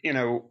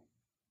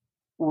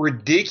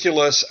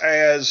 ridiculous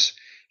as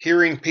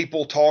hearing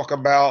people talk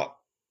about,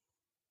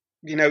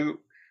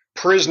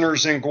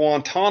 prisoners in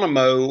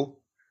Guantanamo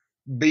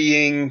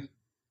being,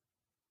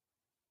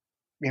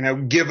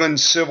 given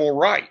civil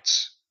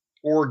rights,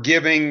 or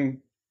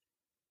giving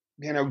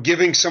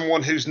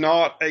someone who's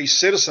not a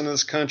citizen of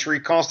this country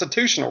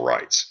constitutional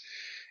rights.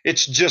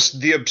 It's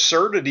just the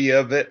absurdity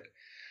of it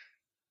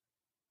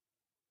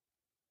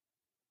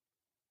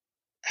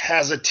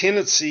has a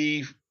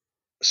tendency.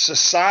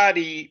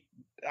 Society,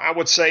 I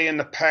would say, in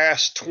the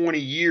past 20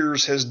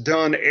 years has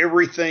done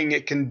everything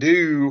it can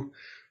do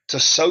to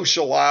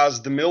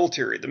socialize the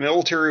military. The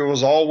military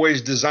was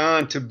always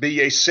designed to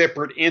be a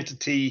separate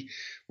entity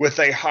with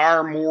a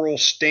higher moral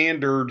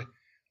standard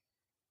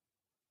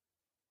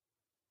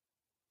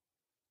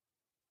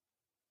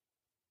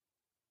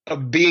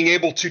of being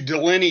able to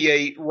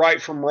delineate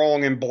right from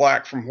wrong and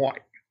black from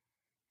white.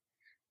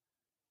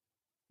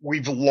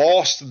 We've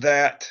lost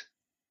that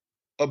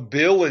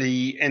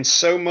ability, and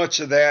so much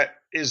of that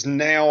is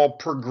now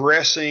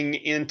progressing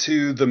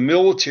into the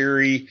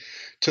military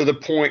to the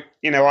point,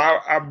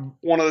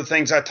 one of the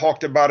things I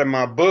talked about in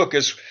my book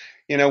is,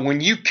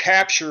 when you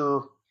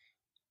capture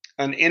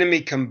an enemy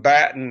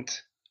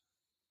combatant,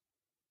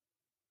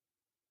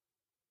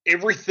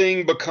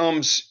 everything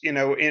becomes,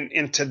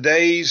 in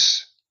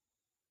today's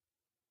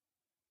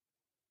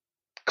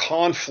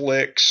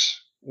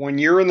conflicts, when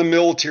you're in the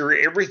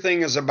military,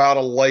 everything is about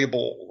a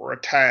label or a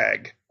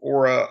tag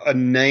or a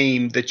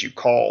name that you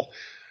call.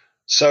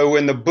 So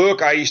in the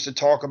book, I used to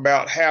talk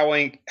about how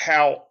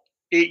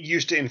it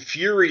used to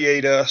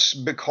infuriate us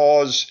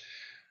because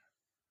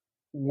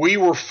we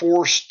were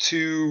forced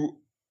to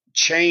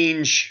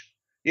change,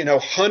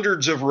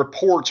 hundreds of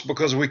reports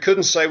because we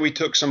couldn't say we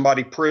took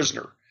somebody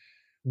prisoner.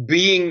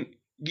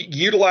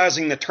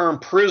 Utilizing the term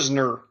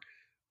prisoner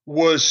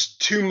was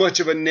too much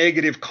of a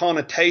negative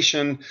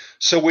connotation,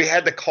 so we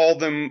had to call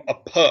them a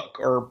PUC,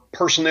 or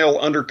personnel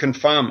under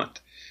confinement.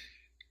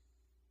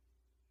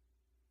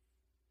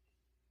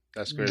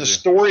 That's crazy. The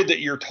story that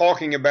you're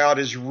talking about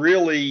is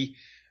really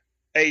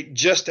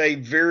just a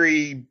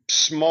very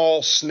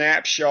small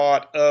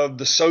snapshot of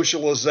the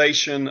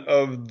socialization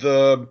of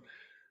the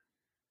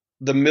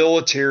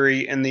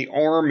military and the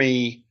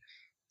Army.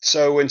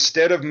 So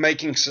instead of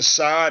making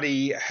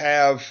society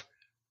have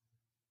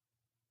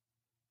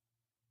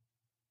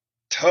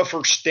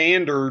tougher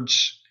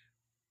standards,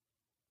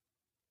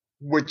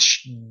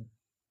 which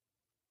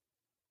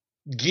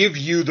give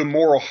you the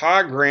moral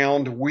high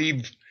ground,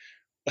 the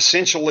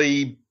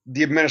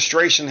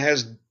administration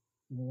has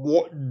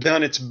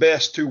done its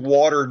best to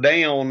water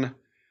down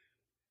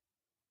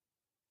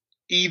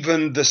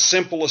even the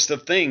simplest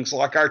of things.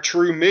 Like, our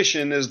true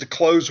mission is to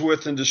close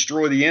with and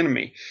destroy the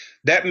enemy.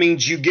 That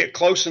means you get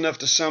close enough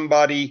to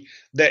somebody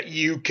that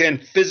you can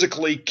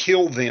physically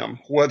kill them,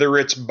 whether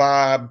it's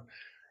by,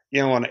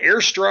 an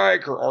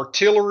airstrike or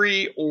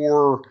artillery,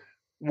 or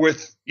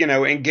with,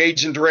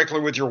 engaging directly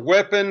with your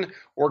weapon,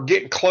 or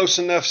getting close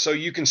enough so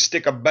you can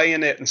stick a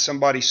bayonet in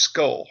somebody's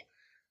skull.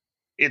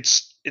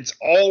 It's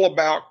all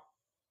about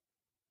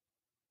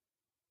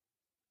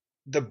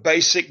the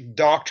basic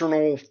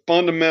doctrinal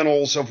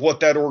fundamentals of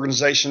what that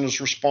organization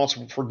is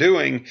responsible for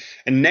doing.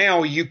 And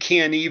now you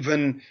can't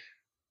even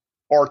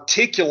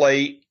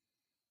articulate,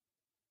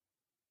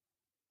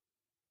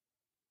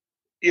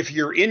 if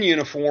you're in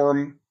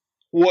uniform,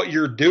 what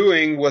you're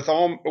doing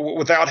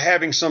without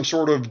having some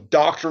sort of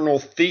doctrinal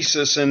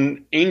thesis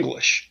in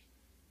English.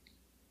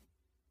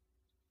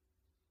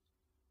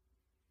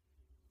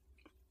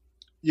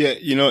 Yeah,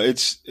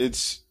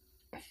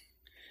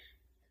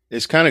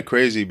 it's kind of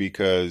crazy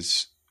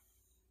because,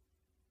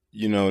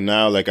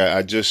 now, like,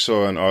 I just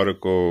saw an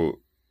article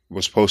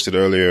was posted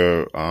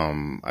earlier.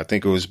 I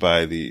think it was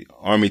by the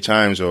Army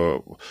Times,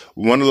 or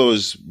one of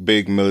those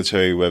big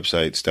military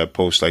websites that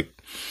post like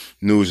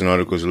news and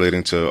articles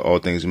relating to all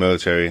things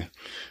military.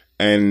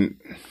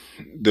 And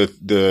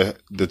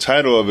the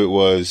title of it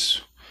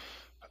was,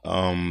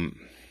 the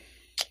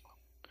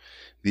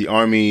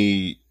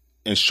Army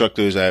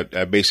instructors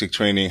at basic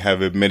training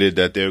have admitted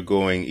that they're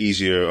going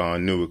easier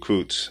on new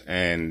recruits.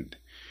 And,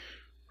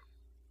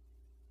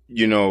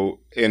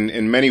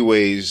 in many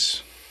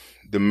ways,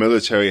 the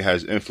military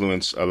has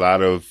influenced a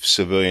lot of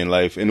civilian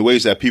life in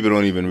ways that people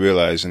don't even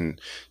realize, in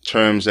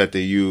terms that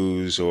they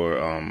use, or,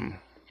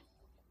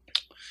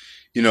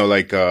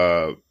 like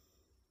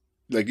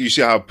you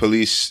see how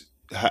police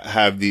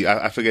have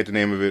I forget the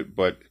name of it,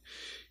 but,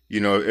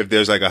 if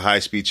there's like a high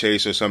speed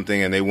chase or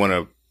something and they want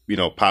to,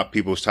 pop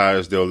people's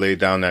tires, they'll lay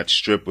down that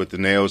strip with the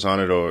nails on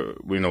it, or,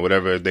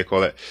 whatever they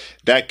call it.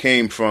 That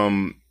came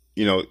from,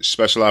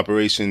 special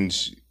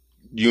operations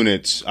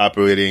units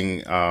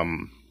operating,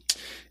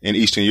 in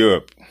Eastern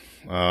Europe,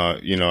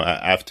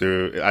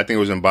 after, I think it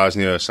was in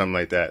Bosnia or something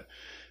like that.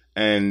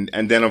 and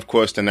then of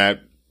course then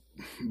that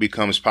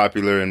becomes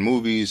popular in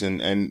movies,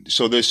 and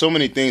so there's so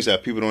many things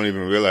that people don't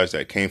even realize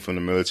that came from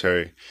the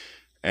military,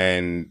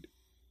 and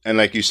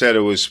like you said,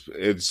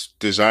 it's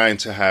designed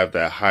to have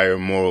that higher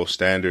moral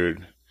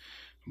standard.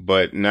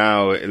 But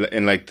now,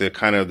 in like the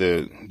kind of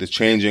the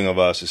changing of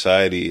our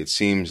society, it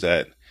seems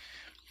that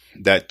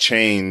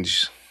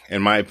change,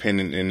 in my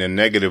opinion, in a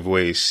negative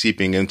way, is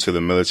seeping into the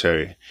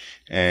military.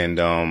 And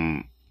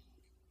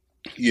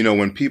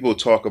when people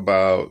talk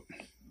about,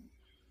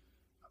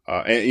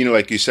 and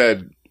like you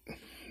said,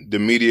 the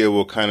media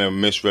will kind of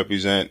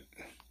misrepresent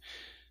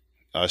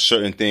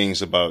certain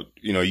things about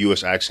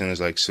U.S. actions,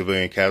 like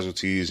civilian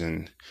casualties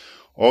and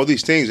all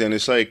these things, and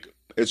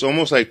it's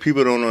almost like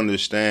people don't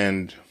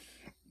understand.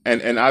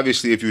 And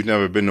obviously, if you've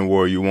never been to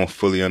war, you won't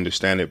fully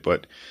understand it,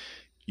 but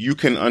you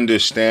can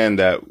understand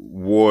that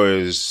war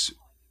is,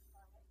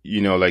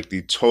 like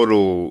the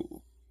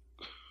total,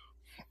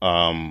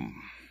 and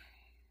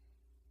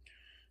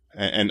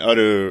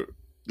utter,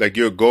 like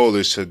your goal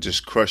is to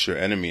just crush your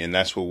enemy, and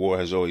that's what war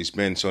has always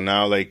been. So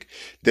now, like,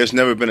 there's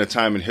never been a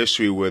time in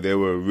history where there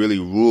were really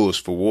rules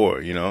for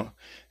war,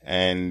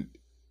 and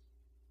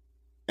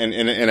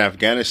in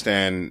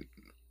Afghanistan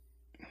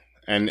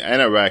and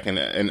Iraq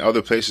and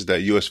other places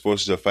that U.S.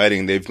 forces are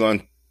fighting, they've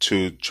gone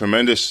to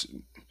tremendous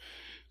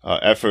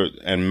effort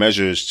and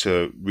measures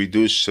to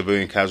reduce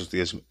civilian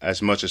casualties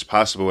as much as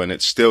possible, and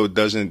it still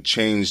doesn't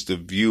change the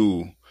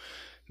view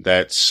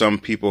that some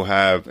people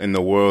have in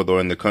the world or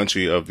in the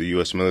country of the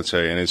U.S.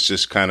 military, and it's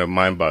just kind of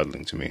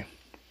mind-boggling to me.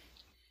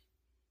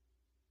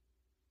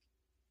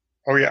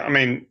 Oh, yeah. I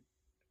mean,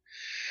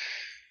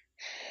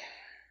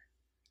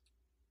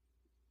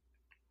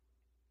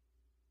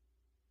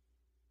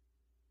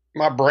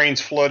 my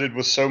brain's flooded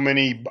with so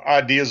many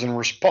ideas and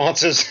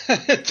responses.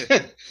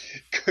 It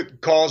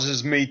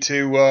causes me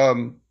to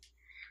I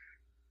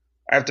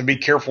have to be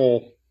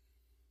careful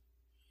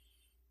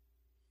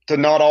to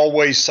not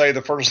always say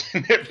the first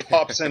thing that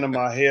pops into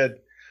my head.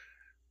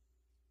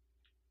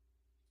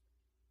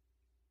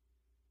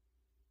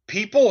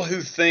 People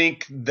who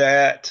think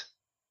that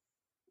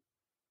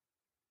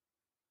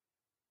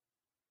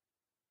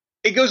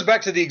it goes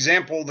back to the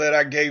example that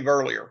I gave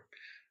earlier.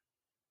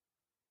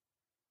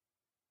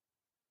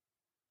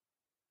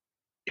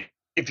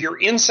 If you're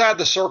inside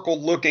the circle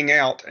looking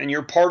out and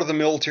you're part of the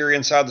military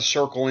inside the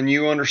circle and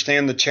you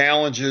understand the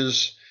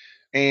challenges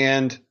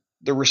and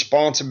the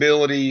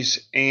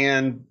responsibilities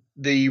and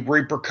the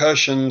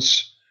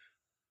repercussions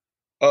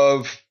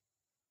of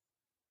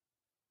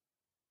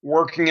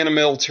working in a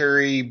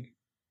military,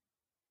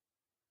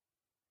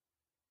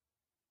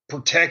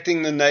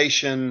 protecting the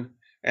nation,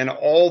 and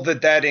all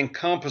that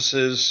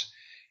encompasses,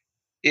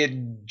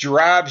 it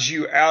drives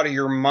you out of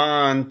your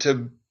mind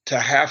to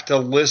have to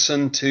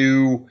listen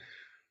to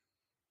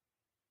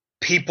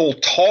people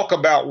talk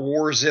about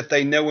war as if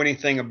they know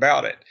anything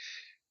about it.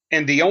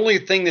 And the only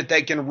thing that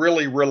they can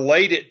really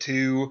relate it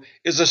to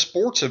is a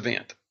sports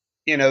event.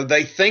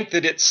 They think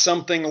that it's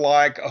something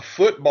like a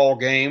football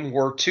game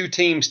where two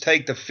teams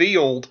take the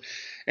field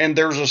and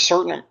there's a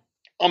certain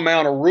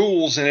amount of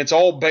rules, and it's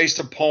all based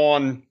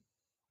upon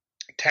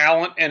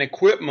talent and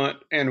equipment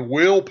and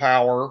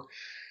willpower.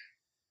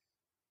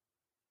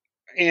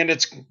 And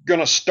it's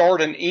going to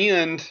start and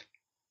end,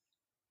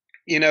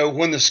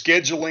 when the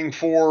scheduling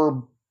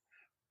for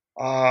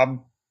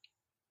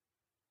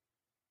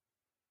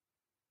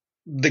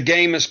the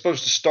game is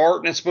supposed to start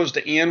and it's supposed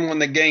to end when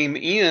the game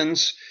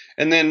ends.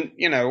 And then,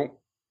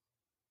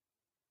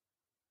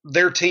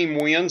 their team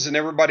wins and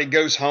everybody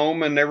goes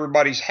home and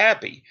everybody's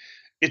happy.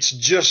 It's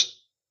just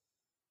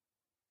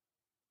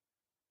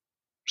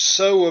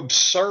so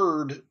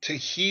absurd to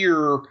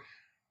hear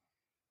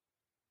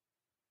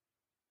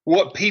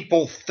what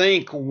people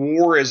think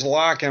war is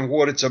like and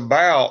what it's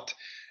about.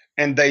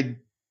 And they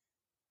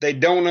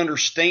don't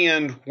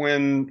understand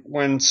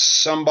when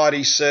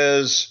somebody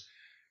says,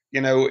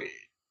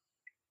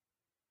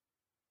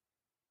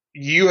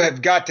 you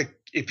have got to,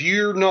 if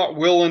you're not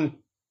willing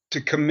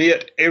to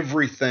commit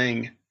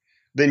everything,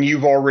 then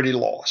you've already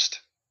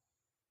lost.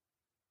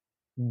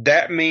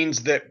 That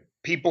means that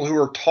people who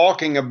are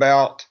talking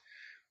about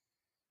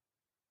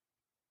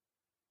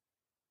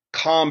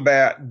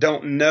combat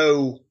don't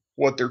know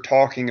what they're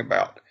talking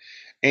about.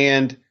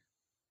 And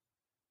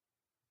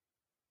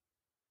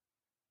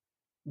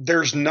there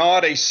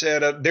are a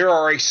set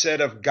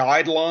of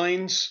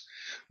guidelines,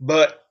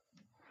 but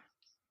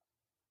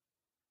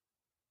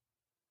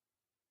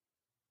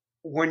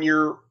when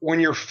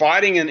you're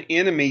fighting an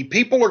enemy,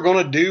 people are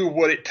going to do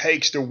what it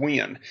takes to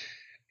win.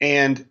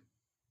 And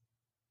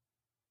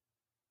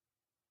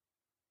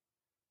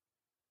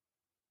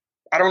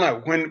I don't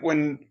know,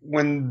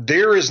 when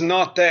there is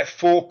not that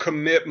full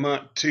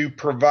commitment to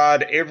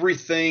provide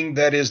everything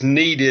that is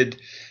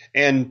needed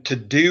and to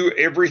do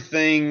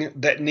everything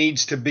that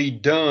needs to be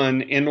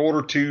done in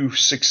order to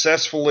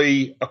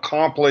successfully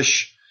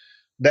accomplish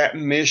that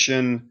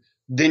mission,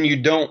 then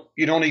you don't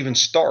even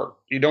start.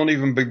 You don't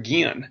even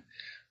begin.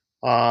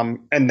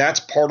 And that's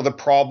part of the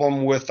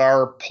problem with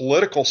our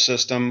political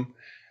system,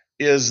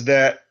 is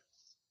that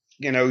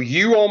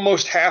you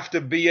almost have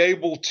to be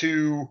able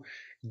to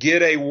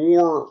get a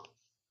war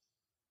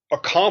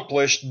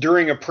accomplished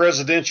during a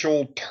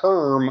presidential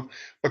term,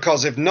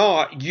 because if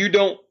not,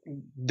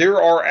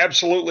 there are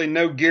absolutely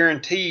no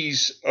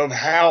guarantees of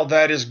how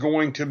that is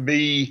going to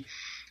be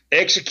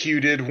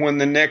executed when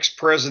the next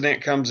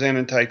president comes in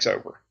and takes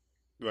over.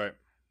 Right.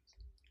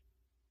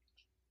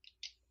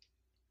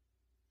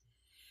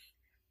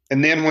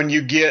 And then when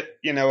you get,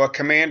 a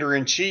commander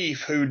in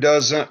chief who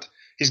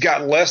he's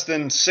got less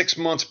than 6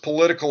 months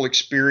political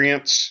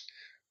experience,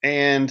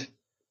 and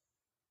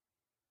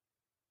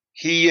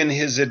he and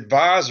his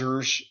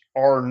advisors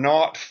are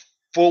not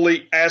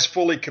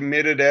fully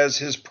committed as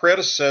his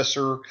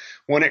predecessor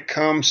when it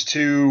comes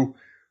to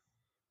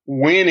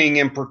winning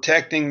and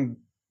protecting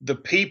the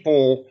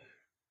people.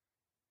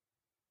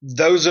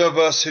 Those of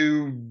us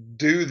who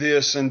do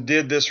this and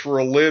did this for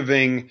a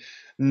living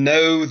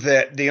know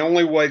that the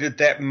only way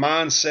that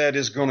mindset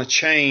is going to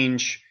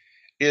change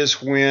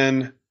is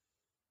when,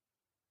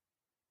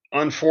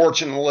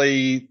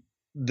 unfortunately,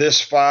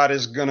 this fight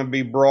is going to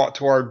be brought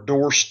to our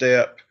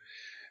doorstep,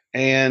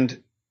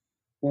 and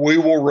we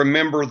will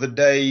remember the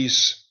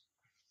days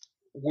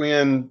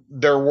when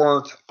there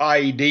weren't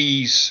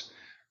IEDs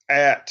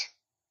at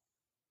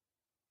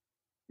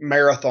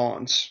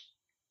marathons,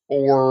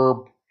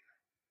 or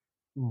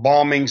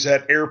bombings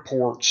at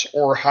airports,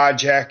 or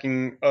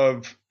hijacking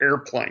of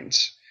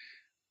airplanes.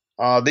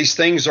 These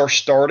things are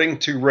starting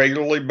to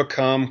regularly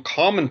become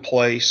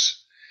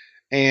commonplace,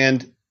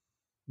 and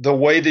the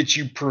way that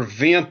you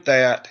prevent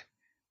that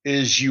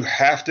is you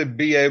have to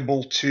be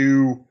able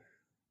to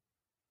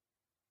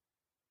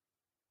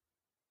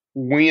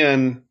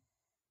win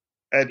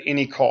at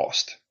any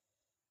cost,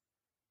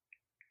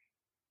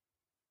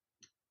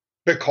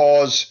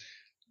 because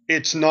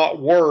it's not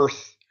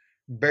worth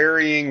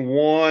burying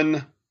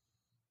one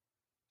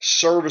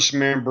service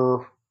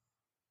member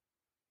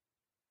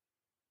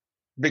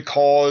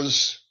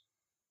because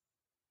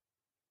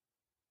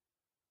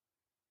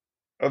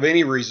of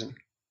any reason.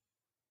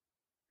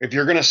 If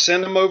you're going to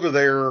send them over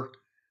there,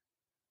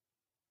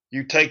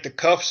 you take the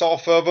cuffs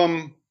off of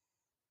them,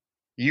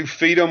 you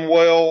feed them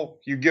well,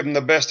 you give them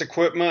the best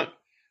equipment,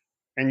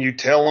 and you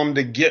tell them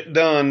to get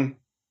done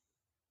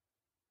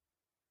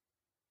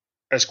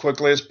as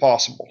quickly as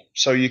possible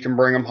so you can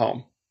bring them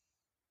home.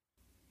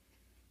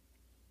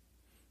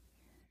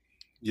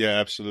 Yeah,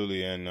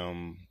 absolutely. And,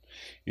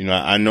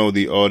 I know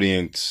the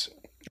audience,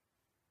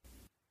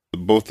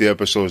 both the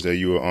episodes that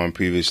you were on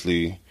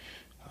previously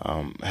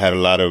had a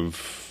lot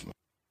of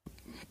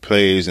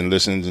plays and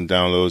listens and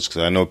downloads,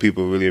 because I know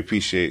people really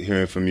appreciate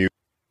hearing from you.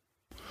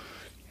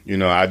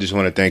 I just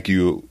want to thank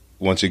you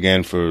once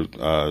again for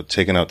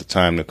taking out the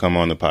time to come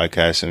on the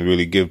podcast and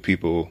really give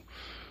people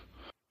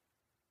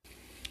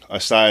a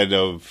side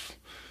of,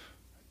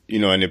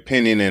 an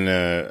opinion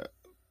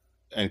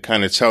and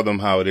kind of tell them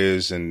how it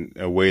is in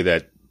a way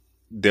that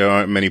there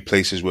aren't many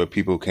places where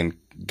people can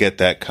get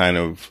that kind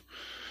of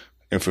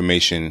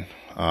information,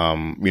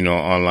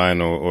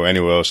 online or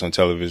anywhere else on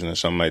television or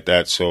something like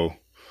that. So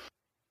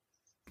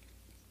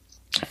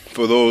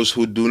for those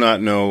who do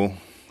not know,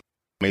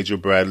 Major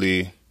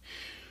Bradley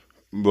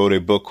wrote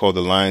a book called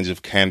The Lions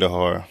of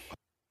Kandahar.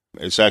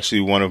 It's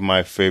actually one of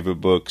my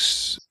favorite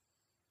books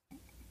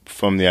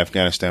from the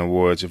Afghanistan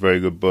war. It's a very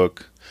good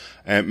book.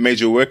 And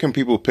Major, where can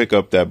people pick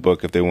up that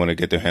book if they want to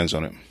get their hands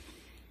on it?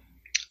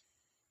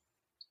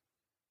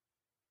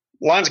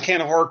 Lions of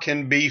Kandahar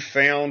can be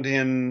found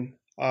in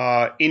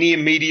any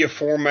media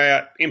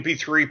format: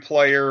 MP3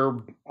 player,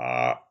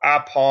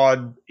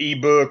 iPod,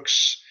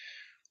 ebooks,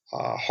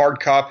 hard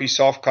copy,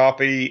 soft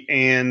copy,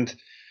 and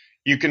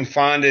you can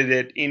find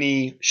it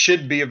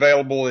should be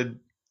available at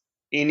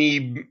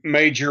any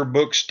major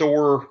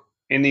bookstore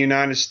in the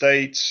United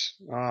States,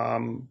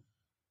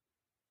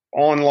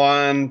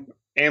 online,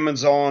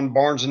 Amazon,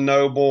 Barnes &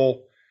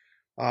 Noble,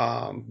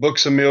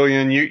 Books A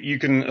Million. You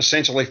can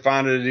essentially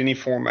find it at any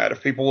format.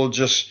 If people will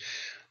just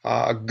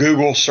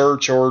Google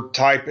search or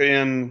type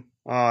in,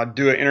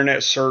 do an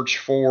internet search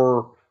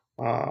for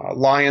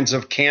Lions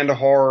of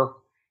Kandahar,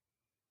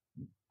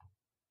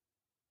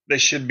 they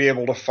should be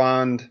able to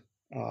find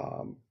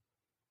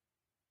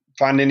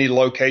any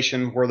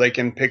location where they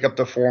can pick up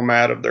the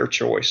format of their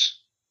choice.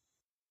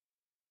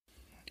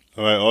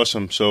 All right,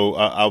 awesome. So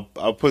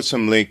I'll put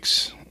some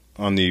links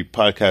on the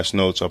podcast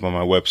notes up on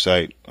my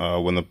website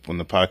when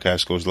the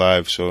podcast goes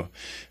live. So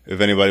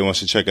if anybody wants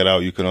to check it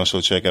out, you can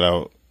also check it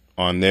out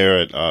on there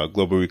at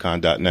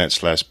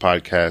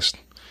globalrecon.net/podcast.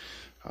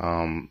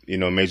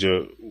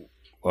 Major,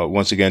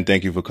 once again,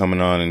 thank you for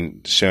coming on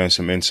and sharing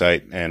some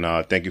insight, and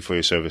thank you for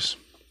your service.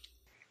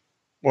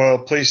 Well,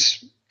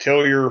 please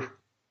tell your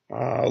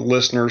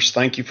listeners,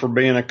 thank you for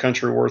being a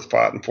country worth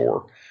fighting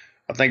for.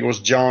 I think it was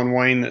John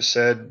Wayne that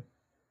said,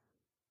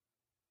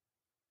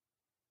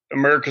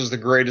 America's the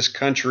greatest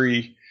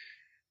country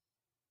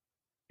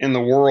in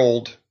the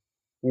world,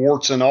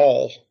 warts and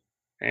all.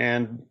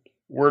 And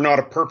we're not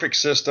a perfect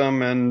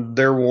system, and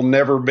there will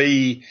never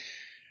be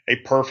a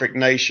perfect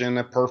nation,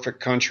 a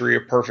perfect country,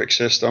 a perfect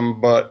system.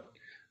 But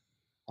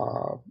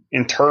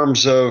In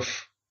terms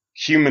of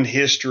human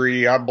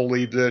history, I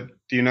believe that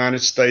the United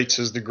States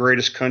is the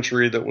greatest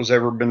country that was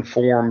ever been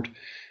formed.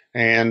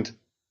 And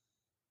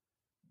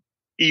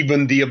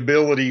even the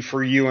ability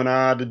for you and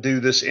I to do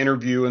this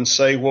interview and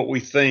say what we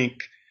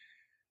think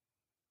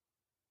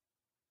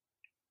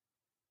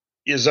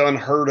is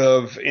unheard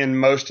of in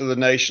most of the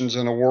nations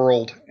in the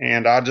world.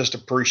 And I just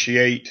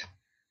appreciate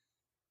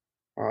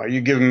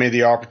you giving me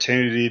the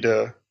opportunity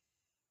to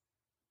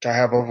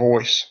have a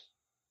voice.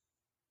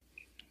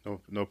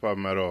 No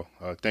problem at all.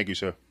 Thank you,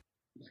 sir.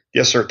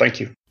 Yes, sir. Thank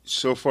you.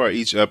 So far,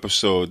 each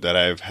episode that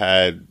I've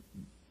had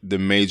the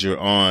major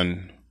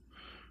on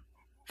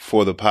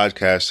for the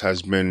podcast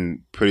has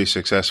been pretty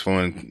successful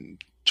in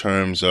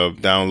terms of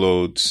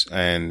downloads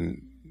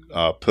and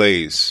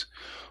plays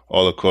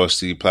all across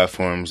the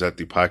platforms that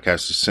the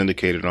podcast is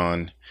syndicated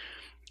on.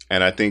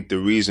 And I think the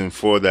reason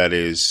for that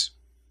is,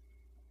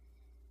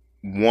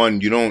 one,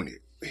 you don't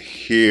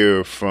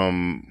hear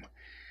from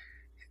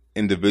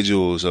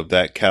individuals of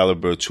that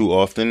caliber too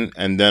often.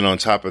 And then on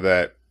top of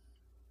that,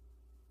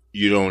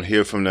 you don't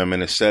hear from them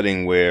in a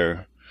setting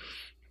where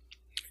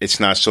it's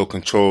not so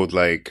controlled,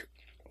 like,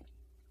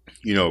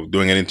 you know,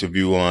 doing an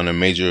interview on a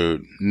major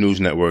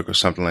news network or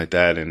something like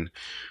that. And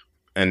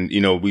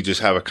you know, we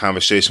just have a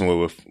conversation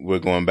where we're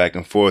going back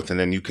and forth, and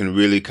then you can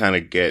really kind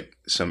of get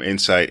some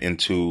insight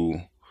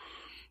into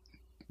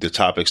the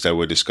topics that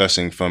we're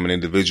discussing from an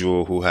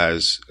individual who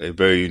has a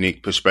very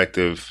unique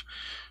perspective,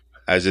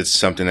 as it's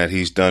something that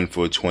he's done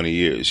for 20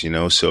 years, you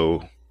know?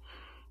 So,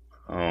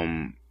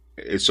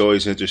 it's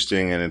always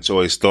interesting and it's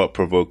always thought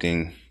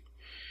provoking.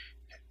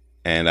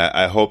 And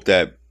I hope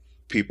that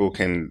people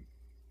can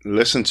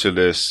listen to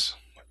this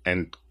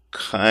and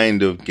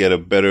kind of get a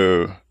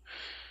better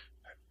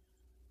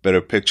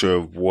picture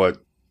of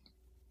what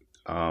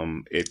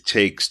it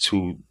takes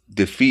to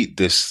defeat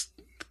this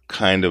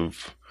kind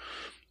of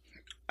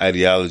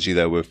ideology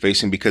that we're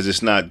facing, because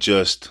it's not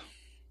just,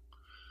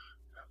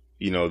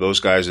 you know, those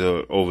guys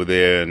are over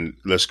there and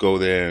let's go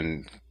there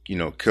and, you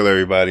know, kill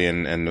everybody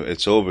and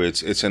it's over.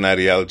 It's an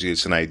ideology,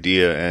 it's an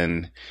idea,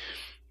 and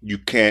you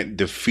can't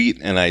defeat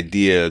an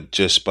idea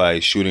just by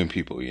shooting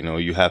people. You know,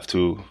 you have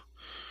to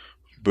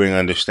bring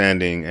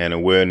understanding and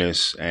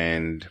awareness,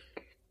 and,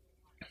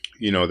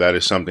 you know, that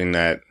is something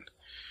that,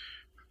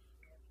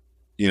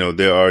 you know,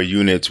 there are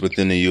units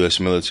within the U.S.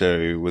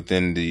 military,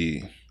 within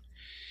the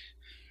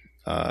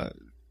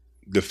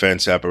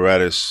defense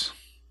apparatus,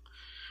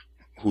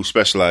 who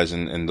specialize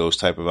in those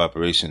type of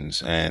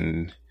operations.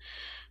 And,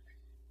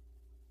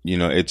 you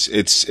know,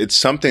 it's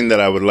something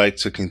that I would like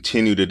to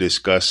continue to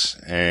discuss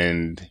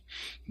and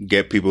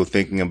get people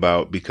thinking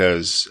about,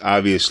 because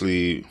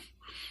obviously,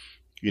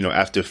 you know,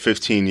 after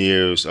 15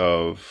 years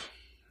of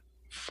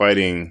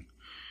fighting,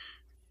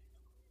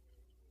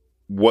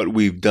 what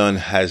we've done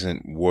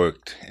hasn't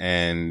worked.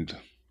 And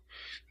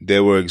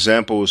there were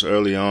examples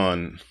early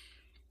on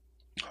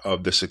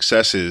of the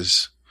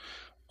successes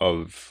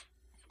of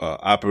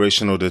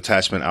Operational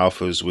Detachment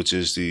Alphas, which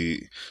is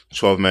the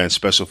 12-man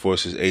Special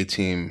Forces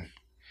A-Team,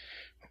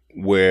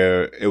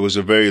 where it was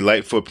a very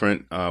light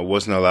footprint,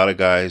 wasn't a lot of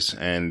guys,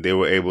 and they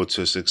were able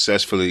to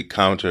successfully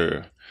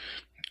counter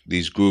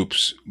these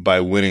groups by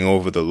winning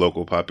over the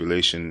local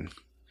population.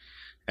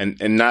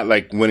 And not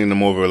like winning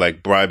them over,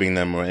 like bribing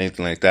them or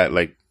anything like that,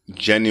 like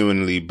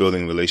genuinely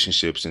building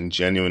relationships and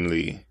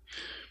genuinely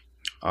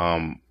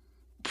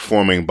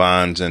forming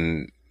bonds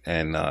and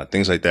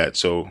things like that.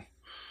 So,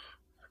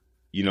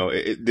 you know,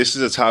 this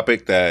is a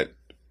topic that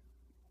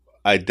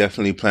I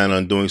definitely plan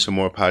on doing some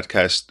more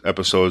podcast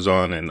episodes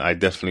on, and I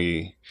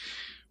definitely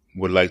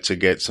would like to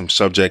get some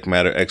subject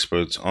matter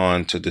experts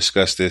on to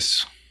discuss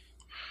this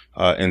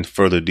in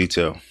further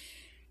detail.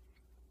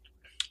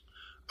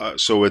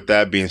 So with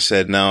that being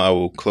said, now I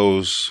will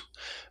close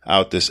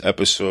out this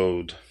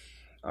episode.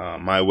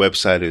 My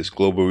website is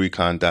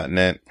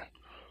globalrecon.net.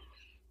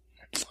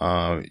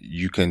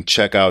 You can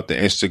check out the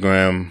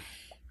Instagram.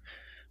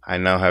 I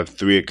now have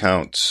 3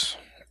 accounts.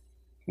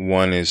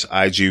 One is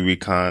IG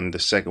Recon. The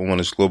second one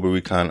is Global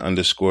Recon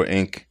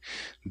 _Inc.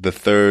 The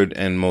third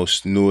and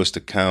most newest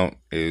account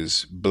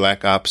is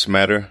Black Ops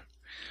Matter.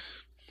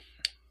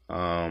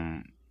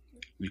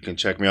 You can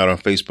check me out on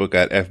Facebook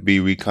at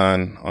FB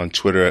Recon, on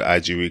Twitter at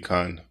IG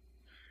Recon.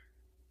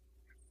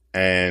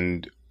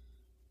 And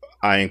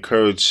I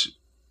encourage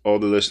all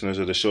the listeners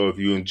of the show, if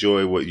you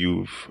enjoy what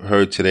you've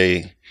heard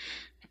today,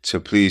 to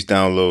please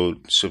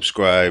download,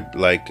 subscribe,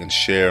 like, and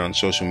share on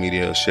social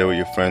media. Share with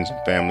your friends and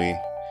family,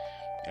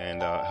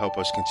 and help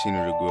us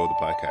continue to grow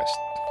the podcast.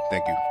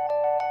 Thank you.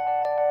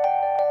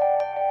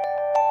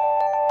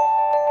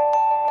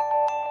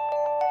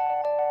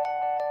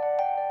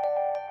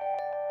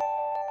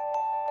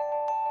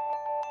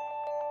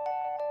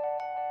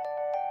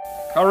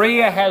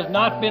 Korea has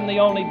not been the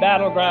only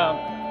battleground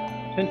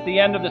since the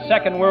end of the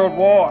Second World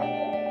War.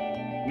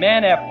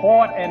 Men have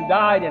fought and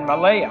died in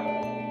Malaya,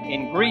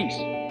 in Greece,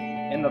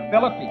 in the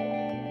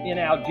Philippines, in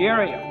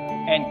Algeria,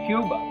 and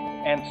Cuba,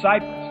 and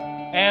Cyprus,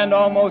 and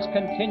almost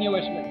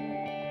continuously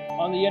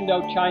on the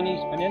Indo-Chinese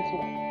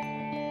Peninsula.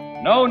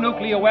 No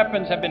nuclear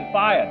weapons have been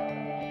fired.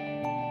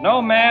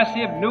 No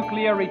massive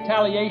nuclear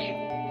retaliation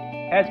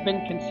has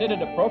been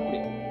considered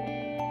appropriate.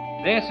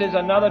 This is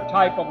another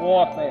type of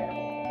warfare,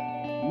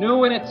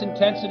 new in its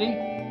intensity,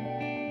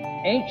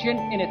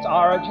 ancient in its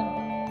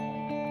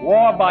origin,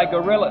 war by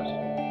guerrillas,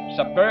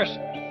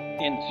 subversives,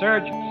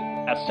 insurgents,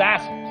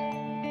 assassins,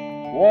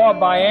 war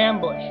by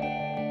ambush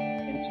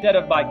instead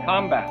of by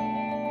combat,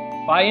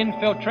 by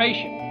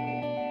infiltration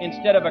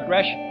instead of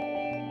aggression,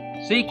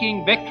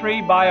 seeking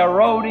victory by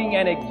eroding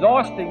and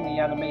exhausting the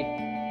enemy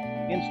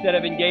instead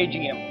of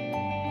engaging him.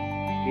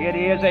 It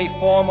is a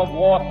form of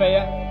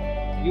warfare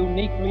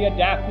uniquely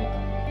adapted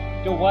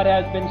to what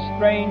has been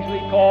strangely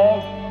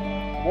called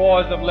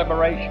wars of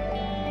liberation,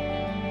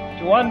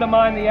 to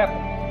undermine the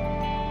effort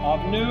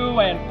of new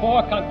and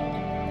poor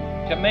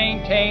countries to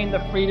maintain the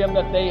freedom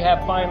that they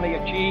have finally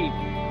achieved.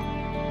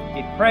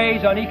 It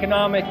preys on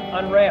economic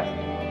unrest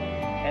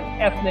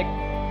and ethnic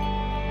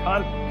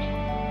conflicts.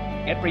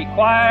 It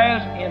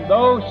requires, in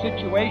those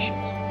situations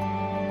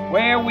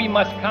where we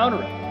must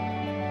counter it,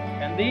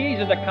 and these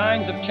are the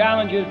kinds of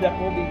challenges that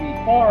will be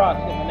before us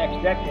in the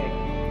next decade,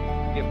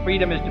 if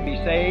freedom is to be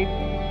saved,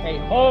 a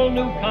whole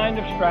new kind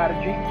of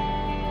strategy,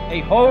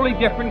 a wholly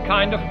different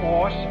kind of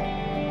force,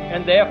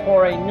 and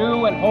therefore a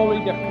new and wholly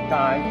different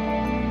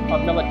kind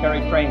of military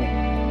training.